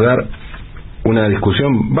queremos dar una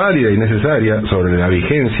discusión válida y necesaria sobre la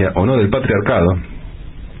vigencia o no del patriarcado,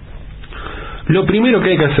 lo primero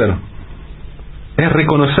que hay que hacer es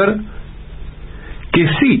reconocer que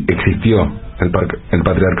sí existió el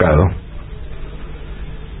patriarcado,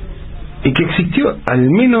 y que existió al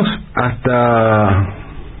menos hasta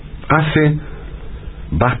hace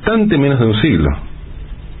bastante menos de un siglo,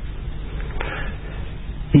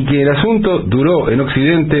 y que el asunto duró en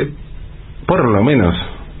Occidente por lo menos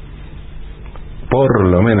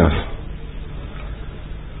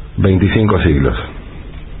 25 siglos.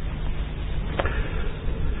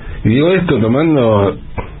 Y digo esto tomando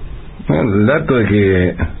el dato de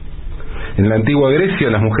que en la antigua Grecia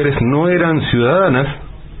las mujeres no eran ciudadanas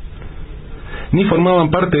ni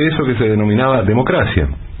formaban parte de eso que se denominaba democracia.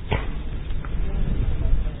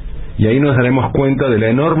 Y ahí nos daremos cuenta de la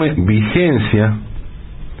enorme vigencia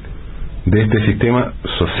de este sistema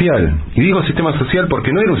social. Y digo sistema social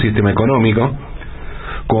porque no era un sistema económico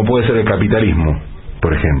como puede ser el capitalismo,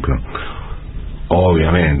 por ejemplo.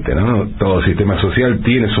 Obviamente, ¿no? Todo sistema social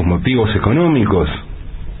tiene sus motivos económicos,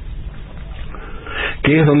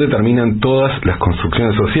 que es donde terminan todas las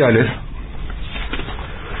construcciones sociales,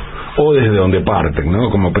 o desde donde parten, ¿no?,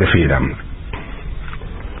 como prefieran.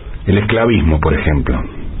 El esclavismo, por ejemplo.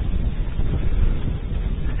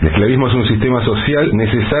 El esclavismo es un sistema social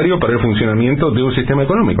necesario para el funcionamiento de un sistema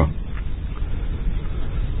económico.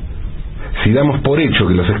 Si damos por hecho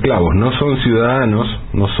que los esclavos no son ciudadanos,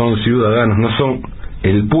 no son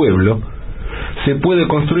el pueblo, se puede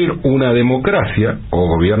construir una democracia o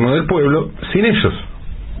gobierno del pueblo sin ellos.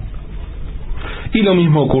 Y lo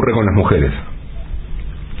mismo ocurre con las mujeres.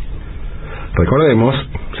 Recordemos,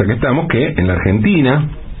 ya que estamos, que en la Argentina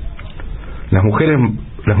las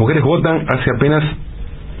mujeres votan hace apenas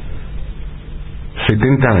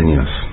 70 años.